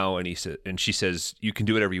now? And she says, you can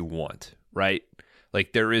do whatever you want, right?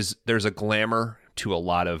 Like there's a glamour to a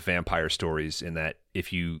lot of vampire stories in that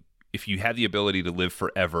if you have the ability to live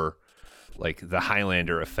forever, like the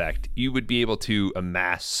Highlander effect, you would be able to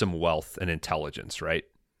amass some wealth and intelligence, right?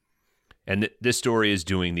 And this story is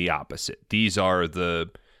doing the opposite. These are the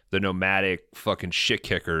nomadic fucking shit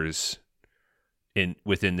kickers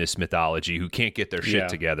within this mythology who can't get their shit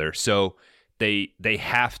together. So they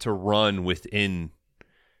have to run within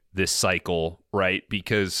this cycle, right?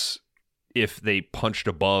 Because if they punched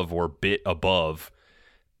above or bit above,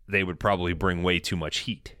 they would probably bring way too much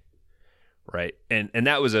heat, right? And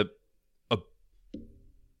that was a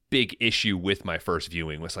big issue with my first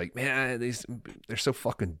viewing, was like, man, they're so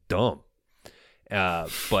fucking dumb.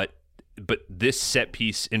 But this set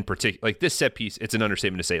piece in particular, like this set piece, it's an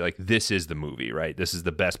understatement to say, like, this is the movie, right? This is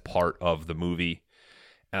the best part of the movie.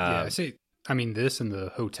 I mean, this and the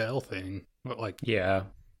hotel thing, like,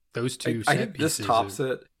 those two I set think pieces. This tops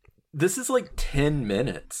it. This is like 10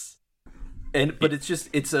 minutes. But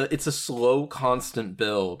it's a slow, constant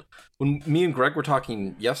build. When me and Greg were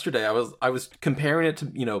talking yesterday, I was comparing it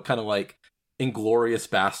to, you know, kind of like Inglourious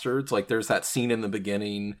Bastards. Like there's that scene in the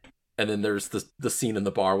beginning, and then there's the scene in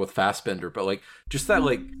the bar with Fassbender. But like just that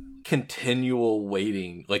like continual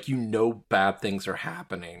waiting, like, you know, bad things are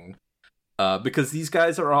happening, because these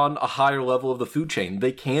guys are on a higher level of the food chain.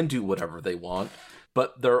 They can do whatever they want,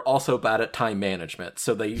 but they're also bad at time management,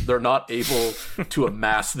 so they're not able to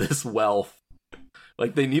amass this wealth.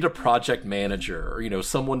 Like, they need a project manager, or, you know,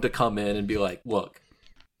 someone to come in and be like, look,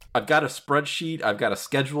 I've got a spreadsheet, I've got a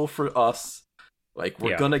schedule for us, like,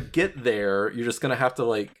 we're gonna get there, you're just gonna have to,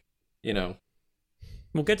 like, you know,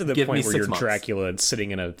 we'll get to the point where you're months. Dracula sitting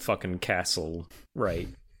in a fucking castle, right,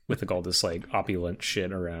 with like all this like opulent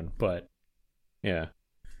shit around, but yeah.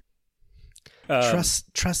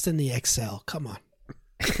 Trust in the Excel, come on.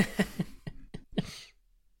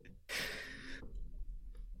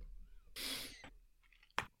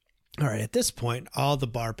 All right, at this point, all the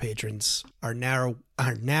bar patrons are now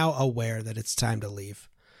aware that it's time to leave.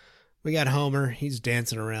 We got Homer, he's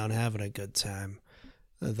dancing around having a good time.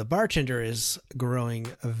 The bartender is growing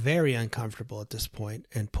very uncomfortable at this point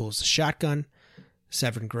and pulls the shotgun.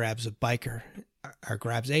 Severin grabs a biker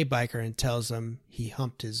and tells him he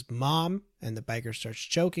humped his mom, and the biker starts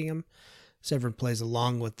choking him. Severin plays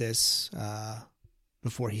along with this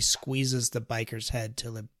before he squeezes the biker's head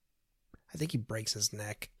till I think he breaks his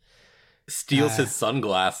neck. Steals his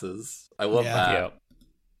sunglasses. I love that. Yeah.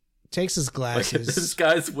 Takes his glasses. Like, this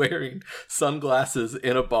guy's wearing sunglasses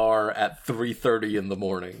in a bar at 3:30 in the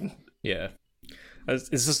morning. Yeah. It's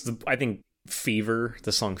just, I think Fever,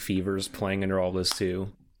 the song Fever, is playing under all this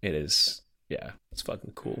too. It is, yeah, it's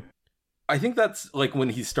fucking cool. I think that's like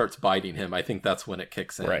when he starts biting him. I think that's when it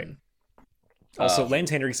kicks in. Right. Also, Lance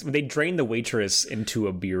Henriksen, they drain the waitress into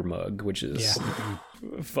a beer mug, which is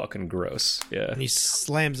fucking gross. Yeah. And he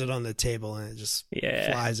slams it on the table and it just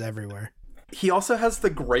flies everywhere. He also has the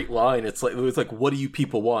great line. It was like, what do you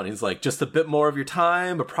people want? He's like, just a bit more of your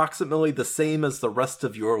time, approximately the same as the rest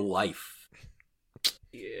of your life.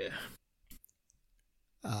 Yeah.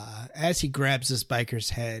 As he grabs this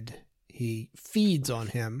biker's head, he feeds on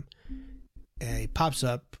him. And he pops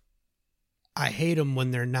up. I hate them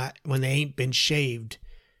when they ain't been shaved.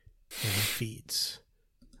 And he feeds.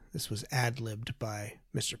 This was ad-libbed by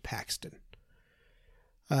Mr. Paxton.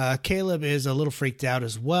 Caleb is a little freaked out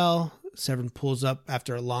as well. Severin pulls up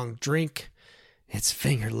after a long drink. It's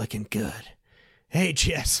finger looking good. Hey,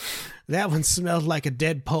 Jess, that one smelled like a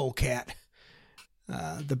dead polecat.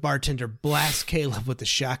 The bartender blasts Caleb with the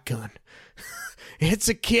shotgun. It's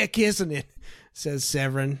a kick, isn't it? Says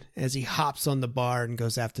Severin as he hops on the bar and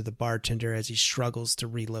goes after the bartender as he struggles to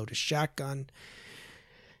reload his shotgun.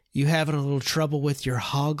 You having a little trouble with your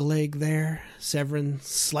hog leg there? Severin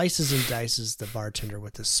slices and dices the bartender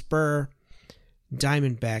with a spur.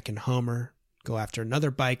 Diamondback and Homer go after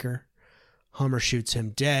another biker. Homer shoots him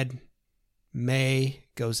dead. May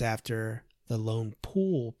goes after the lone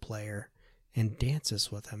pool player and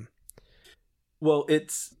dances with him. Well,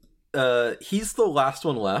 it's he's the last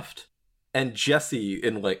one left, and Jesse,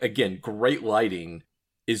 in like, again, great lighting,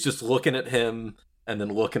 is just looking at him and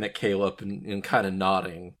then looking at Caleb and kind of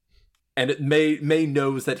nodding. And May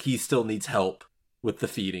knows that he still needs help with the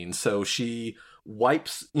feeding, so she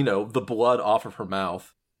wipes, the blood off of her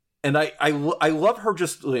mouth. And I love her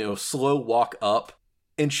just, slow walk up,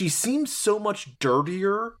 and she seems so much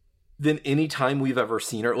dirtier than any time we've ever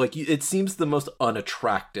seen her. Like, it seems the most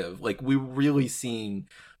unattractive. Like, we're really seeing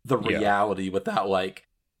the reality with that, like,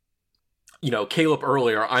 Caleb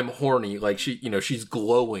earlier, I'm horny. Like, she's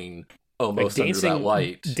glowing almost like under that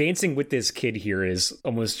light. Dancing with this kid here is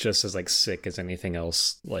almost just as like sick as anything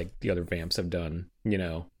else like the other vamps have done, you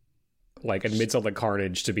know. Like amidst all the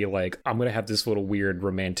carnage to be like, I'm gonna have this little weird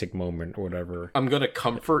romantic moment or whatever. I'm gonna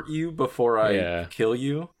comfort you before I kill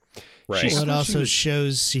you. Right. Well, it also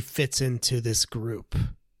shows she fits into this group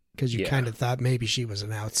because you kind of thought maybe she was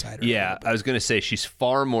an outsider. Yeah, I was gonna say she's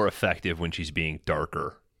far more effective when she's being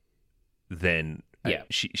darker than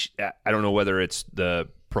she I don't know whether it's the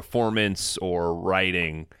performance or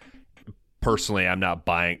writing. Personally, I'm not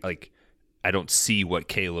buying. Like, I don't see what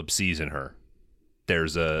Caleb sees in her.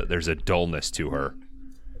 There's a dullness to her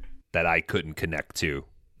that I couldn't connect to,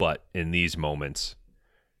 but in these moments,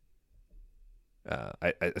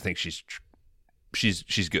 I think she's good. She's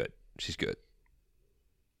good.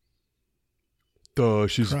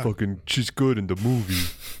 She's good in the movie.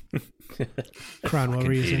 Kron, what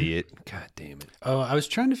were you saying? Idiot. God damn it. Oh, I was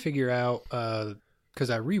trying to figure out because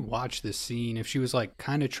I rewatched this scene if she was like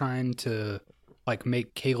kind of trying to like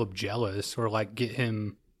make Caleb jealous or like get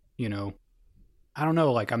him, you know. I don't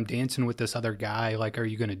know, like, I'm dancing with this other guy, like, are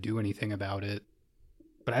you going to do anything about it?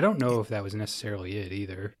 But I don't know if that was necessarily it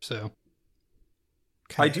either, so.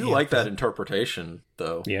 I do like that interpretation,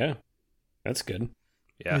 though. Yeah, that's good.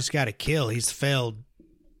 Yeah. He's got to kill. He's failed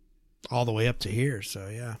all the way up to here, so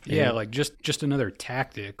yeah. Yeah, like, just another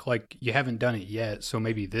tactic. Like, you haven't done it yet, so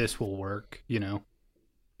maybe this will work, you know,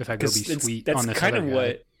 if I go be sweet on this other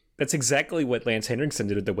guy. That's exactly what Lance Henriksen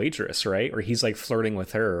did with the waitress, right? Where he's, like, flirting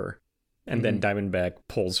with her. And then Diamondback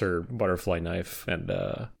pulls her butterfly knife and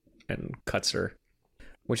cuts her.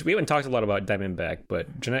 Which we haven't talked a lot about Diamondback,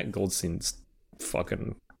 but Jeanette Goldstein's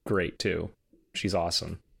fucking great too. She's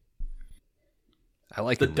awesome. I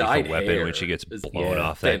like the Lethal Weapon when she gets blown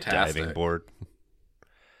off that diving board.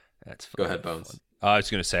 That's go ahead, Bones. I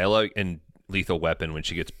was gonna say I like in Lethal Weapon when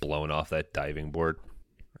she gets blown off that diving board.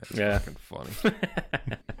 That's fucking funny.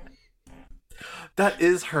 That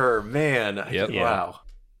is her, man. Yep. Wow.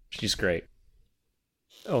 She's great.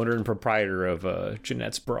 Owner and proprietor of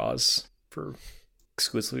Jeanette's Bras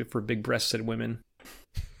exclusively for big-breasted women.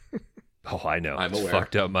 Oh, I know. I'm aware.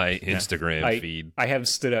 Fucked up my Instagram feed. I have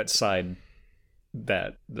stood outside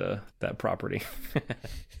that property. I'm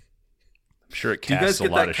sure it casts a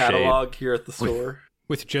lot of shade. Do you guys get that catalog here at the store?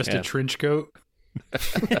 With just a trench coat?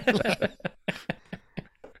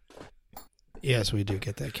 Yes, we do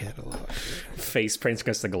get that catalog. Face prints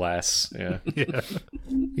against the glass. Yeah. Yeah.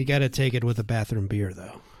 You got to take it with a bathroom beer,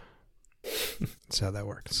 though. That's how that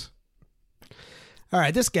works. All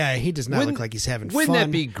right, this guy, he does not look like he's having fun. Wouldn't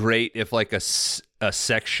that be great if like a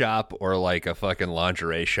sex shop or like a fucking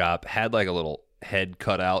lingerie shop had like a little head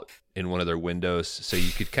cut out in one of their windows so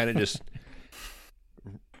you could kind of just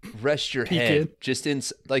rest your head just in,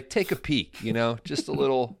 like, take a peek, you know, just a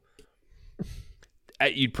little.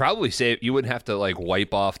 You'd probably say you wouldn't have to like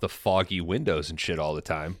wipe off the foggy windows and shit all the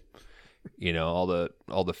time. You know,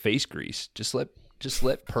 all the face grease. Just let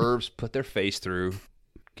pervs put their face through,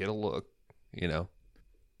 get a look, you know.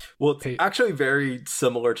 Well, it's actually very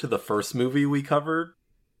similar to the first movie we covered,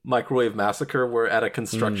 Microwave Massacre, where at a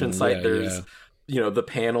construction site there's you know, the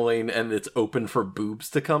paneling and it's open for boobs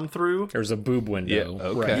to come through. There's a boob window. Yeah,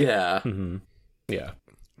 okay. Right. Yeah. Mm-hmm. Yeah.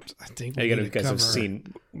 I think you guys have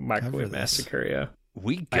seen Microwave Massacre, yeah.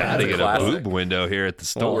 We gotta get a boob window here at the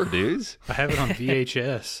store, dudes. I have it on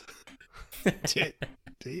VHS. Is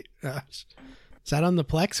that on the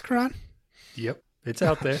Plex, Kron? Yep, it's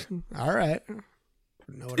out there. All right.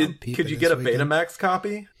 Could you get a Betamax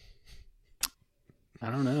copy? I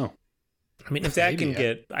don't know. I mean, if that can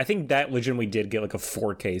get, I think that legitimately did get like a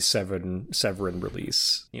 4K Severin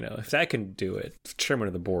release. You know, if that can do it, chairman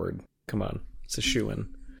of the board, come on, it's a shoo-in.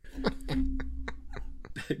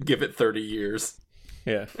 Give it 30 years.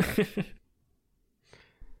 Yeah.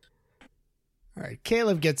 All right.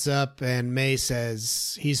 Caleb gets up and May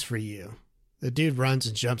says, he's for you. The dude runs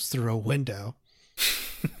and jumps through a window.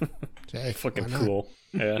 Hey, fucking cool.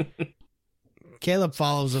 Yeah. Caleb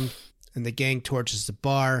follows him and the gang torches the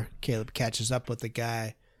bar. Caleb catches up with the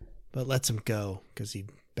guy, but lets him go because he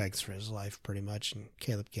begs for his life pretty much, and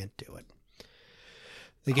Caleb can't do it.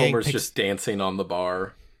 The gang Homer's just dancing on the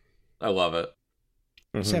bar. I love it.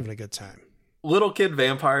 He's having a good time. Little kid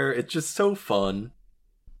vampire, it's just so fun.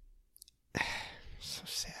 So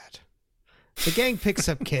sad. The gang picks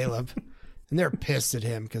up Caleb, and they're pissed at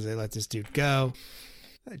him because they let this dude go.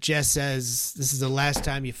 Jess says, this is the last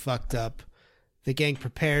time you fucked up. The gang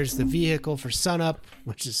prepares the vehicle for sunup,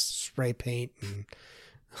 which is spray paint and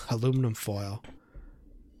aluminum foil.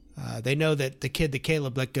 They know that the kid that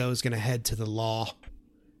Caleb let go is going to head to the law.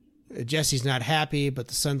 Jesse's not happy, but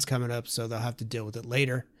the sun's coming up, so they'll have to deal with it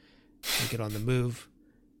later. They get on the move.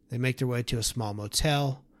 They make their way to a small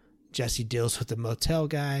motel. Jesse deals with the motel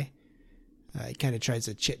guy. He kind of tries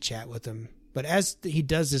to chit-chat with him. But as he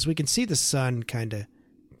does this, we can see the sun kind of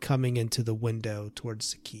coming into the window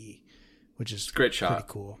towards the key, which is great shot. Pretty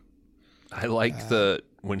cool. I like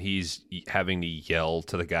when he's having to yell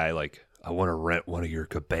to the guy, like, I want to rent one of your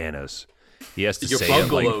cabanas. He has to your say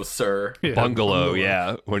bungalow, it like, sir. Bungalow,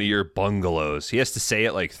 yeah. One of your bungalows. He has to say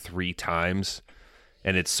it like 3 times.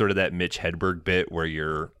 And it's sort of that Mitch Hedberg bit where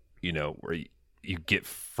where you get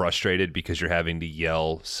frustrated because you're having to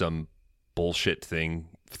yell some bullshit thing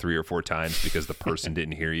 3 or 4 times because the person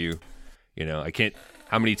didn't hear you.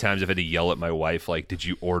 How many times I've had to yell at my wife, like, did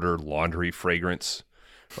you order laundry fragrance?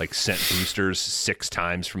 Like, sent boosters 6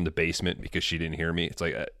 times from the basement because she didn't hear me. It's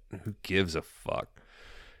like, who gives a fuck?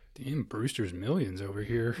 Damn, Brewster's Millions over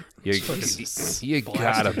here. You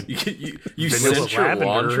gotta you sent your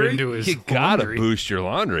laundry into his you gotta boost your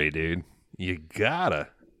laundry, dude. You gotta.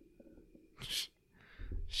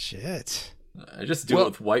 Shit. I just do it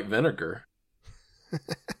with white vinegar.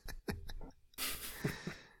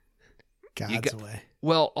 God's way.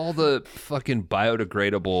 Well, all the fucking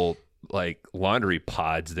biodegradable like laundry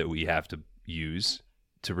pods that we have to use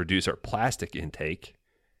to reduce our plastic intake,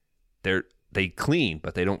 they clean,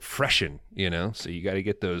 but they don't freshen, So you got to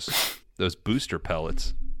get those booster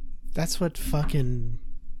pellets. That's what fucking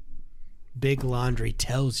Big Laundry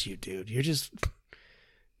tells you, dude. You're just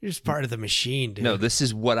part of the machine, dude. No, this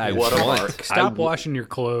is what I want. Stop washing your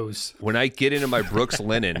clothes. When I get into my Brooks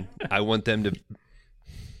linen, I want them to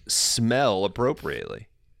smell appropriately.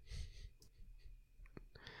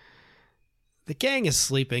 The gang is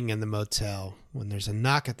sleeping in the motel when there's a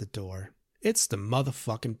knock at the door. It's the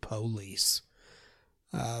motherfucking police.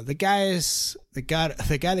 The guy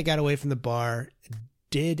that got away from the bar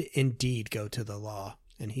did indeed go to the law,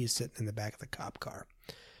 and he's sitting in the back of the cop car.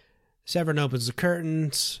 Severin opens the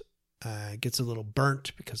curtains, gets a little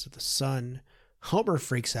burnt because of the sun. Homer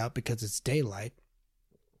freaks out because it's daylight.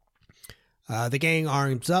 The gang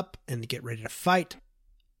arms up and get ready to fight.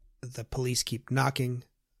 The police keep knocking,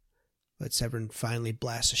 but Severin finally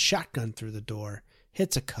blasts a shotgun through the door,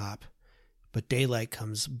 hits a cop, but daylight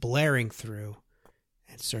comes blaring through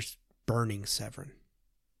and starts burning Severin.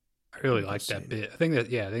 I really like that bit. I think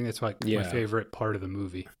that's like my favorite part of the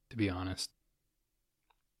movie, to be honest.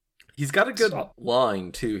 He's got a good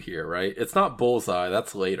line too here, right? It's not bullseye,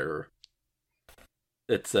 that's later.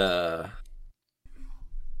 It's like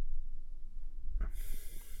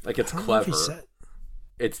it's clever.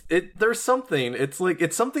 There's something.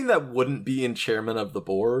 It's something that wouldn't be in Chairman of the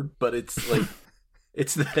Board, but it's like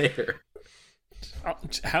it's there.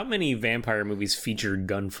 How many vampire movies feature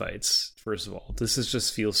gunfights? First of all, this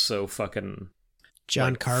just feels so fucking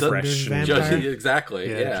John Carpenter's vampire. Exactly.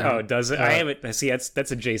 Yeah. Oh, does it? I haven't. See, that's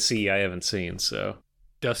a JC I haven't seen. So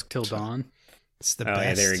Dusk Till Dawn. It's the best.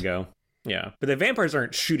 Yeah, there you go. Yeah, but the vampires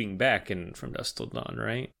aren't shooting back from Dusk Till Dawn,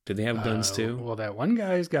 right? Do they have guns too? Well, that one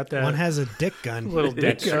guy's got that. One has a dick gun. Little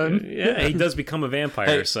dick gun. Yeah, he does become a vampire.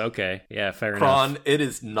 Hey, so okay, yeah, fair Kron, enough. it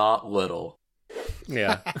is not little.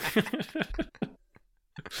 Yeah.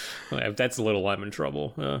 Well, if that's little, I'm in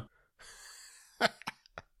trouble.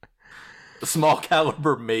 Small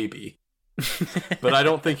caliber, maybe, but I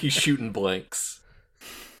don't think he's shooting blanks.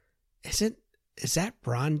 Is that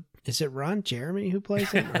Ron? Is it Ron Jeremy who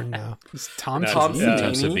plays him or no? It's Tom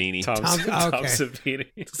Savini. Tom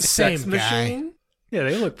Savini. Same guy. Yeah,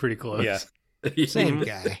 they look pretty close. Yeah. Same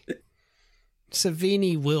guy.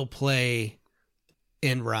 Savini will play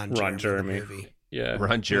in Ron Jeremy movie. Yeah.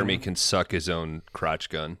 Ron Jeremy can suck his own crotch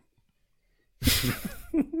gun.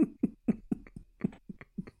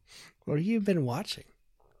 What have you been watching?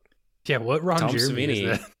 Yeah, what Ron Tom Jeremy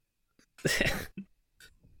Savini. is that?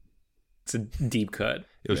 It's a deep cut.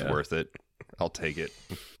 It was worth it. I'll take it.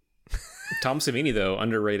 Tom Savini, though,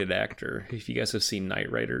 underrated actor. If you guys have seen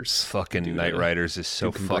Knight Riders. Fucking Knight Riders is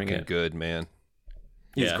so fucking good, man.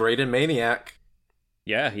 He's great in Maniac.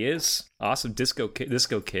 Yeah, he is. Awesome. Disco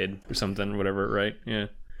Kid or something, whatever, right? Yeah.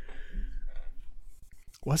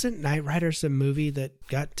 Wasn't Knight Riders a movie that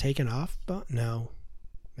got taken off? But no,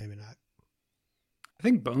 maybe not. I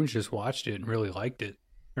think Bones just watched it and really liked it.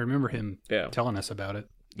 I remember him telling us about it.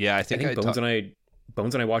 Yeah, I think Bones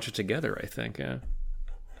and I watched it together, I think, yeah.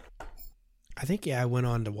 I think, I went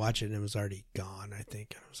on to watch it and it was already gone, I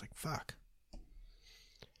think. And I was like, fuck.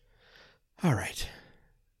 All right.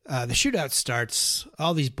 The shootout starts.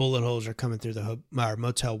 All these bullet holes are coming through the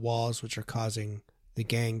motel walls, which are causing the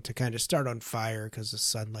gang to kind of start on fire because the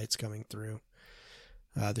sunlight's coming through.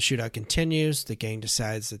 The shootout continues. The gang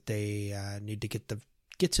decides that they need to get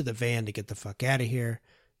to the van to get the fuck out of here.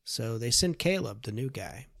 So they send Caleb, the new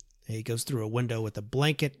guy. He goes through a window with a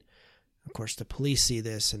blanket. Of course, the police see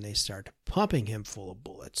this and they start pumping him full of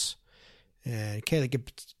bullets. And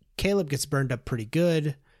Caleb gets burned up pretty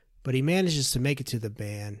good, but he manages to make it to the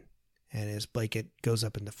van, and his blanket goes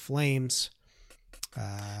up into flames.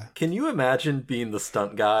 Can you imagine being the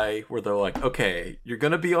stunt guy where they're like, okay, you're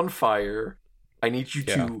going to be on fire. I need you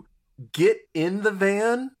to get in the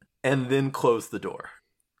van and then close the door.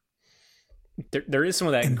 There is some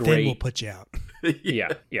of that and great... then we'll put you out. Yeah.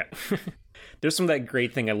 There's some of that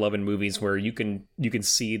great thing I love in movies where you can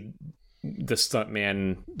see the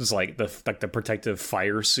stuntman just like the protective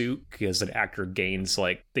fire suit, because an actor gains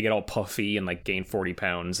like, they get all puffy and like gain 40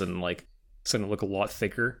 pounds and like suddenly look a lot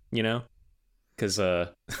thicker, you know, because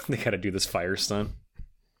they got to do this fire stunt.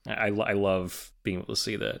 I love being able to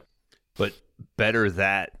see that. But better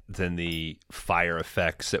that than the fire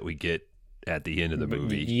effects that we get at the end of the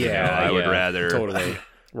movie. Yeah, I would rather totally.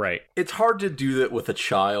 Right. It's hard to do that with a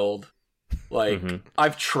child. Like,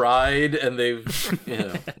 I've tried, and they've,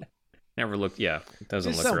 never looked. Yeah, it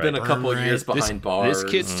doesn't look right. right. Been a couple of years behind bars.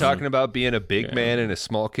 This kid's talking about being a big man in a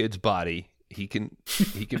small kid's body. He can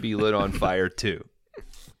be lit on fire too.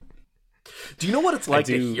 Do you know what it's like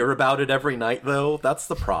to hear about it every night, though? That's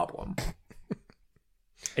the problem.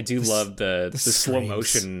 I do love the slow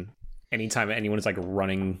motion. Anytime anyone is like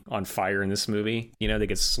running on fire in this movie, they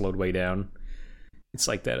get slowed way down. It's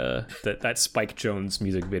like that Spike Jonze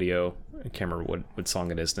music video. I can't remember what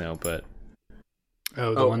song it is now, but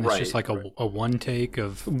the one that's just like a one take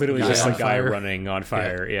of literally just a guy running on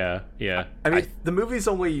fire. Yeah. I mean, the movie's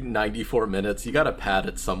only 94 minutes. You got to pad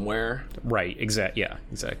it somewhere, right?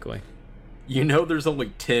 Exactly. There's only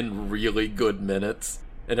 10 really good minutes,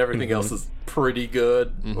 and everything else is pretty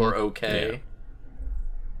good or okay. Yeah.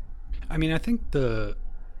 I mean, I think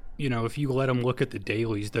if you let him look at the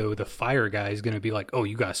dailies, though, the fire guy is going to be like, oh,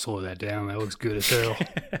 you got to slow that down. That looks good as hell.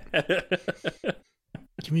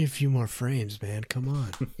 Give me a few more frames, man. Come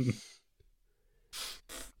on.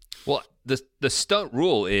 Well, the stunt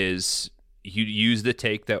rule is you use the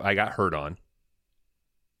take that I got hurt on.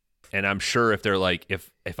 And I'm sure if they're like,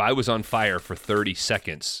 if I was on fire for 30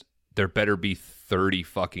 seconds, there better be 30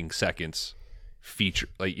 fucking seconds feature,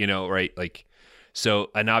 like, right? Like,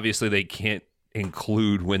 so, and obviously they can't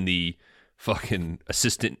include when the fucking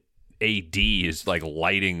assistant AD is like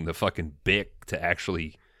lighting the fucking Bic to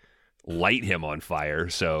actually light him on fire.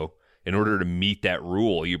 So in order to meet that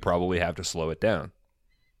rule, you probably have to slow it down.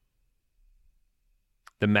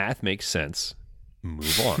 The math makes sense.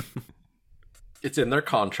 Move on. It's in their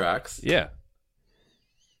contracts. Yeah.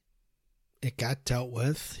 It got dealt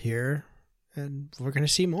with here, and we're going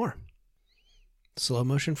to see more. Slow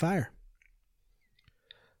motion fire.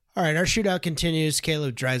 All right, our shootout continues.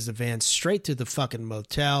 Caleb drives the van straight to the fucking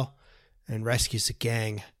motel and rescues the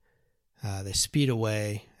gang. They speed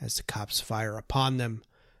away as the cops fire upon them.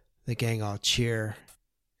 The gang all cheer,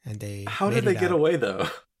 and they... How did they get away, though?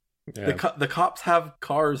 Yeah. The cops have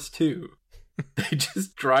cars, too. They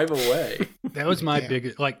just drive away. That was my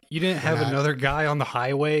biggest... Like, you didn't have another guy on the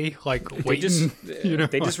highway, like, waiting.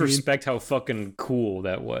 They just respect how fucking cool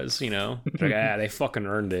that was, Like, they fucking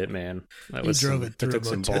earned it, man. That was drove it through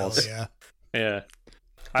some motel, balls. Yeah.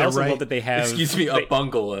 I also love that they have... Excuse me, a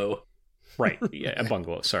bungalow. Right. Yeah, a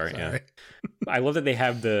bungalow. Sorry. Yeah. I love that they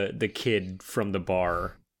have the kid from the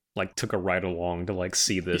bar like took a ride along to like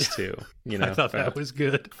see this too. I thought that was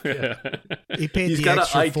good. Yeah. He paid the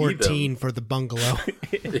extra $14 for the bungalow.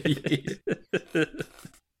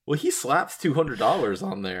 Well, he slaps $200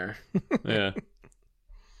 on there. Yeah.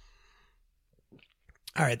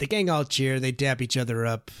 All right, the gang all cheer. They dap each other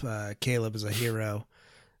up. Caleb is a hero.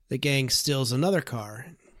 The gang steals another car,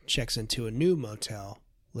 checks into a new motel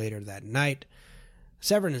later that night.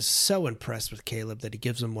 Severin is so impressed with Caleb that he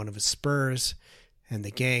gives him one of his spurs, and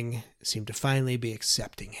the gang seem to finally be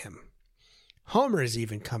accepting him. Homer is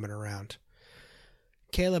even coming around.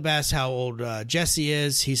 Caleb asks how old Jesse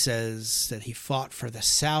is. He says that he fought for the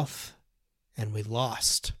South, and we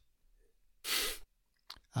lost.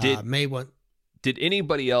 Did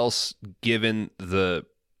anybody else, given the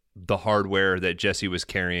hardware that Jesse was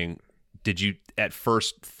carrying, did you at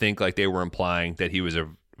first think like they were implying that he was a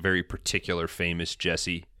very particular famous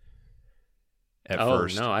Jesse at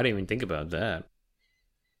first? No, I didn't even think about that.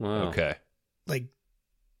 Wow. Okay. Like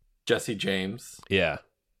Jesse James? Yeah.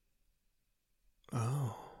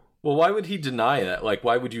 Oh. Well, why would he deny that? Like,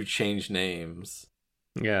 why would you change names?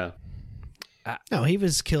 Yeah. No, he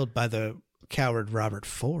was killed by the coward Robert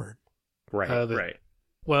Ford. Right, right.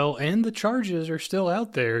 Well, and the charges are still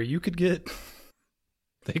out there. You could get...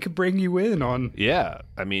 They could bring you in on... Yeah,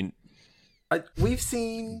 I mean... we've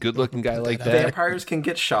seen good-looking guy like that. Vampires can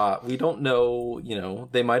get shot. We don't know.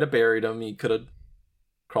 They might have buried him. He could have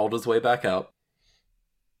crawled his way back out.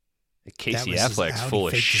 Casey Affleck's full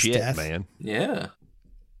of shit, man. Yeah,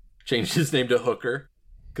 changed his name to Hooker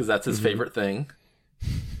because that's his favorite thing.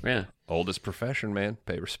 Yeah, oldest profession, man.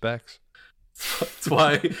 Pay respects. That's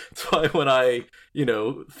why when I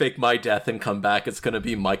fake my death and come back, it's gonna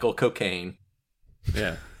be Michael Cocaine.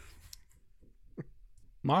 Yeah.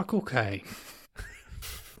 Michael Caine.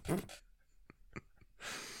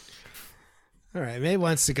 All right, May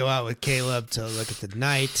wants to go out with Caleb to look at the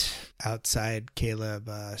night. Outside, Caleb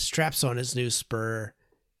straps on his new spur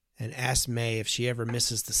and asks May if she ever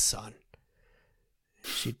misses the sun.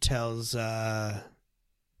 She tells a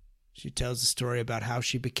story about how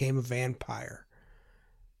she became a vampire,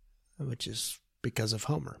 which is because of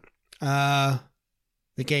Homer.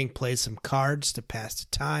 The gang plays some cards to pass the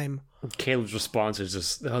time. Caleb's response is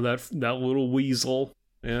just, "Oh, that little weasel,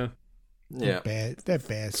 yeah, that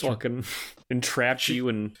bastard fucking entrapped you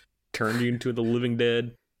and turned you into the living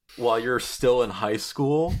dead while you're still in high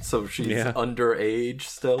school." So she's underage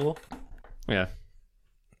still. Yeah.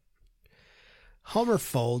 Homer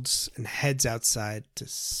folds and heads outside to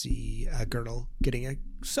see a girl getting a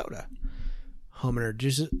soda. Homer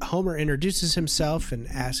introduces himself and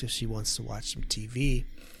asks if she wants to watch some TV.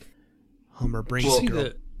 Homer brings the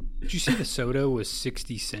girl. Did you see the soda was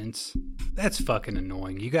 60 cents? That's fucking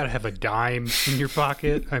annoying. You gotta have a dime in your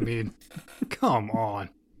pocket. I mean, come on.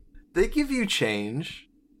 They give you change.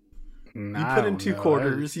 You put in 2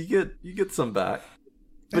 quarters, you get some back.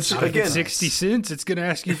 But again, 60 cents, it's gonna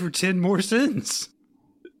ask you for 10 more cents.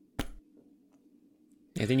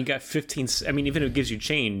 And then you got 15. I mean, even if it gives you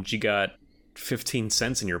change, you got 15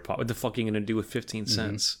 cents in your pocket. What the fuck are you gonna do with 15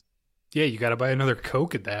 cents? Yeah, you gotta buy another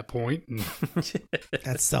Coke at that point.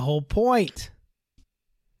 That's the whole point.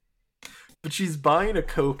 But she's buying a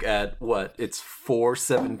Coke at what? It's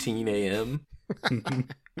 4:17 a.m.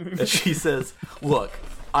 And she says, "Look,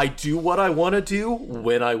 I do what I want to do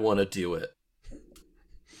when I want to do it."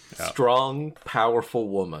 Yeah. Strong, powerful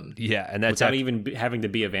woman. Yeah, and that's without even having to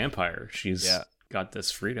be a vampire. She's got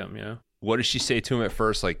this freedom. Yeah. What does she say to him at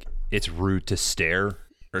first? Like, it's rude to stare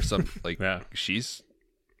or something. Like, she's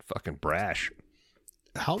fucking brash.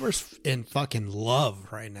 Homer's in fucking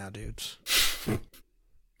love right now, dudes.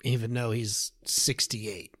 Even though he's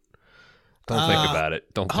 68. Don't think about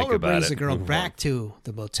it. Don't think Homer about it. Homer brings the girl back to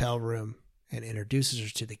the motel room and introduces her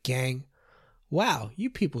to the gang. "Wow, you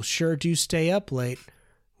people sure do stay up late.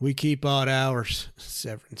 We keep odd hours,"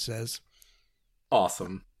 Severin says.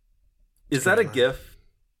 Awesome. Is that a GIF?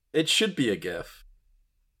 It should be a GIF.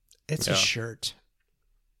 It's a shirt.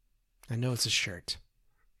 I know it's a shirt.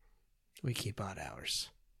 We keep odd hours.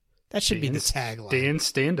 That should be the tagline. Dan,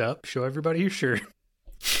 stand up. Show everybody your shirt.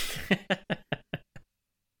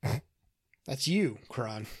 That's you,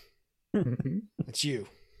 Kron. That's you.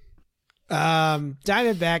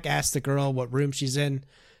 Diamondback asks the girl what room she's in.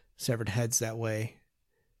 Severin heads that way.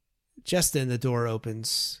 Just then the door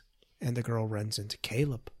opens and the girl runs into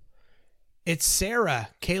Caleb. It's Sarah,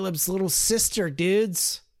 Caleb's little sister,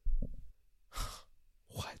 dudes.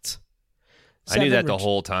 What? I knew that the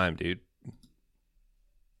whole time, dude.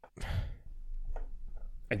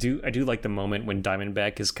 I do like the moment when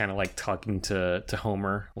Diamondback is kind of like talking to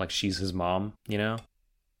Homer like she's his mom, and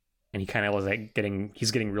he kind of was like he's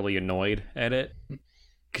getting really annoyed at it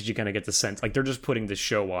because you kind of get the sense like they're just putting the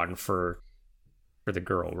show on for the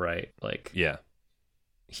girl, right? Like, yeah,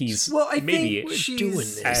 I maybe think she's doing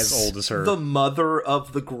this. As old as her, the mother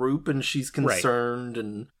of the group, and she's concerned,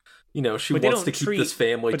 and she wants to keep this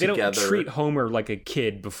family together. But they don't treat Homer like a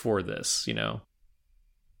kid before this,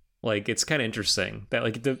 Like, it's kind of interesting that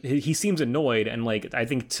like he seems annoyed, and like I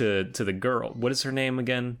think to the girl, what is her name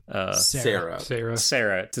again? Sarah.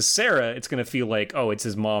 To Sarah, it's gonna feel like, oh, it's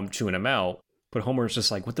his mom chewing him out. But Homer's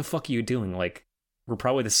just like, what the fuck are you doing? Like, we're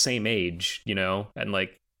probably the same age, and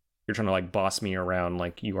like you're trying to like boss me around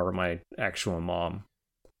like you are my actual mom.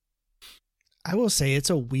 I will say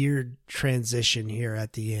it's a weird transition here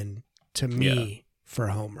at the end to me for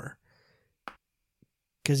Homer,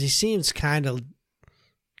 because he seems kind of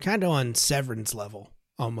on Severin's level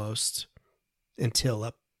almost until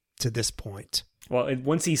up to this point. Well,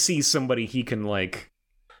 once he sees somebody he can like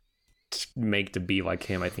make to be like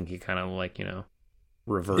him, I think he kind of like,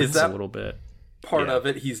 reverts a little bit. Part of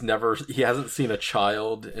it, he hasn't seen a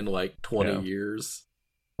child in like 20 years.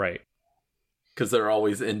 Right. Because they're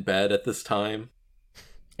always in bed at this time.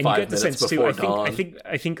 And 5 you get the sense too,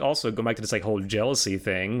 I think also going back to this like whole jealousy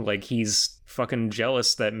thing, like he's fucking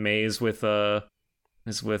jealous that May's with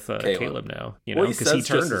Caleb now, well, he says he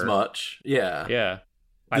turned just her as much. Yeah.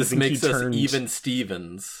 This makes us even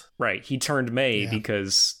Stevens. Right. He turned May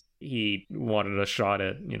because he wanted a shot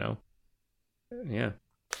at, yeah.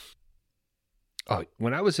 Oh,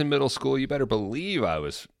 when I was in middle school, you better believe I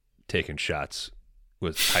was taking shots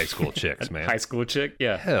with high school chicks, man. High school chick?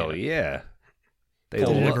 Yeah. Hell yeah. They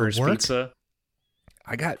love pizza.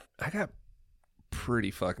 I got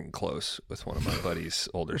pretty fucking close with one of my buddy's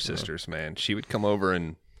older sisters, man. She would come over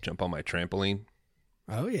and jump on my trampoline.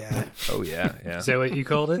 Oh yeah. Oh yeah, yeah. Is that what you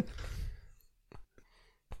called it?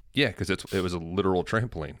 Yeah, because it was a literal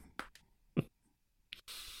trampoline.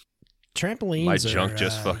 Trampolines. My junk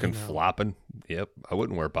just fucking flopping. Yep, I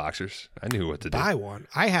wouldn't wear boxers. I knew what to do. Buy one.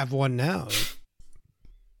 I have one now.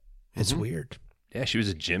 It's weird. Yeah, she was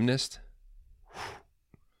a gymnast.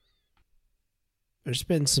 There's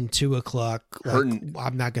been some 2 o'clock. I'm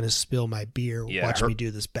not going to spill my beer. Watch me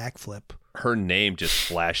do this backflip. Her name just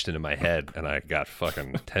flashed into my head, and I got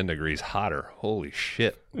fucking 10 degrees hotter. Holy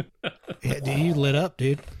shit! Yeah, dude, you lit up,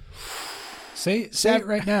 dude. Say it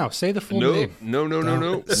right now. Say the full name.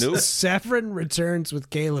 No. Saffron returns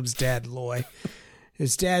with Caleb's dad, Loy.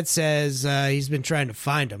 His dad says he's been trying to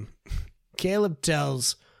find him. Caleb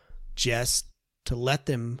tells Jess to let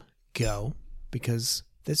them go because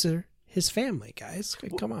this is his family, guys.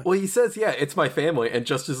 Come on. Well, he says, yeah, it's my family. And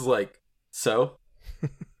Justice is like, so?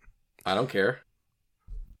 I don't care.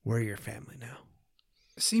 We're your family now.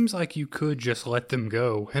 Seems like you could just let them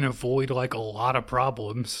go and avoid like a lot of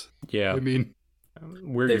problems. Yeah. I mean,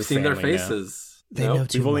 they've seen their faces. They know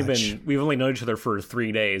too much. We've only known each other for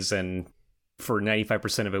 3 days, and for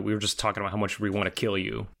 95% of it, we were just talking about how much we want to kill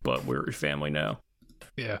you, but we're your family now.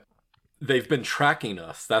 Yeah. They've been tracking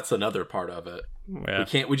us. That's another part of it.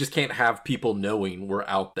 Yeah. We just can't have people knowing we're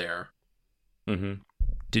out there. Mm-hmm.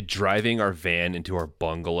 Did driving our van into our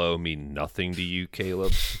bungalow mean nothing to you,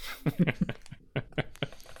 Caleb?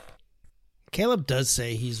 Caleb does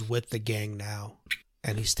say he's with the gang now,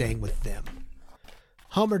 and he's staying with them.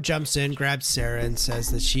 Homer jumps in, grabs Sarah, and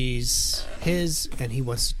says that she's his, and he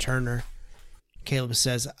wants to turn her. Caleb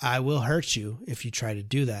says, I will hurt you if you try to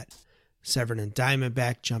do that. Severn and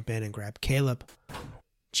Diamondback jump in and grab Caleb.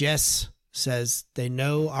 Jess says they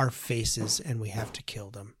know our faces, and we have to kill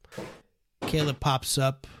them. Caleb pops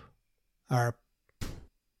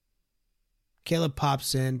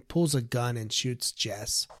in, pulls a gun, and shoots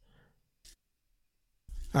Jess.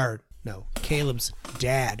 Caleb's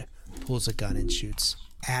dad pulls a gun and shoots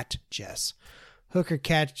at Jess. Hooker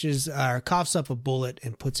coughs up a bullet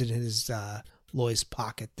and puts it in his Loy's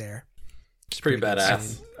pocket there. It's pretty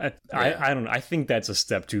badass. I don't know. I think that's a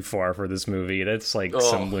step too far for this movie. That's like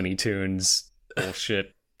some Looney Tunes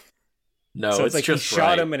bullshit. No, so it's like just he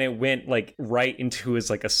shot him and it went like right into his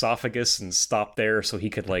like esophagus and stopped there so he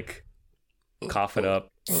could like cough it up,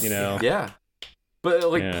 Yeah. But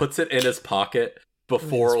it puts it in his pocket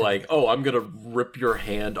before like, I'm gonna rip your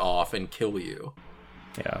hand off and kill you.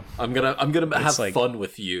 Yeah. I'm gonna have fun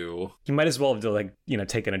with you. You might as well have like,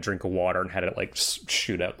 taken a drink of water and had it like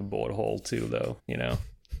shoot out the bullet hole too, though,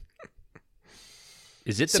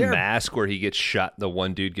 Is it the Mask where he gets shot, the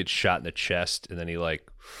one dude gets shot in the chest and then he like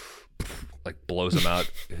blows him out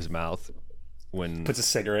his mouth when puts a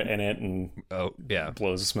cigarette in it and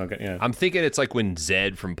blows the smoke? Yeah. I'm thinking it's like when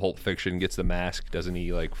Zed from Pulp Fiction gets the mask, doesn't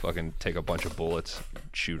he like fucking take a bunch of bullets,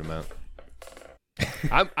 shoot him out?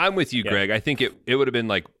 I'm with you, Greg. I think it would have been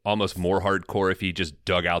like almost more hardcore if he just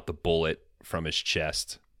dug out the bullet from his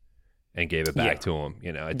chest and gave it back to him.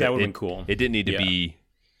 That would have been cool. It didn't need to be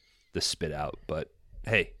the spit out, but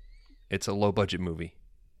hey, it's a low budget movie.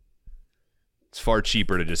 It's far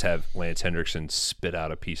cheaper to just have Lance Henriksen spit out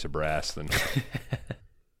a piece of brass than.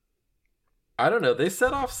 I don't know. They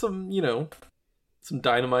set off some, some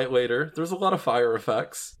dynamite later. There's a lot of fire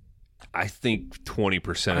effects. I think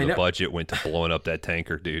 20% of the budget went to blowing up that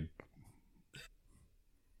tanker, dude.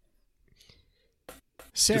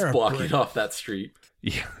 Just blocking off that street.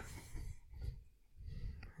 Yeah.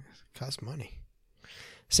 It costs money.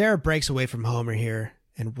 Sarah breaks away from Homer here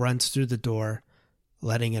and runs through the door,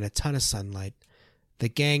 letting in a ton of sunlight. The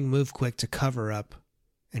gang move quick to cover up,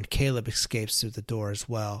 and Caleb escapes through the door as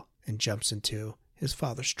well and jumps into his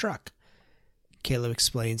father's truck. Caleb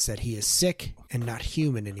explains that he is sick and not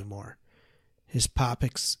human anymore. His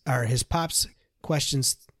pops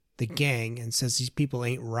questions the gang and says these people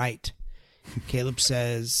ain't right. Caleb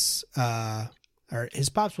says, his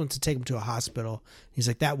pops wants to take him to a hospital. He's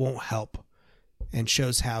like, that won't help, and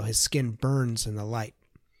shows how his skin burns in the light.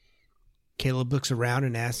 Caleb looks around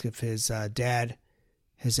and asks if his dad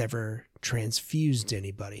has ever transfused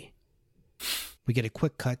anybody. We get a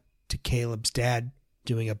quick cut to Caleb's dad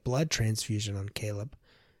doing a blood transfusion on Caleb.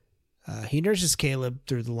 He nurses Caleb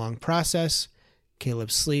through the long process.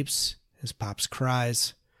 Caleb sleeps. His pops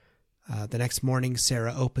cries. The next morning,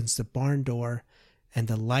 Sarah opens the barn door, and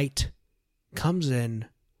the light comes in,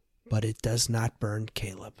 but it does not burn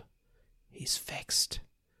Caleb. He's fixed.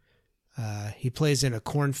 He plays in a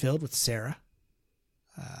cornfield with Sarah.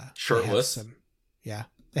 Shirtless.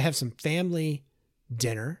 They have some family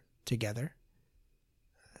dinner together.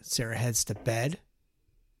 Sarah heads to bed.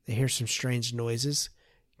 They hear some strange noises.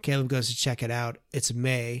 Caleb goes to check it out. It's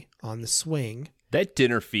May on the swing. That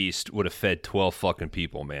dinner feast would have fed 12 fucking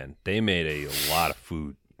people, man. They made a lot of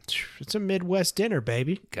food. It's a Midwest dinner,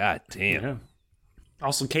 baby. God damn. Yeah.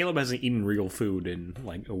 Also, Caleb hasn't eaten real food in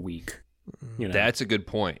like a week. You know? That's a good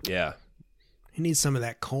point. Yeah. He needs some of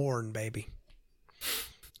that corn, baby.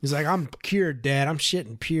 He's like, I'm cured, Dad. I'm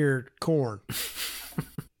shitting pure corn.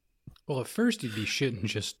 Well, at first he'd be shitting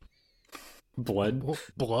just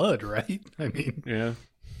blood, right? I mean, yeah.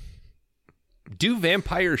 Do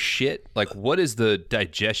vampires shit? Like, what is the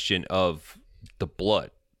digestion of the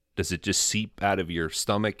blood? Does it just seep out of your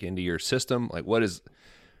stomach into your system? Like, what is...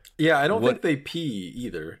 Yeah, I don't think they pee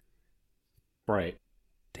either. Right.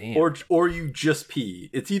 Damn. Or you just pee.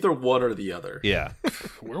 It's either one or the other. Yeah.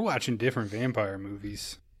 We're watching different vampire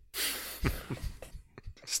movies.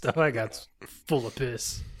 Stuff I got's full of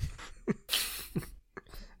piss.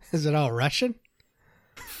 Is it all Russian?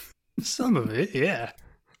 Some of it, yeah.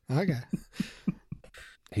 Okay.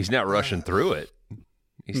 He's not rushing through it.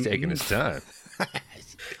 He's taking his time.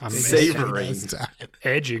 I'm savoring.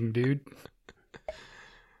 Edging, dude.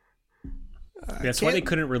 That's why they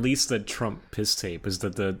couldn't release the Trump piss tape, is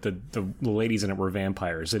that the ladies in it were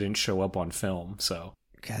vampires. They didn't show up on film, so.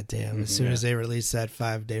 God damn, as soon as they released that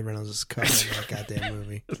 5 Dave Reynolds is covering that goddamn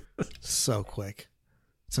movie. So quick.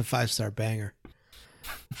 It's a 5-star banger.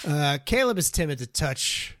 Caleb is timid to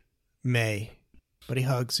touch May, but he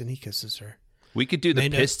hugs and he kisses her. We could do the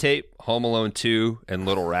piss tape, Home Alone 2, and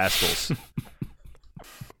Little Rascals.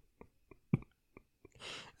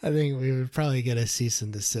 I think we would probably get a cease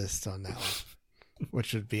and desist on that one,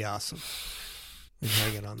 which would be awesome.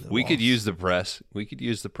 Hang it on the We walls. could use the press.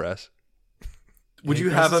 Would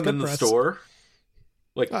you have him in the store?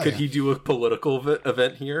 Like, could he do a political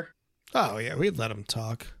event here? Oh, yeah, we'd let him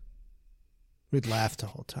talk. We'd laugh the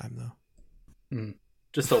whole time, though.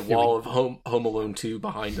 Just a wall of Home Alone 2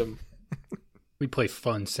 behind him. We play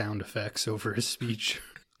fun sound effects over his speech.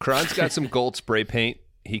 Kron's got some gold spray paint.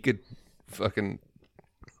 He could fucking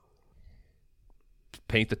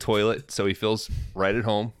paint the toilet so he feels right at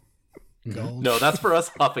home. Gold. No, that's for us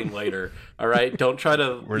huffing later. All right, don't try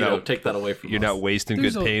to take that away from us. You're not wasting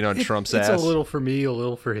good paint on Trump's ass. It's a little for me, a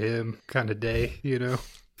little for him kind of day, you know,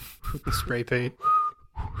 with the spray paint.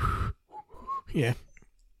 Yeah.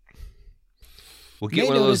 We'll get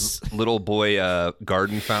one of those little boy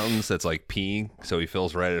garden fountains that's like peeing, so he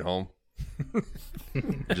feels right at home.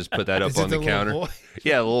 Just put that up on the counter. Boy?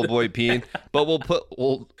 Yeah, the little boy peeing. But we'll put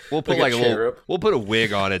like we'll put a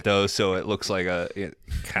wig on it though, so it looks like it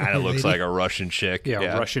kind of looks like a Russian chick.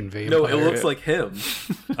 Yeah, Russian vampire. No, it looks like him.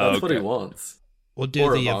 That's what he wants. We'll do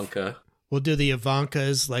or the Ivanka. We'll do the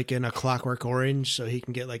Ivankas like in A Clockwork Orange, so he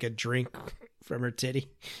can get like a drink from her titty.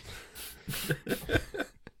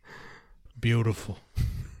 Beautiful.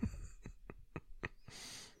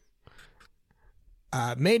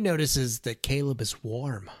 May notices that Caleb is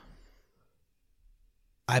warm.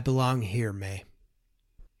 I belong here, May.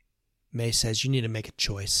 May says, you need to make a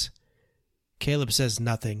choice. Caleb says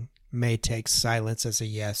nothing. May takes silence as a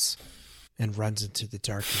yes and runs into the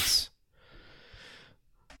darkness.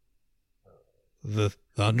 The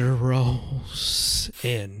thunder rolls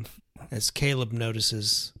in as Caleb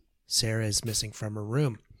notices Sarah is missing from her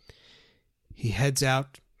room. He heads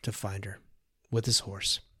out to find her with his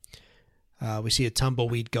horse. We see a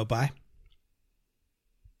tumbleweed go by.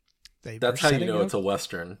 That's how you know it's a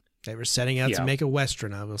Western. They were setting out to make a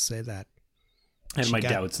Western, I will say that. I had my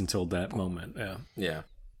doubts until that moment, Yeah.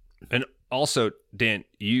 And also, Dan,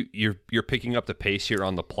 you're picking up the pace here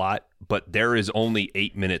on the plot, but there is only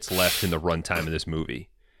 8 minutes left in the runtime of this movie.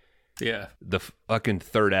 Yeah. The fucking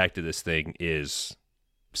third act of this thing is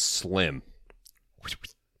slim.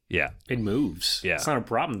 Yeah. It moves. Yeah. It's not a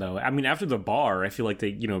problem, though. I mean, after the bar, I feel like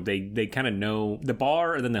they kind of know the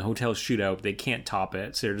bar and then the hotel shootout, they can't top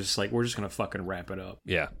it. So they're just like, we're just going to fucking wrap it up.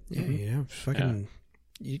 Yeah. Yeah, fucking...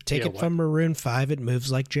 You take it from Maroon 5, it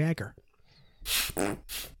moves like Jagger.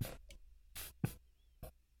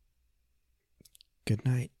 Good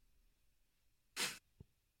night.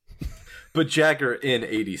 But Jagger in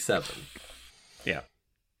 87. Yeah.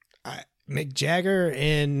 Mick Jagger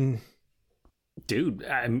in... Dude,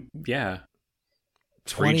 yeah.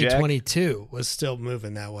 2022 was still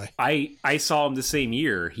moving that way. I saw him the same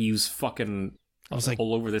year. He was fucking I was like,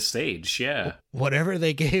 all over the stage. Yeah. Whatever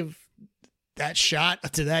they gave that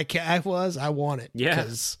shot to that guy I want it. Yeah.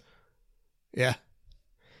 Yeah.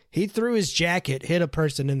 He threw his jacket, hit a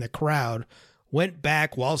person in the crowd, went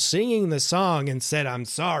back while singing the song and said, "I'm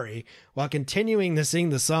sorry," while continuing to sing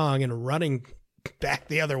the song and running back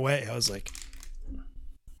the other way. I was like,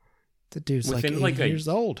 the dude's like 8 years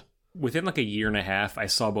old. Within like a year and a half, I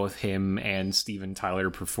saw both him and Steven Tyler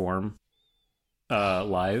perform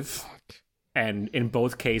live. And in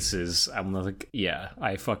both cases, I'm like, yeah,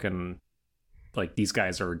 I fucking, like, these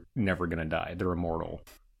guys are never going to die. They're immortal.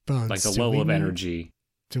 Bones, like, the level of energy.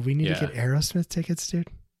 Do we need to get Aerosmith tickets, dude?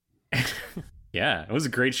 Yeah, it was a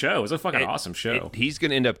great show. It was a fucking awesome show. He's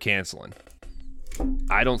going to end up canceling.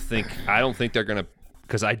 I don't think they're going to,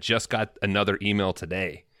 because I just got another email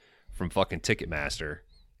today from fucking Ticketmaster.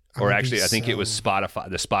 Or actually, I think it was Spotify,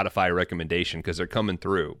 the Spotify recommendation, because they're coming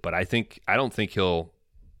through. But I don't think he'll,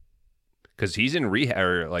 because he's in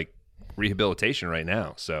rehabilitation right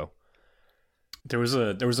now. So there was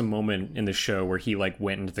a moment in the show where he like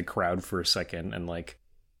went into the crowd for a second and like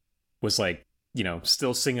was like, you know,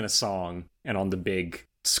 still singing a song, and on the big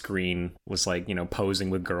screen was like, you know, posing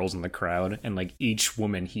with girls in the crowd, and like each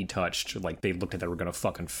woman he touched, like they looked like they were gonna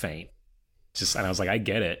fucking faint. And I was like, I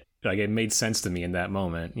get it. Like, it made sense to me in that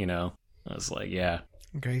moment, you know? I was like, yeah.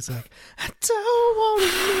 Greg's like, I don't want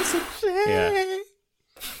to miss a thing.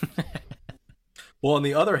 Yeah. Well, on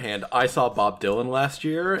the other hand, I saw Bob Dylan last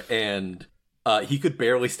year, and he could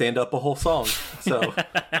barely stand up a whole song. So,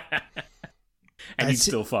 and you'd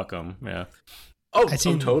still fuck him, yeah. Oh,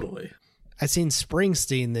 totally. I seen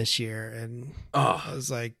Springsteen this year, and I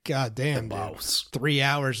was like, God damn, dude. 3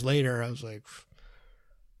 hours later, I was like,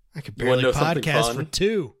 I could barely podcast for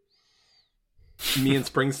 2. Me and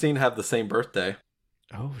Springsteen have the same birthday.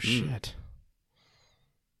 Oh shit!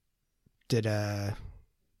 Did can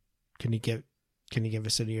you give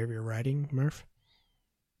us any of your writing, Murph?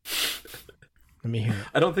 Let me hear it.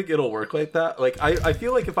 I don't think it'll work like that. Like I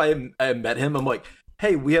feel like if I met him, I'm like,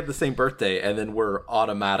 hey, we have the same birthday, and then we're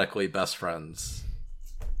automatically best friends.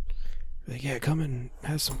 Like, yeah, come and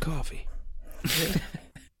have some coffee.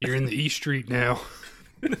 You're in the E Street now.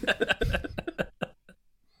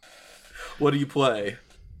 What do you play?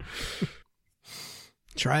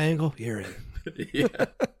 Triangle? You're in. Yeah.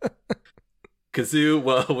 Kazoo?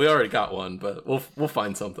 Well, we already got one, but we'll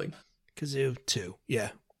find something. Kazoo 2. Yeah,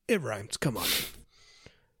 it rhymes. Come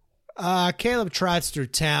on. Caleb trots through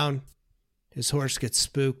town. His horse gets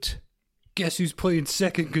spooked. Guess who's playing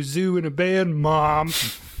second kazoo in a band, Mom?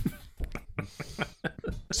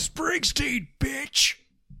 Springsteen, bitch!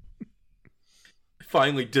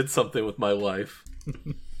 Finally did something with my life.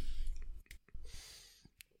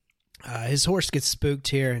 His horse gets spooked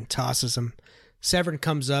here and tosses him. Severin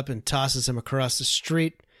comes up and tosses him across the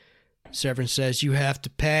street. Severin says, "You have to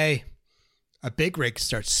pay." A big rig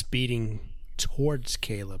starts speeding towards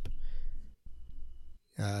Caleb.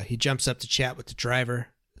 He jumps up to chat with the driver.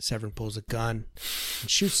 Severin pulls a gun and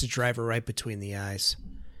shoots the driver right between the eyes.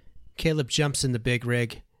 Caleb jumps in the big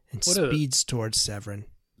rig and speeds towards Severin.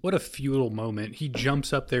 What a futile moment. He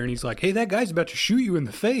jumps up there and he's like, hey, that guy's about to shoot you in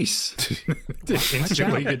the face.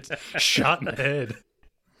 Instantly gets shot in the head.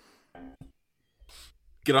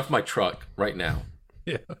 Get off my truck right now.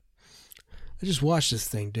 Yeah. I just watched this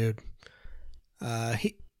thing, dude.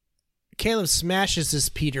 Caleb smashes his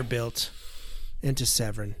Peterbilt into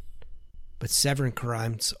Severin, but Severin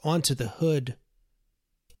climbs onto the hood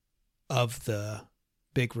of the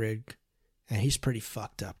big rig, and he's pretty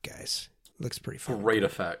fucked up, guys. Looks pretty fun. Great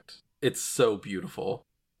effect. It's so beautiful.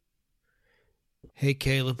 Hey,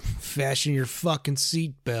 Caleb, fasten your fucking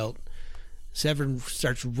seatbelt. Severin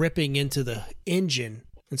starts ripping into the engine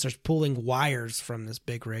and starts pulling wires from this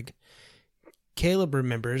big rig. Caleb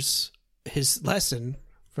remembers his lesson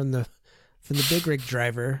from the big rig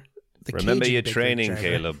driver. Remember your training,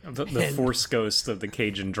 Caleb. The Force ghost of the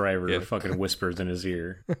Cajun driver fucking whispers in his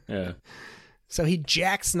ear. Yeah. So he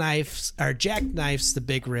jackknifes the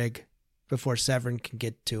big rig before Severin can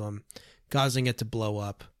get to him, causing it to blow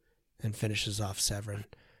up, and finishes off Severin.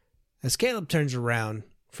 As Caleb turns around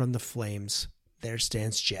from the flames, there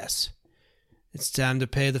stands Jess. It's time to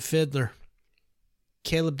pay the fiddler.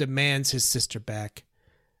 Caleb demands his sister back.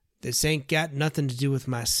 This ain't got nothing to do with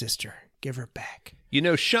my sister. Give her back. You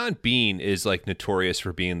know, Sean Bean is like notorious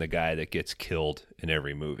for being the guy that gets killed in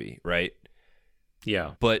every movie, right?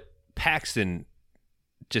 Yeah. But Paxton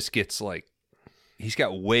just gets like, he's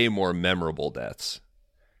got way more memorable deaths.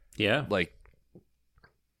 Yeah. Like,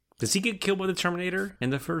 does he get killed by the Terminator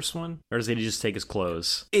in the first one? Or does he just take his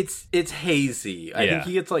clothes? It's hazy. I think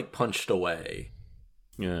he gets like punched away.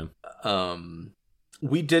 Yeah.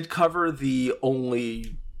 We did cover the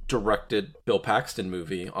only directed Bill Paxton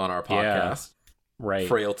movie on our podcast. Yeah, right.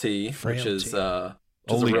 Frailty, which is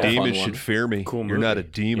only demons should fear me. Cool You're movie. not a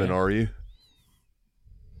demon, are you?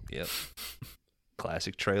 Yep.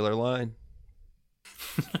 Classic trailer line.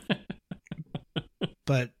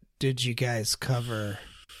 But did you guys cover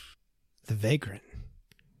The Vagrant?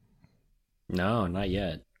 No, not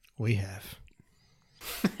yet. We have.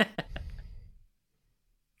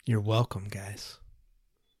 You're welcome, guys.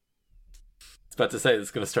 I was about to say,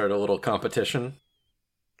 it's going to start a little competition.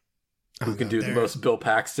 Who can do the most Bill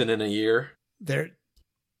Paxton in a year?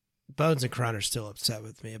 Bones and Kron are still upset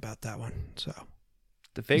with me about that one. So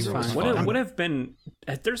The Vagrant was fun. What have been?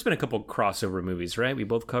 There's been a couple crossover movies, right? We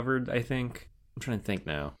both covered, I think. I'm trying to think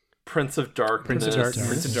now. Prince of Darkness.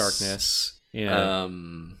 Prince of Darkness. Yeah.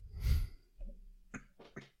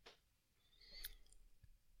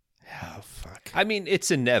 Oh, fuck. I mean, it's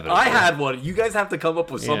inevitable. I had one. You guys have to come up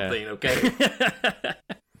with something, okay?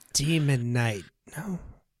 Demon Knight.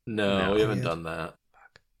 No, we haven't done that.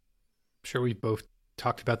 I'm sure we both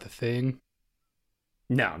talked about The Thing.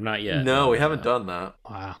 No, not yet. No, we haven't done that.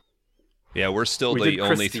 Wow. Yeah, we're still We the did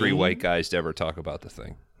only 3 Christine. white guys to ever talk about The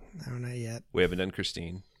Thing. No, not yet. We haven't done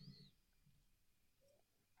Christine.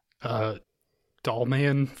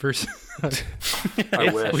 Dollman versus.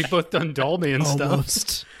 I wish. We've both done Dollman stuff.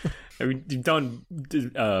 Almost. I mean, you've done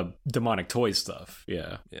demonic toy stuff.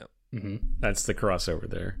 Yeah. Yeah. Mm-hmm. That's the crossover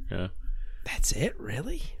there. Yeah. That's it,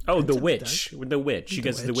 really? Oh, Prince The of Witch. Dark- The Witch. You The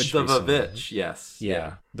guys did The Witch. The recently. Vavitch, yes.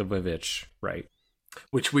 Yeah. The Vavitch. Right.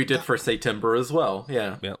 Which we did for September as well.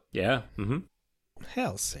 Yeah. Yeah. Mm-hmm.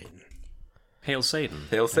 Hell, Satan. Hail Satan.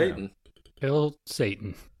 Hail Satan. Hail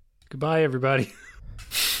Satan. Goodbye, everybody.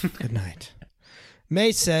 Good night.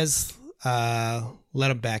 May says,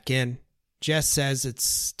 let him back in. Jess says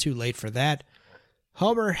it's too late for that.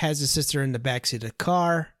 Homer has his sister in the backseat of the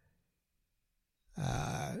car.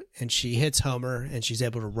 And she hits Homer, and she's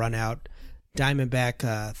able to run out.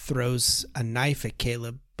 Diamondback throws a knife at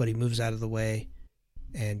Caleb, but he moves out of the way,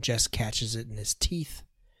 and Jess catches it in his teeth.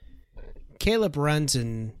 Caleb runs,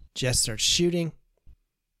 and Jess starts shooting.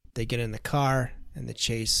 They get in the car, and they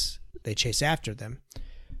chase after them.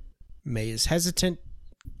 May is hesitant.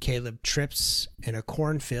 Caleb trips in a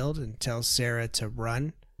cornfield and tells Sarah to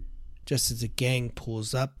run. Just as the gang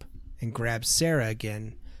pulls up and grabs Sarah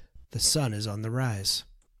again, the sun is on the rise.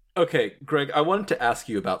 Okay, Greg, I wanted to ask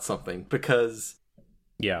you about something because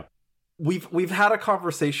Yeah. we've had a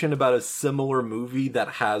conversation about a similar movie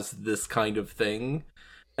that has this kind of thing,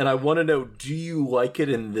 and I want to know, do you like it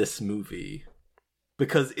in this movie?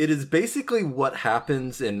 Because it is basically what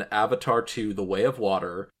happens in Avatar 2: The Way of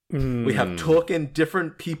Water. We have token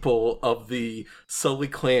different people of the Sully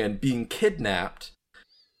clan being kidnapped,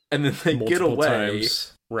 and then they get Multiple away,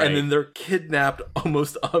 times. Right. and then they're kidnapped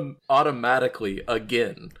almost automatically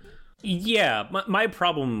again. Yeah, my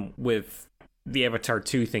problem with the Avatar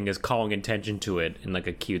 2 thing is calling attention to it in like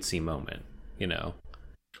a cutesy moment, you know?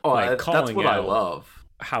 Oh, Like, that's calling what I out love.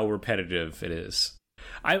 How repetitive it is.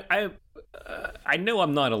 I know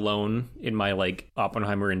I'm not alone in my like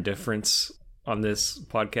Oppenheimer indifference on this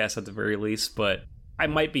podcast at the very least, but I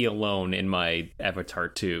might be alone in my Avatar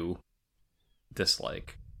 2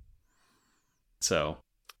 dislike. So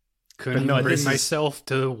Couldn't no, bring this is- myself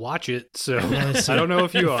to watch it, so I don't know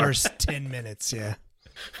if you are. First 10 minutes, yeah.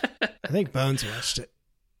 I think Bones watched it.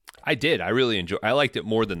 I did. I really I liked it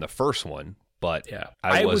more than the first one, but yeah,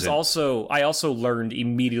 I also learned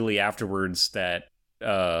immediately afterwards that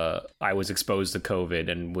I was exposed to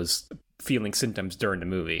COVID and was feeling symptoms during the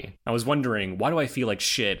movie. I was wondering, why do I feel like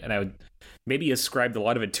shit? And I would maybe ascribed a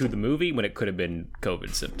lot of it to the movie when it could have been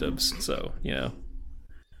COVID symptoms. So, you know.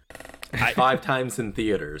 5 times in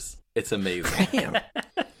theaters. It's amazing. Damn. I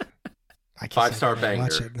guess 5-star I gotta banger.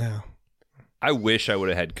 watch it now. I wish I would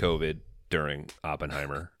have had COVID during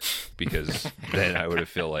Oppenheimer because then I would have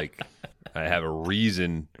feel like I have a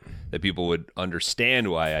reason that people would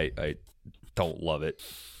understand why I don't love it.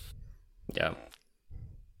 Yeah.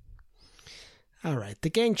 All right. The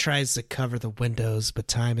gang tries to cover the windows, but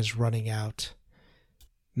time is running out.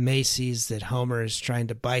 May sees that Homer is trying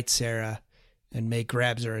to bite Sarah, and May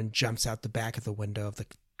grabs her and jumps out the back of the window of the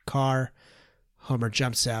car. Homer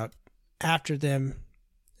jumps out after them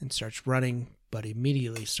and starts running, but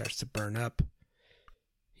immediately starts to burn up.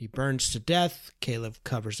 He burns to death. Caleb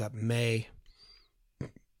covers up May.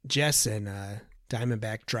 Jess and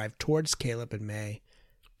Diamondback drive towards Caleb and May.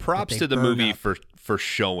 Props they to the burn movie up. for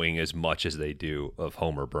showing as much as they do of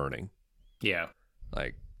Homer burning. Yeah.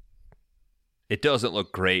 Like, it doesn't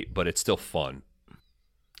look great, but it's still fun.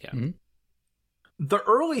 Yeah. Mm-hmm. The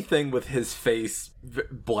early thing with his face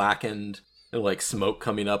blackened and like smoke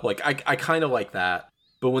coming up. Like I kind of like that.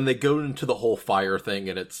 But when they go into the whole fire thing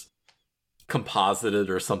and it's composited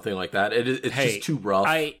or something like that, it's just too rough.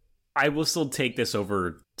 I will still take this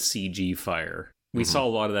over CG fire. We saw a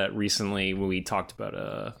lot of that recently when we talked about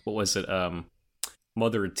what was it?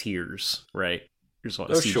 Mother of Tears, right? There's a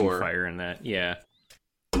lot of CG fire in that. Yeah.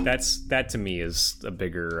 That to me is a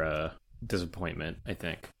bigger disappointment, I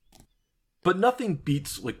think. But nothing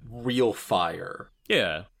beats like real fire.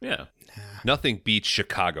 Yeah. Nothing beats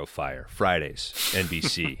Chicago Fire. Fridays,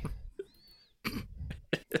 NBC.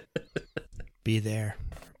 Be there,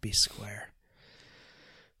 be square.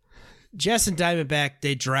 Jess and Diamondback,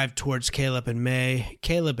 they drive towards Caleb and May,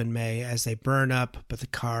 as they burn up, but the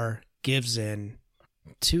car gives in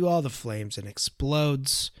to all the flames and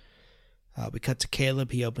explodes. We cut to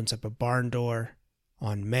Caleb. He opens up a barn door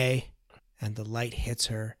on May, and the light hits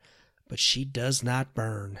her, but she does not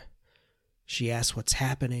burn. She asks what's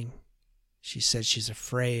happening. She says she's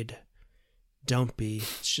afraid. Don't be.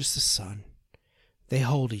 It's just the sun. They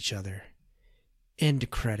hold each other. End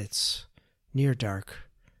credits. Near Dark.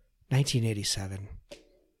 1987.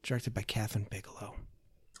 Directed by Catherine Bigelow.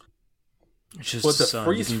 It's just what's a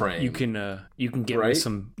freeze frame? You can get right?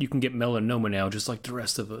 you can get melanoma now, just like the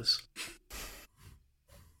rest of us.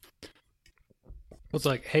 It's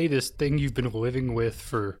like, hey, this thing you've been living with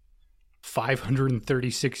for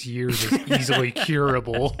 536 years is easily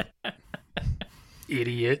curable.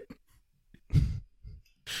 Idiot.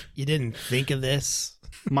 You didn't think of this?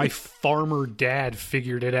 My farmer dad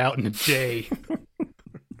figured it out in a day.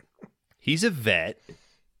 He's a vet.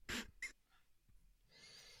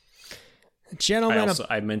 Gentlemen,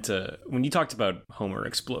 I meant to, when you talked about Homer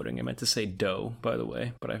exploding, I meant to say dough, by the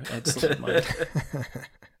way, but I had slipped my mind.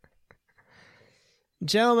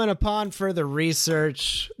 Gentlemen, upon further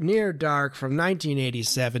research, Near Dark from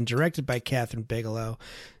 1987, directed by Catherine Bigelow,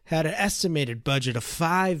 had an estimated budget of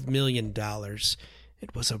 $5 million.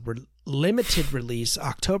 It was a limited release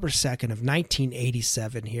October 2nd of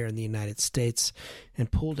 1987 here in the United States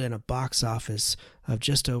and pulled in a box office of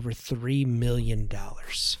just over $3 million.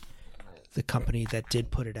 The company that did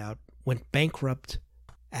put it out went bankrupt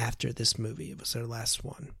after this movie. It was their last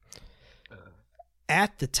one.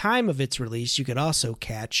 At the time of its release, you could also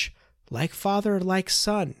catch Like Father, Like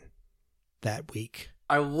Son that week.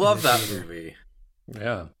 I love that movie.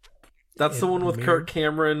 Yeah. That's the one with Kirk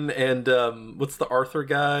Cameron and what's the Arthur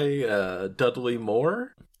guy? Dudley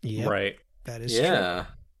Moore? Yeah. Right. That is true.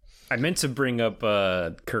 I meant to bring up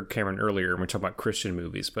Kirk Cameron earlier when we were talking about Christian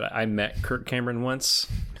movies, but I met Kirk Cameron once.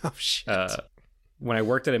 Oh, shit. When I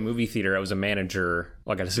worked at a movie theater, I was a manager,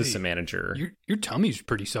 like an assistant manager. Your tummy's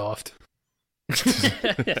pretty soft.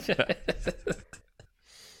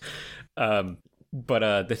 But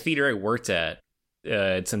the theater I worked at,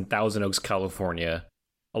 it's in Thousand Oaks, California.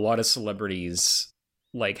 A lot of celebrities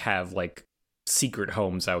like have like secret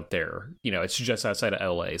homes out there. You know, it's just outside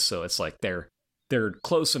of LA, so it's like they're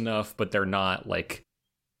close enough, but they're not like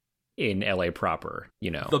in LA proper.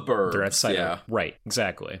 You know, the burbs. They're outside. Yeah. Right.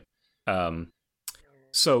 Exactly.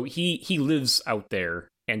 So he lives out there,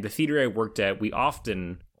 and the theater I worked at, we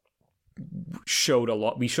often showed a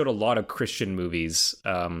lot of Christian movies.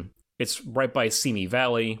 It's right by Simi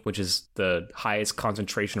Valley, which is the highest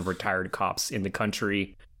concentration of retired cops in the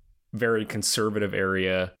country. Very conservative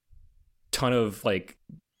area. Ton of like,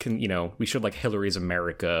 we showed like Hillary's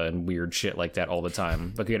America and weird shit like that all the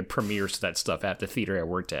time. Like we had premieres to that stuff at the theater I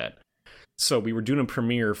worked at. So we were doing a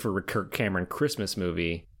premiere for a Kirk Cameron Christmas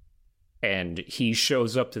movie, and he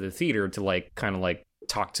shows up to the theater to like kind of like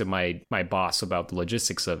talk to my boss about the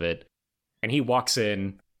logistics of it. And he walks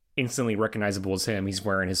in, instantly recognizable as him. He's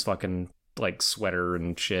wearing his fucking like sweater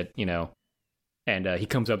and shit, you know. And he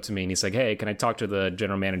comes up to me and he's like, "Hey, can I talk to the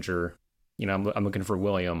general manager? You know, I'm looking for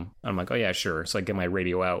William." I'm like, "Oh yeah, sure." So I get my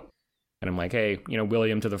radio out and I'm like, "Hey,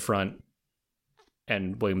 William to the front."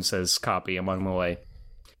 And William says, "Copy, I'm on my way."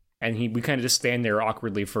 And we kind of just stand there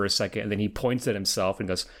awkwardly for a second, and then he points at himself and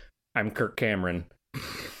goes, "I'm Kirk Cameron."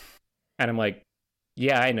 And I'm like,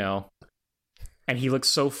 "Yeah, I know." And he looked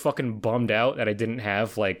so fucking bummed out that I didn't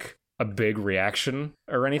have like a big reaction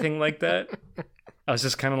or anything like that. I was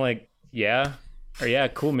just kind of like, "Yeah, or yeah,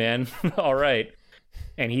 cool, man." All right.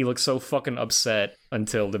 And he looked so fucking upset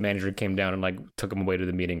until the manager came down and like took him away to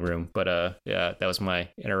the meeting room. But yeah, that was my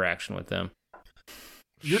interaction with them.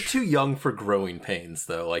 You're too young for growing pains,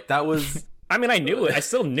 though. Like that was. I mean, I knew it. I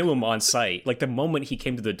still knew him on sight. Like the moment he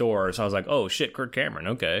came to the door, so I was like, "Oh shit, Kirk Cameron."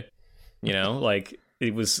 Okay, like.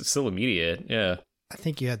 It was still immediate, yeah. I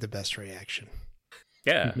think you had the best reaction.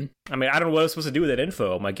 Yeah. Mm-hmm. I mean, I don't know what I was supposed to do with that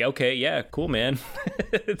info. I'm like, okay, yeah, cool, man.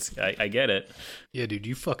 I get it. Yeah, dude,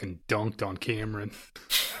 you fucking dunked on Cameron.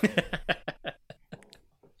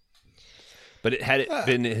 But had it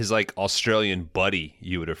been his like Australian buddy,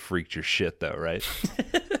 you would have freaked your shit though, right?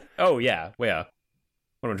 Oh yeah, yeah.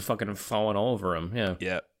 I would have fucking fallen all over him. Yeah.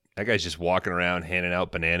 Yeah. That guy's just walking around handing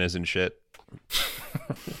out bananas and shit.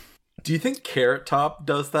 Do you think Carrot Top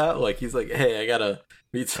does that? Like he's like, hey, I gotta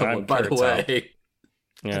meet someone. By the way,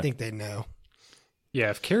 yeah. I think they know.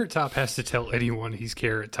 Yeah, if Carrot Top has to tell anyone he's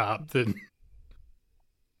Carrot Top, then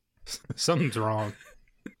something's wrong.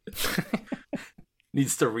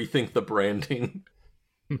 Needs to rethink the branding.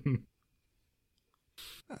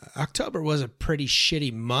 October was a pretty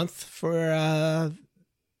shitty month for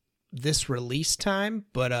this release time,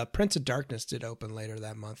 but Prince of Darkness did open later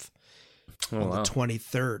that month on the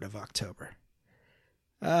 23rd of October.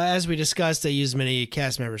 As we discussed, they used many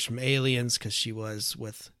cast members from Aliens because she was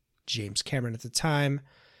with James Cameron at the time.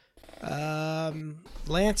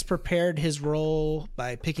 Lance prepared his role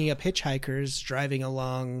by picking up hitchhikers, driving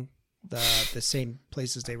along the same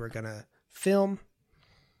places they were going to film.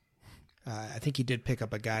 I think he did pick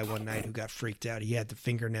up a guy one night who got freaked out. He had the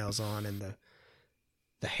fingernails on and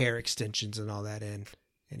the hair extensions and all that in,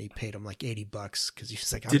 and he paid him like $80 because he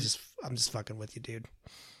was like, I'm just fucking with you, dude.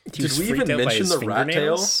 Did we even mention the rat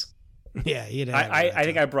tails? Yeah, he did. I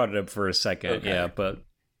think I brought it up for a second. Okay. Yeah, but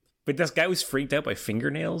this guy was freaked out by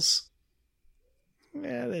fingernails.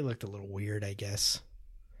 Yeah, they looked a little weird, I guess.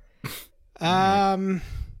 Johnny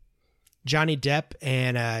Depp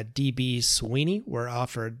and DB Sweeney were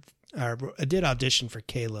did audition for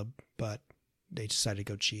Caleb, but they decided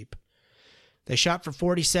to go cheap. They shot for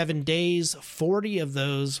 47 days. 40 of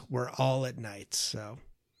those were all at night. So,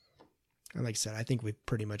 and like I said, I think we've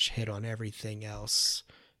pretty much hit on everything else.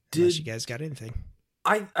 Unless you guys got anything.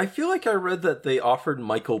 I feel like I read that they offered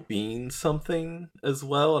Michael Biehn something as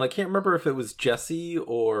well, and I can't remember if it was Jesse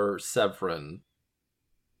or Severin.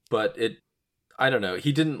 But I don't know.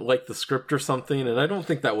 He didn't like the script or something, and I don't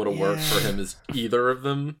think that would have worked for him as either of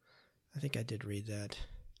them. I think I did read that.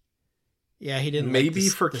 Yeah, he didn't. Maybe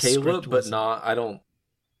for Caleb, but not. I don't.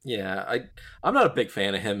 Yeah, I'm not a big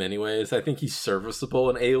fan of him, anyways. I think he's serviceable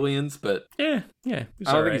in Aliens, but yeah, I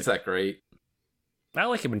don't think he's that great. I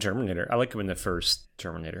like him in Terminator. I like him in the first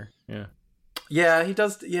Terminator. Yeah, he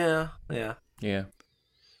does. Yeah. Do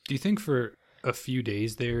you think for a few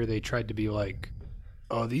days there they tried to be like,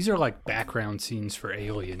 oh, these are like background scenes for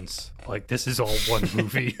Aliens. Like, this is all one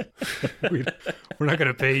movie. We're not going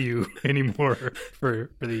to pay you anymore for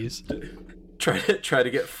these. Try to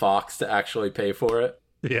get Fox to actually pay for it.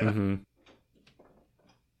 Yeah. Mm-hmm.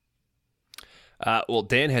 Well,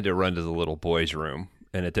 Dan had to run to the little boy's room.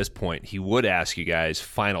 And at this point, he would ask you guys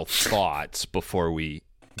final thoughts before we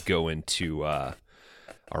go into our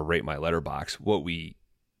Rate My Letterbox. What we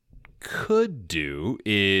could do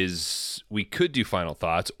is we could do final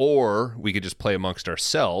thoughts, or we could just play amongst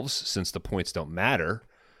ourselves since the points don't matter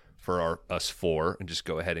for us four, and just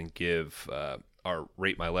go ahead and give our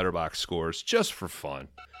Rate My Letterbox scores just for fun.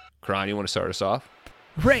 Kron, you want to start us off?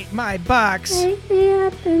 Rate my box. Take me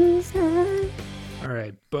up inside. All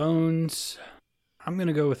right, Bones. I'm going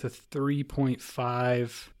to go with a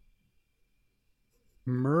 3.5.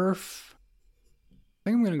 Murph. I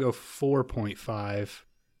think I'm going to go 4.5.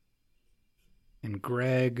 And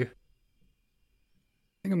Greg. I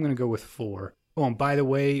think I'm going to go with 4. Oh, and by the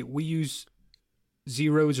way, we use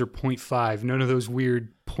zeros or 0.5. None of those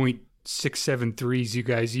weird 0.673s you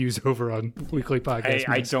guys use over on Weekly Podcast.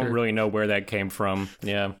 I don't really know where that came from.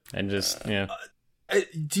 Yeah. And just, yeah.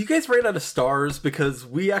 Do you guys rate out of stars? Because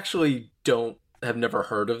we actually have never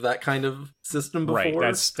heard of that kind of system before.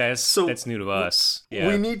 Right, that's new to us. Yeah.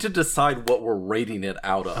 We need to decide what we're rating it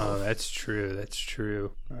out of. Oh, that's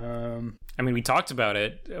true. I mean, we talked about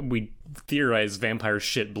it. We theorized vampires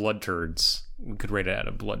shit blood turds. We could rate it out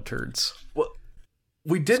of blood turds. Well,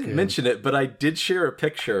 we didn't mention it, but I did share a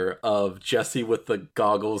picture of Jesse with the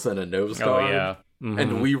goggles and a nose guard. Oh, yeah. Mm-hmm.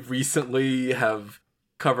 And we recently have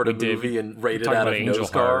covered a movie and rated out of nose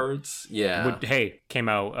guards. Yeah. Came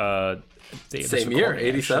out same year,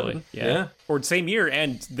 87. Yeah. Or same year,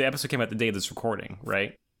 and the episode came out the day of this recording,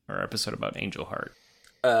 right? Our episode about Angel Heart.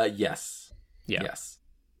 Yes. Yeah. Yes.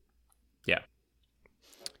 Yeah.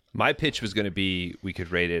 My pitch was going to be we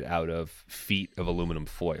could rate it out of feet of aluminum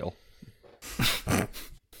foil.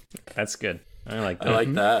 That's good. I like that. I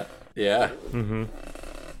like that. Yeah. Mm-hmm.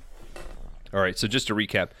 All right, so just to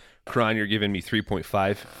recap, Kron, you're giving me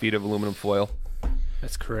 3.5 feet of aluminum foil.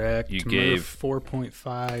 That's correct. You gave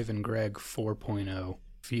 4.5 and Greg 4.0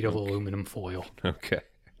 feet of aluminum foil. Okay.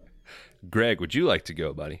 Greg, would you like to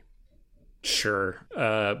go, buddy? Sure.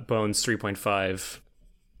 Bones 3.5.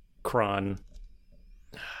 Kron.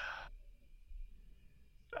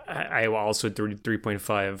 I also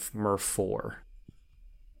 3.5. Murph 4.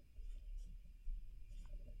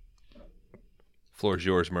 Floor's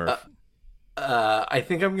yours, Murph. I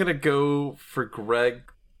think I'm gonna go for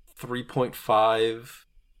Greg 3.5.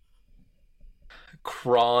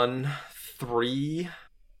 Kron 3.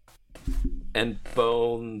 And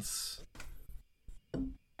Bones.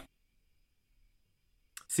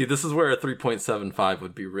 See, this is where a 3.75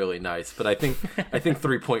 would be really nice, but I think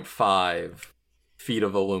 3.5 feet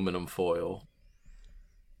of aluminum foil.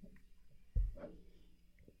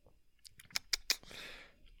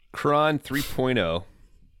 Kron 3.0.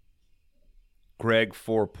 Greg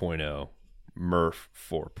 4.0. Murph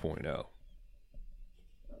 4.0.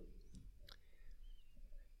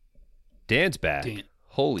 Dan's back.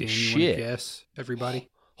 Holy Dan, shit. You want to guess, everybody?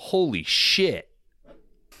 Holy shit.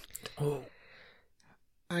 Oh.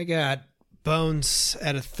 I got Bones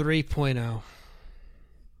at a 3.0.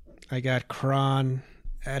 I got Kron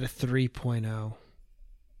at a 3.0.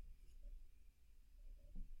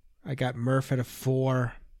 I got Murph at a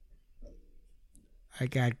 4. I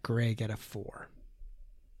got Greg at a 4.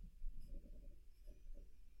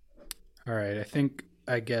 All right, I think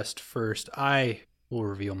I guessed first. I will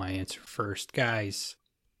reveal my answer first. Guys,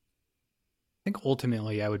 I think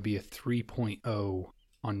ultimately I would be a 3.0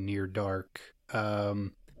 on Near Dark.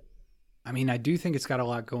 I mean, I do think it's got a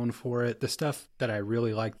lot going for it. The stuff that I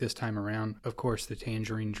really like this time around, of course, the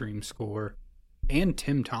Tangerine Dream score, and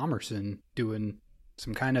Tim Thomerson doing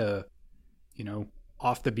some kind of,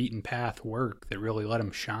 off the beaten path work that really let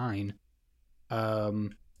him shine.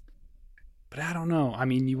 But I don't know. I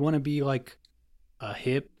mean, you want to be like a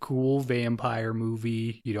hip, cool vampire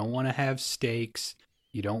movie. You don't want to have stakes.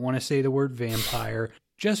 You don't want to say the word vampire.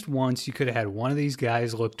 Just once, you could have had one of these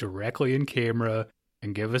guys look directly in camera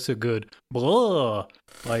and give us a good blah.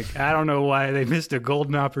 Like, I don't know why they missed a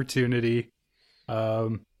golden opportunity.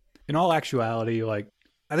 In all actuality, like,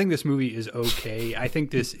 I think this movie is okay. I think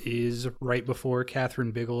this is right before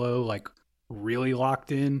Catherine Bigelow, like, really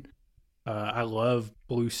locked in. I love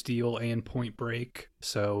Blue Steel and Point Break,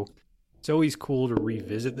 so it's always cool to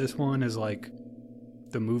revisit this one as, like,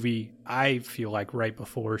 the movie I feel like right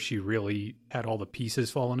before she really had all the pieces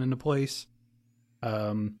falling into place.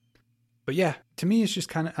 But yeah, to me, it's just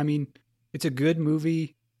kind of, I mean, it's a good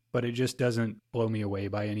movie, but it just doesn't blow me away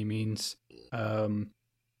by any means. The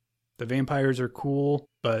vampires are cool,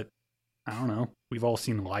 but I don't know. We've all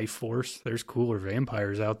seen Life Force. There's cooler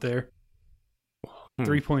vampires out there.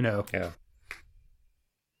 3.0. Yeah.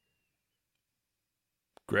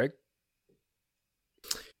 Greg?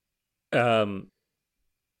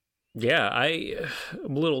 Yeah,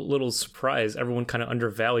 I'm a little surprised. Everyone kind of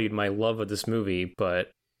undervalued my love of this movie,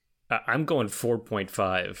 but I'm going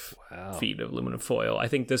 4.5 feet of aluminum foil. I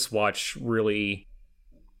think this watch really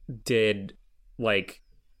did, like,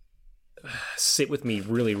 sit with me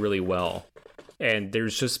really, really well. And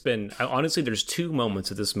there's just been, honestly, there's two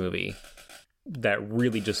moments of this movie that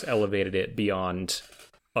really just elevated it beyond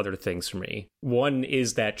other things for me. One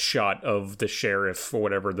is that shot of the sheriff or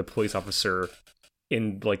whatever, the police officer,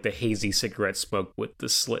 in like the hazy cigarette smoke with the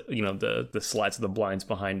slit, the slats of the blinds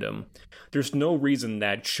behind him. There's no reason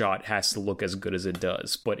that shot has to look as good as it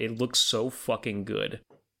does, but it looks so fucking good.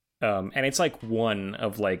 And it's like one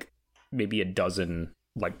of like maybe a dozen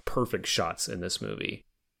like perfect shots in this movie.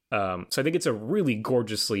 So I think it's a really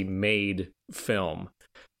gorgeously made film.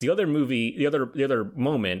 The other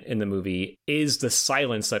moment in the movie is the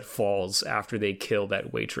silence that falls after they kill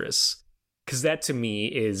that waitress. 'Cause that to me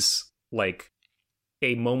is like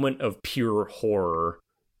a moment of pure horror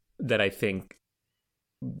that I think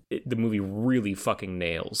the movie really fucking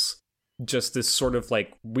nails. Just this sort of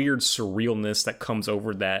like weird surrealness that comes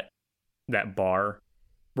over that bar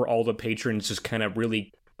where all the patrons just kind of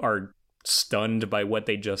really are stunned by what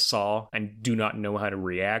they just saw and do not know how to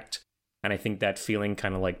react. And I think that feeling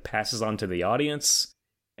kind of like passes on to the audience.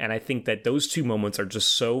 And I think that those two moments are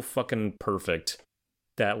just so fucking perfect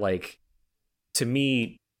that, like, to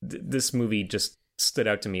me, this movie just stood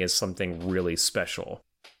out to me as something really special.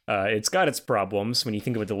 It's got its problems when you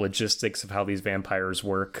think about the logistics of how these vampires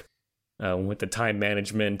work, with the time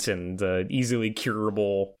management and the easily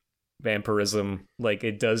curable vampirism. Like,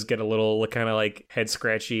 it does get a little kind of like head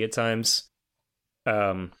scratchy at times.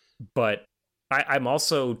 But I'm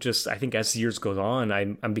also just, I think as years goes on,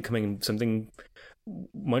 I'm becoming something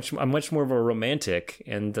I'm much more of a romantic,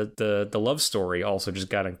 and the love story also just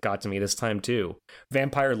got to me this time too.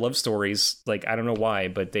 Vampire love stories, like, I don't know why,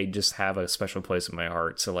 but they just have a special place in my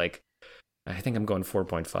heart. So like, I think I'm going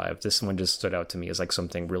 4.5. This one just stood out to me as like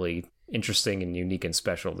something really interesting and unique and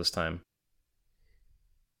special this time.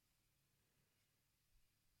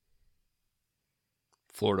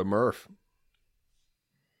 Florida Murph.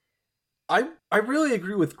 I really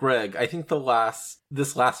agree with Greg. I think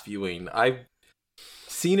this last viewing, I've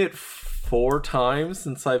seen it 4 times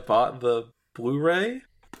since I bought the Blu-ray.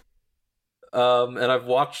 And I've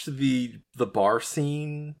watched the bar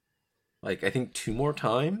scene like I think 2 more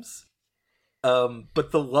times.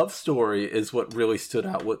 But the love story is what really stood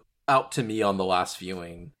out to me on the last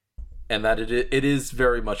viewing, and that it is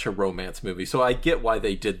very much a romance movie. So I get why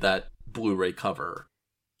they did that Blu-ray cover.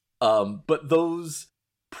 But those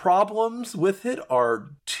problems with it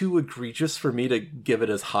are too egregious for me to give it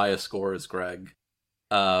as high a score as Greg.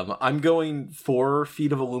 I'm going 4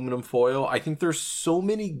 feet of aluminum foil. I think there's so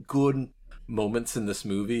many good moments in this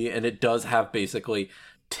movie, and it does have basically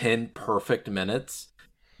 10 perfect minutes,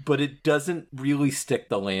 but it doesn't really stick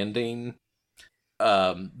the landing.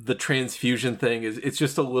 The transfusion thing it's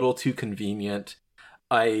just a little too convenient.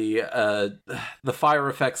 The fire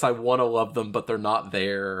effects, I want to love them, but they're not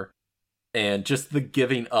there. And just the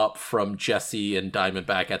giving up from Jesse and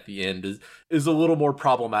Diamondback at the end is a little more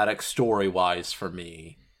problematic story-wise for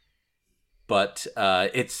me. But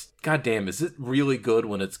it's, goddamn, is it really good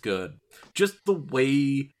when it's good? Just the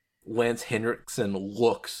way Lance Henriksen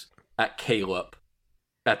looks at Caleb,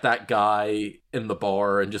 at that guy in the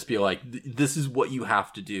bar, and just be like, this is what you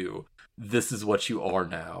have to do. This is what you are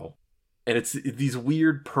now. And it's these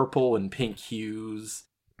weird purple and pink hues.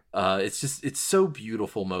 It's so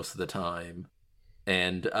beautiful most of the time.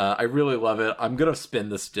 And I really love it. I'm going to spin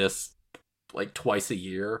this disc like twice a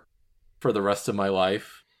year for the rest of my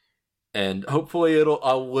life. And hopefully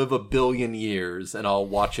I'll live 1 billion years and I'll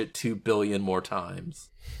watch it 2 billion more times.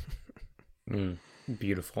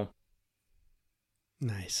 Beautiful.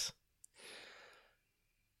 Nice.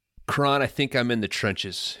 Kron, I think I'm in the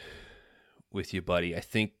trenches with you, buddy. I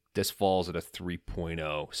think this falls at a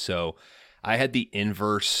 3.0. So I had the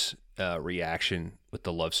inverse reaction with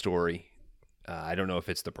the love story. I don't know if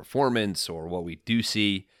it's the performance or what we do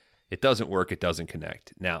see. It doesn't work. It doesn't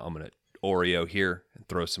connect. Now I'm going to Oreo here and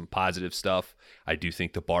throw some positive stuff. I do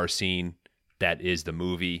think the bar scene, that is the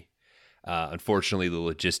movie. Unfortunately, the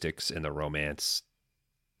logistics and the romance,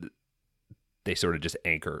 they sort of just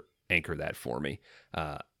anchor that for me.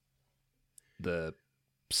 The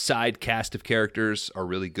side cast of characters are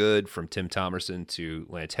really good, from Tim Thomerson to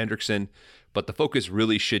Lance Henriksen, but the focus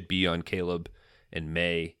really should be on Caleb and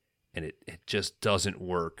May, and it just doesn't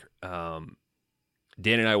work. Dan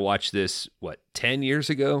and I watched this, 10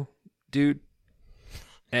 years ago, dude?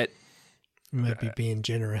 You might be being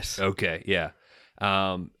generous. Okay, yeah.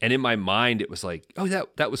 And in my mind, it was like, oh,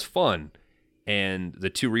 that was fun. And the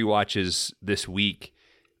 2 rewatches this week,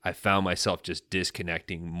 I found myself just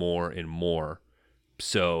disconnecting more and more.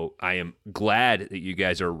 So I am glad that you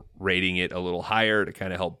guys are rating it a little higher to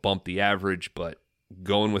kind of help bump the average, but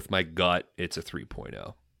going with my gut, it's a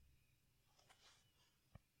 3.0.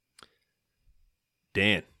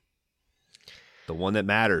 Dan, the one that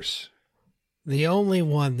matters. The only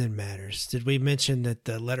one that matters. Did we mention that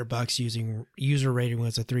the Letterboxd user rating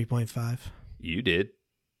was a 3.5? You did.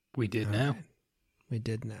 We did now. Right. We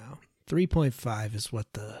did now. 3.5 is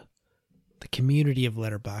what the community of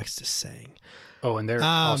Letterboxd is saying. Oh, and they're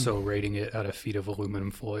also rating it at a feet of aluminum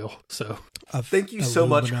foil. So thank you so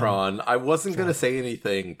much, Kron. I wasn't going to say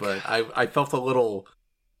anything, but I felt a little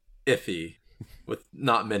iffy with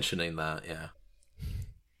not mentioning that. Yeah.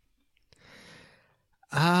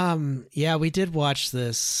 Yeah, we did watch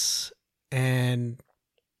this, and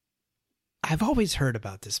I've always heard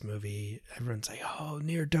about this movie. Everyone's like, oh,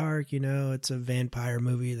 Near Dark, it's a vampire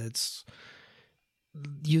movie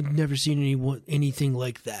you've never seen anything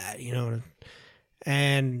like that,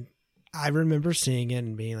 And I remember seeing it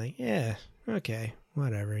and being like, yeah, okay,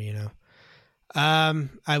 whatever,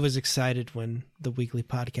 I was excited when the weekly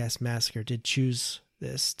podcast Massacre did choose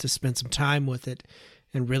this to spend some time with it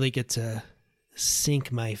and really get to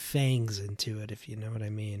sink my fangs into it, if you know what I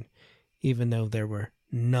mean, even though there were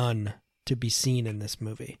none to be seen in this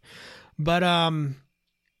movie. But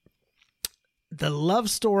the love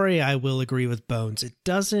story, I will agree with Bones. It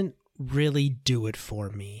doesn't really do it for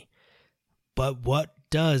me. But what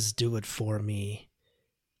does do it for me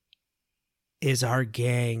is our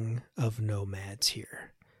gang of nomads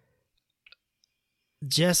here.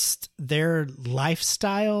 Just their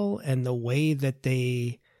lifestyle and the way that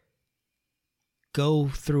they go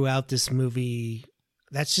throughout this movie,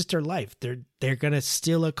 that's just their life. They're going to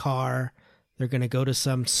steal a car. They're going to go to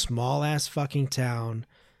some small ass fucking town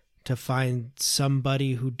to find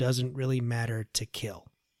somebody who doesn't really matter to kill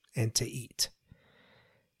and to eat.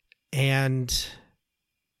 And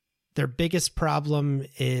their biggest problem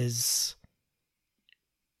is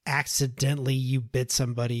accidentally you bit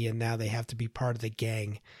somebody and now they have to be part of the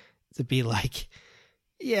gang. To be like,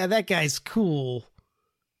 yeah, that guy's cool,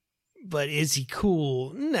 but is he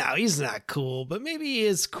cool? No, he's not cool, but maybe he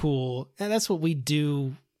is cool. And that's what we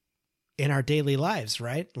do in our daily lives,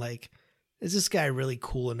 right? Like, is this guy really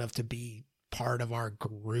cool enough to be part of our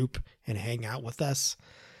group and hang out with us?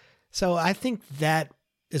 So I think that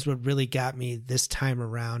is what really got me this time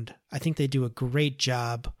around. I think they do a great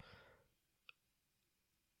job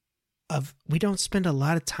of, we don't spend a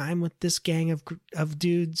lot of time with this gang of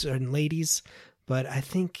dudes and ladies, but I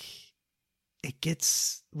think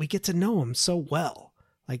we get to know them so well.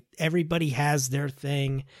 Like, everybody has their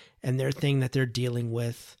thing and their thing that they're dealing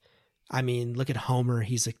with. I mean, look at Homer.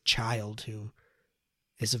 He's a child who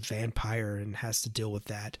is a vampire and has to deal with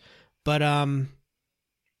that. But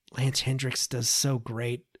Lance Hendricks does so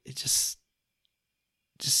great. It's just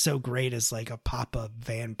so great as like a pop-up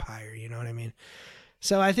vampire. You know what I mean?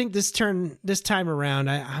 So I think this time around,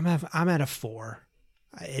 I'm at a 4.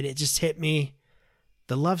 It just hit me.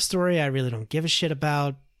 The love story, I really don't give a shit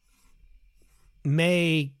about.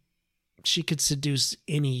 May, she could seduce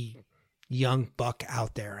any young buck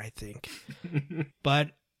out there, I think. But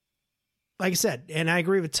like I said, and I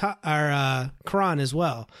agree with Karan as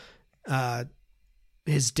well.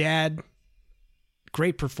 His dad,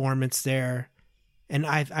 great performance there. And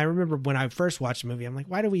I remember when I first watched the movie, I'm like,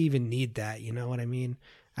 why do we even need that? You know what I mean?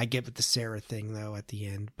 I get with the Sarah thing, though, at the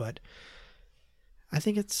end. But I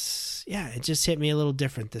think it just hit me a little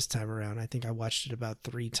different this time around. I think I watched it about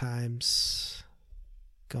 3 times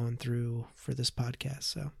going through for this podcast.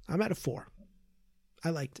 So I'm at a 4.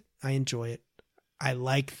 I liked it. I enjoy it. I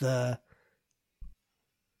like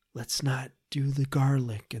let's not do the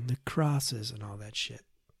garlic and the crosses and all that shit.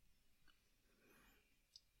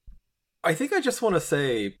 I think I just want to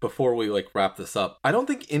say, before we wrap this up, I don't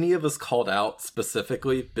think any of us called out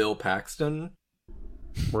specifically Bill Paxton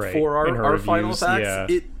for our final facts. Yeah.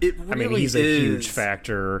 It really, I mean, he's a huge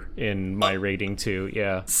factor in my rating too.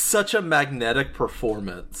 Yeah, such a magnetic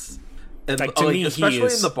performance, and to me,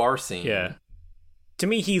 especially in the bar scene. Yeah, to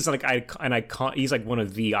me, he's like an icon. He's like one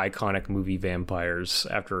of the iconic movie vampires.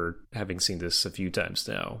 After having seen this a few times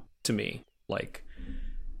now, to me, like,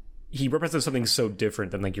 he represents something so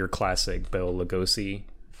different than like your classic Bela Lugosi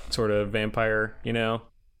sort of vampire, you know?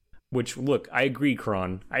 Which, look, I agree,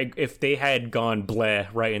 Kron. If they had gone bleh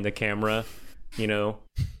right in the camera, you know,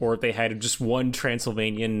 or if they had just one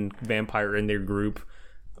Transylvanian vampire in their group,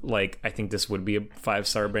 like, I think this would be a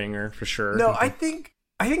 5-star banger for sure. No, I think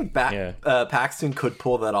Paxton could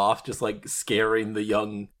pull that off, just like scaring the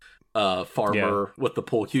young farmer with the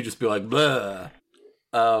pole cue, just be like, bleh.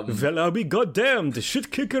 Well, I'll be goddamned,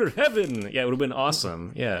 shit kicker heaven. Yeah, it would have been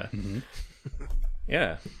awesome. Yeah. Mm-hmm.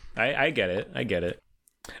 Yeah. I get it.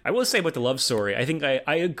 I will say about the love story, I think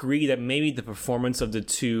I agree that maybe the performance of the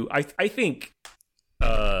two, I think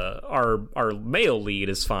our male lead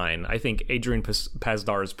is fine. I think Adrian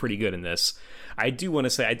Pasdar is pretty good in this. I do want to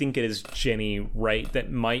say, I think it is Jenny Wright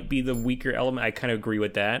that might be the weaker element. I kind of agree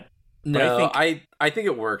with that. No, I think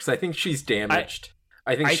it works. I think she's damaged.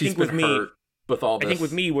 I think she's been hurt. With all this. I think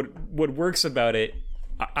with me, what works about it,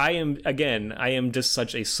 I am just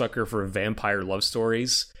such a sucker for vampire love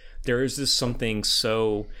stories. There is just something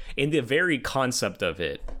so, in the very concept of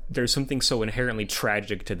it, there's something so inherently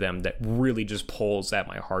tragic to them that really just pulls at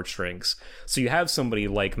my heartstrings. So you have somebody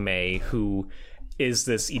like May, who is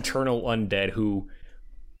this eternal undead who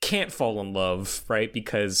can't fall in love, right?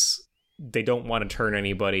 Because they don't want to turn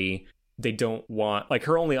anybody. They don't want, like,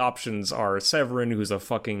 her only options are Severin, who's a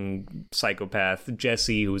fucking psychopath,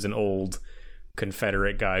 Jesse, who's an old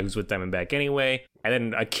Confederate guy who's with Diamondback anyway, and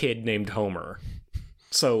then a kid named Homer.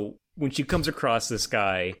 So when she comes across this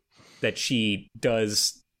guy that she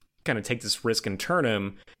does kind of take this risk and turn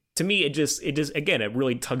him, to me, it just again, it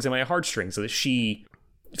really tugs at my heartstrings, so that she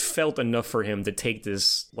felt enough for him to take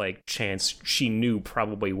this, like, chance she knew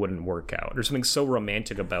probably wouldn't work out. There's something so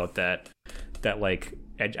romantic about that, like,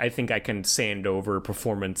 I think I can sand over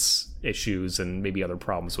performance issues and maybe other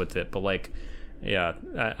problems with it, but, like, yeah,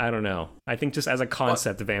 I don't know. I think just as a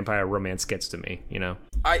concept, the vampire romance gets to me, you know?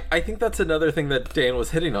 I think that's another thing that Dan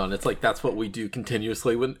was hitting on. It's like, that's what we do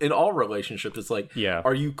continuously when in all relationships. It's like,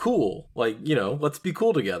 are you cool? Like, you know, let's be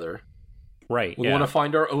cool together. Right. We want to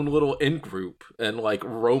find our own little in-group and, like,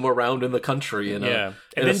 roam around in the country in a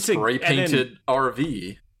spray-painted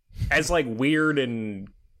RV. As, like, weird and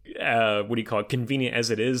convenient as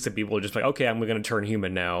it is to people, just like, okay, I'm going to turn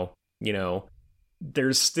human now, you know,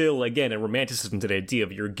 there's still, again, a romanticism to the idea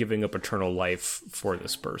of you're giving up eternal life for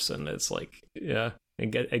this person. It's like, yeah,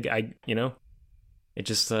 I you know, it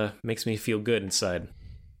just makes me feel good inside.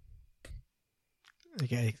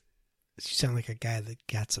 Okay, you sound like a guy that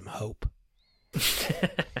got some hope.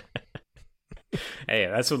 Hey,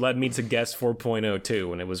 that's what led me to guess 4.0 too,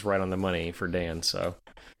 when it was right on the money for Dan. So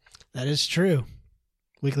that is true.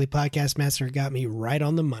 Weekly Podcast Master got me right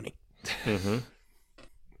on the money. Mm-hmm.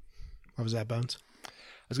 What was that, Bones? I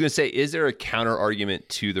was going to say, is there a counter argument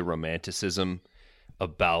to the romanticism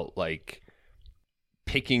about like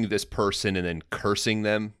picking this person and then cursing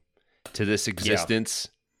them to this existence?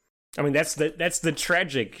 Yeah. I mean, that's the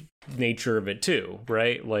tragic nature of it too,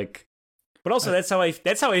 right? Like, but also that's how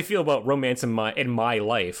I feel about romance in my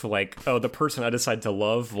life. Like, oh, the person I decide to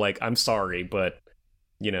love, like, I'm sorry, but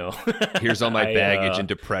you know, here's all my baggage and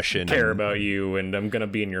depression. Care about you, and I'm gonna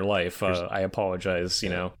be in your life. I apologize. You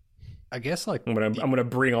know, I guess like I'm gonna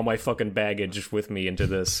bring all my fucking baggage with me into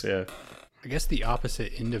this. Yeah. I guess the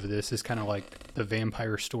opposite end of this is kind of like the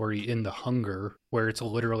vampire story in The Hunger, where it's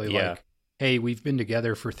literally like, hey, we've been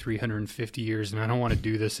together for 350 years and I don't want to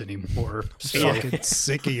do this anymore. So fucking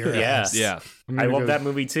sick of your ass. Yeah. I love that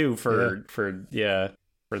movie too for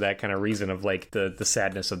that kind of reason of like the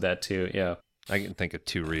sadness of that too. Yeah. I can think of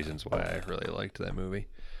 2 reasons why I really liked that movie.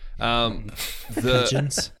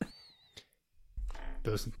 Pigeons.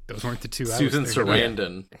 Those weren't the 2 Susan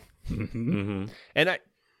Sarandon. Mm-hmm. Mm-hmm.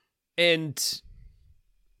 And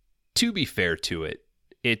to be fair to it,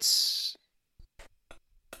 it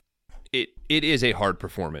is a hard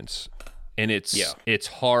performance, and it's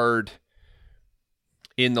hard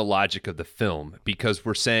in the logic of the film, because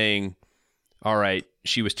we're saying, all right,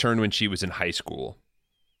 she was turned when she was in high school.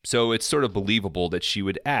 So it's sort of believable that she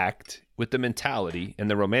would act with the mentality and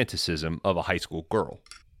the romanticism of a high school girl.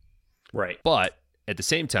 Right. But at the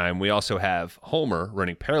same time, we also have Homer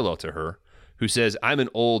running parallel to her, who says, I'm an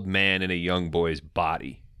old man in a young boy's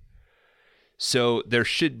body. So there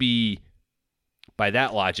should be, by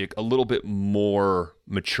that logic, a little bit more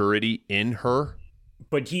maturity in her.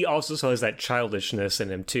 But he also has that childishness in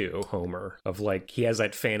him too, Homer, of like, he has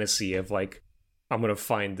that fantasy of like, I'm going to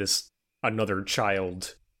find this another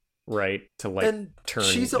child, right, to like and turn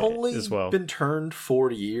she's only as well. been turned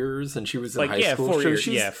 4 years, and she was in like, high school. 4 years,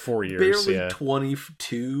 she's 4 years. barely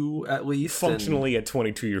 22 at least. Functionally a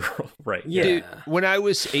 22-year-old, right. Yeah. Dude, when I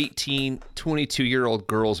was 18, 22-year-old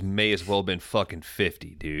girls may as well have been fucking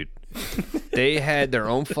 50, dude. They had their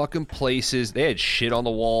own fucking places. They had shit on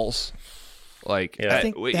the walls. Like, I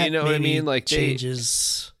think that you know what I mean? Like,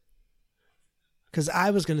 changes. Because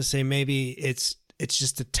I was going to say maybe it's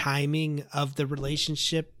just the timing of the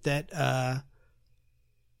relationship that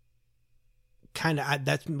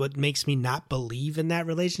that's what makes me not believe in that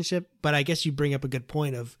relationship. But I guess you bring up a good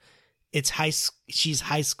point of she's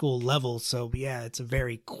high school level, so yeah, it's a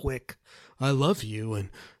very quick I love you, and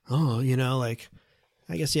like,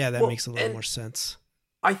 I guess that makes a little more sense.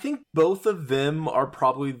 I think both of them are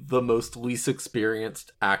probably the most least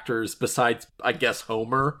experienced actors besides, I guess,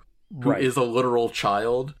 Homer, who is a literal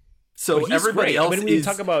child. So everybody else when you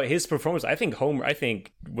talk about his performance, I think Homer,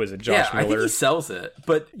 was it Josh Miller? I think he sells it.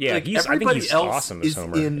 But everybody else awesome as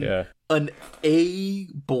Homer. In an A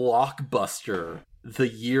blockbuster the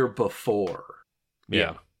year before.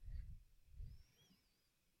 Yeah.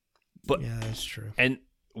 But yeah, that's true. And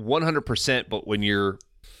 100%, but when you're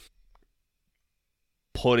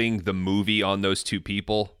putting the movie on those 2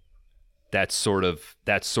 people, that's sort of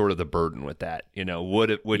the burden with that. You know,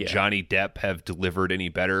 would Johnny Depp have delivered any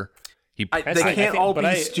better? They can't all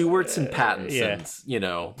be Stewarts and Pattinsons, you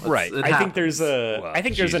know. Right. I think there's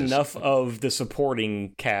there's enough of the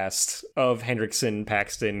supporting cast of Hendrickson,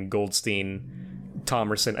 Paxton, Goldstein,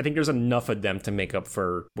 Thomerson. I think there's enough of them to make up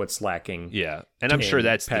for what's lacking. Yeah, and I'm sure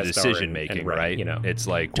that's the decision making, right? You know, it's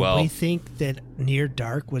like, do we think that Near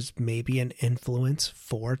Dark was maybe an influence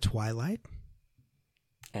for Twilight?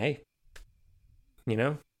 Hey, you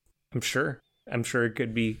know, I'm sure it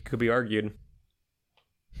could be argued.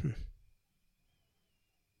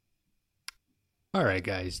 All right,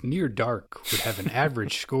 guys. Near Dark would have an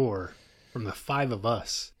average score from the 5 of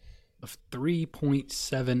us of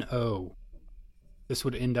 3.70. This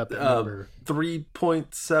would end up at number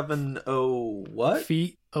 3.70 what?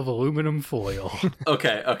 Feet of aluminum foil.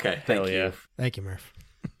 Okay. Thank you. Thank you, Murph.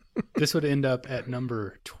 This would end up at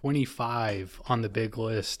number 25 on the big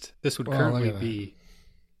list. This would currently be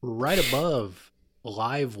right above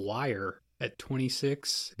Live Wire at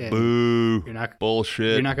 26. And boo!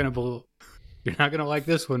 Bullshit. You're not gonna like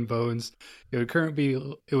this one, Bones. It would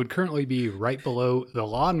currently be right below The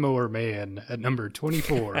Lawnmower Man at number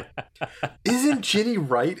 24. Isn't Ginny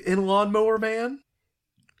Wright in Lawnmower Man?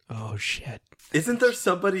 Oh shit! Isn't there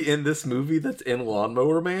somebody in this movie that's in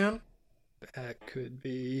Lawnmower Man? That could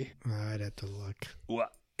be. I'd have to look. Well,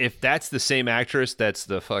 if that's the same actress that's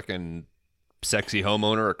the fucking sexy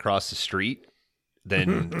homeowner across the street,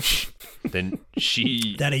 then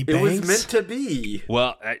she... Daddy It was Banks? meant to be.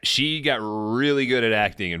 Well, she got really good at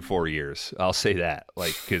acting in 4 years. I'll say that.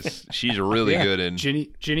 Like, because she's really good in...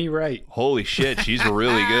 Ginny Wright. Holy shit, she's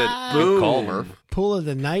really good. Boom. Good call, Murph. Pool of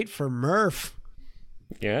the night for Murph.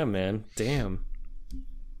 Yeah, man. Damn.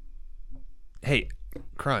 Hey,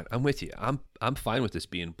 Kron, I'm with you. I'm fine with this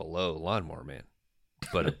being below Lawnmower Man,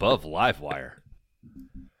 but above Livewire.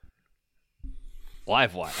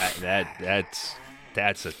 Livewire,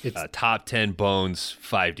 that's a top 10 Bones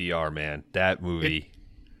 5DR, man. That movie.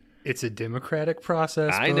 It's a democratic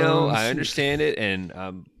process. I know, I understand it,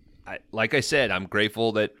 and like I said, I'm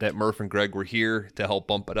grateful that Murph and Greg were here to help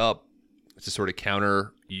bump it up to sort of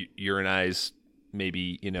counter your and I's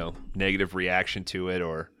maybe negative reaction to it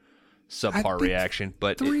or subpar reaction.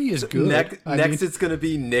 But 3 is good. Next, it's going to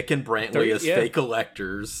be Nick and Brantley as fake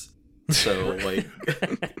electors. So like.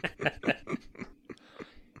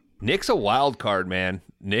 Nick's a wild card, man.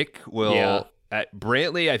 Nick will... Yeah.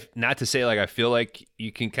 Brantley, not to say like I feel like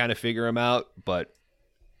you can kind of figure him out, but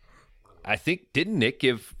I think, didn't Nick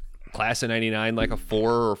give Class of 99 like a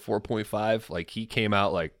 4 or 4.5? Like he came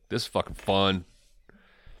out like, this is fucking fun.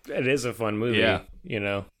 It is a fun movie. Yeah.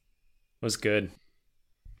 It was good.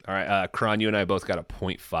 All right, Kron, you and I both got a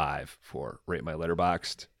 0.5 for Rate My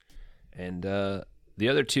Letterboxd. And the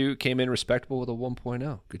other two came in respectable with a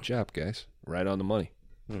 1.0. Good job, guys. Right on the money.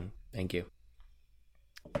 Thank you.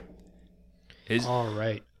 All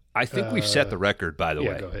right. I think we've set the record, by the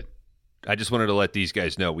way. Go ahead. I just wanted to let these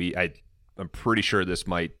guys know. I'm pretty sure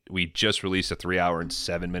we just released a 3-hour and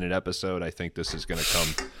 7-minute episode. I think this is going to come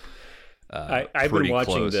I've been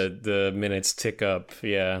watching close. the minutes tick up.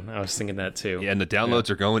 Yeah, I was thinking that too. Yeah, and the downloads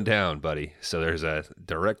are going down, buddy. So there's a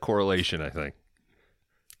direct correlation, I think.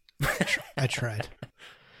 I tried.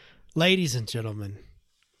 Ladies and gentlemen,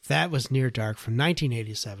 that was Near Dark from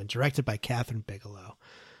 1987, directed by Catherine Bigelow.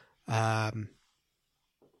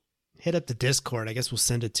 Hit up the Discord. I guess we'll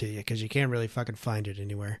send it to you because you can't really fucking find it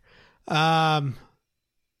anywhere.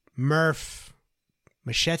 Murph,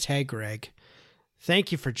 Machete, Greg,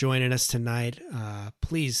 thank you for joining us tonight.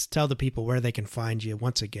 Please tell the people where they can find you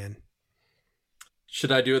once again.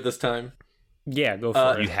 Should I do it this time? Yeah, go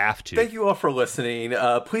for it. You have to. Thank you all for listening.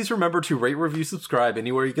 Please remember to rate, review, subscribe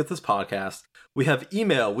anywhere you get this podcast. We have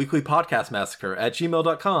email,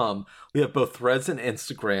 weeklypodcastmassacre@gmail.com. We have both threads and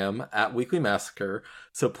Instagram @weeklymassacre.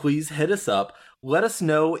 So please hit us up. Let us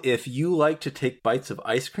know if you like to take bites of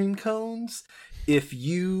ice cream cones, if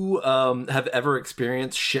you have ever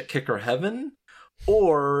experienced shit kicker heaven,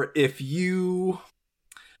 or if you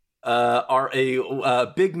are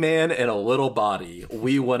a big man and a little body.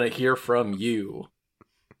 We want to hear from you.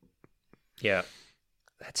 Yeah.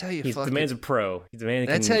 That's how you The man's a pro.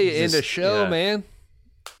 That's how you end a show, man.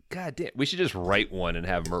 God damn. We should just write one and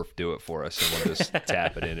have Murph do it for us, and we'll just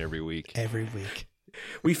tap it in every week. Every week.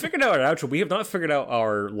 We figured out our outro. We have not figured out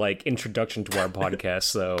our introduction to our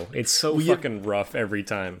podcast, though. It's so fucking rough every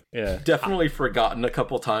time. Yeah. Definitely forgotten a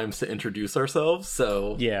couple times to introduce ourselves,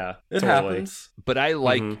 so yeah, it happens. But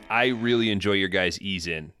I really enjoy your guys' ease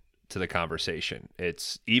in to the conversation.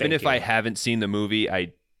 It's even if I haven't seen the movie,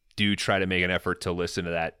 I do try to make an effort to listen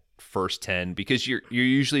to that first 10 because you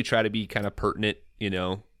usually try to be kind of pertinent,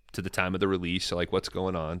 to the time of the release, so like what's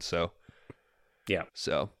going on. So yeah.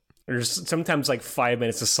 So there's sometimes 5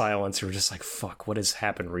 minutes of silence. We're just like, fuck, what has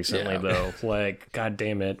happened recently, though? God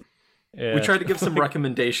damn it. Yeah. We try to give some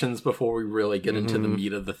recommendations before we really get into the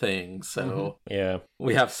meat of the thing. So yeah,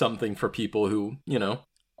 we have something for people who,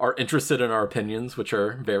 are interested in our opinions, which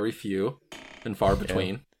are very few and far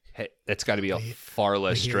between. Hey, that's got to be a far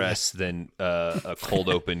less stress than a cold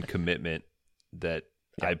open commitment that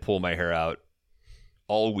I pull my hair out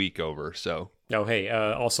all week over. So. Oh, hey,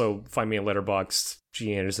 also find me in Letterboxd,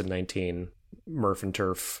 G. Anderson 19, Murph and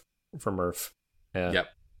Turf for Murph. Yeah. Yep.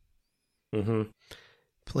 Mm-hmm.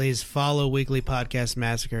 Please follow Weekly Podcast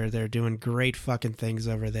Massacre. They're doing great fucking things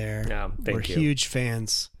over there. Yeah, We're huge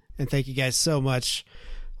fans. And thank you guys so much,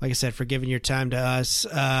 like I said, for giving your time to us.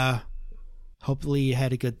 Hopefully you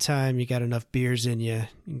had a good time. You got enough beers in you. You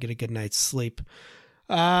can get a good night's sleep.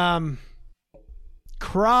 Kron,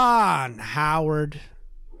 Howard,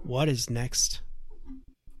 what is next?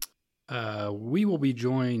 We will be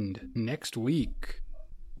joined next week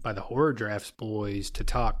by the Horror Drafts boys to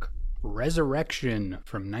talk Resurrection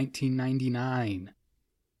from 1999.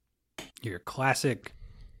 Your classic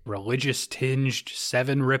religious-tinged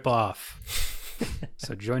 7 ripoff.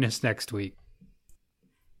 So join us next week.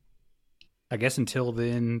 I guess until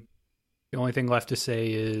then, The only thing left to say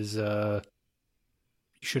is you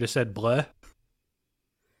should have said bleh.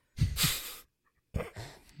 I'm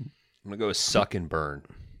going to go with suck and burn.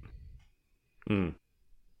 I'm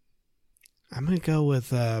going to go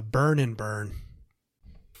with burn and burn.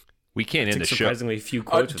 We can't end the show. Surprisingly few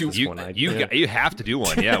quotes with this one. You have to do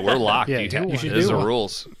one. Yeah, we're locked. You should do Those are one.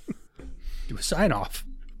 rules. Do a sign off.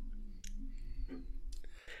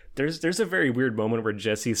 There's a very weird moment where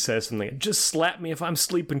Jesse says something like, just slap me if I'm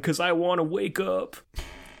sleeping because I want to wake up.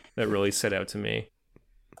 That really stood out to me.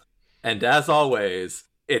 And as always,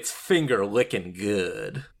 it's finger licking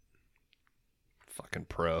good. Fucking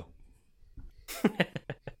pro.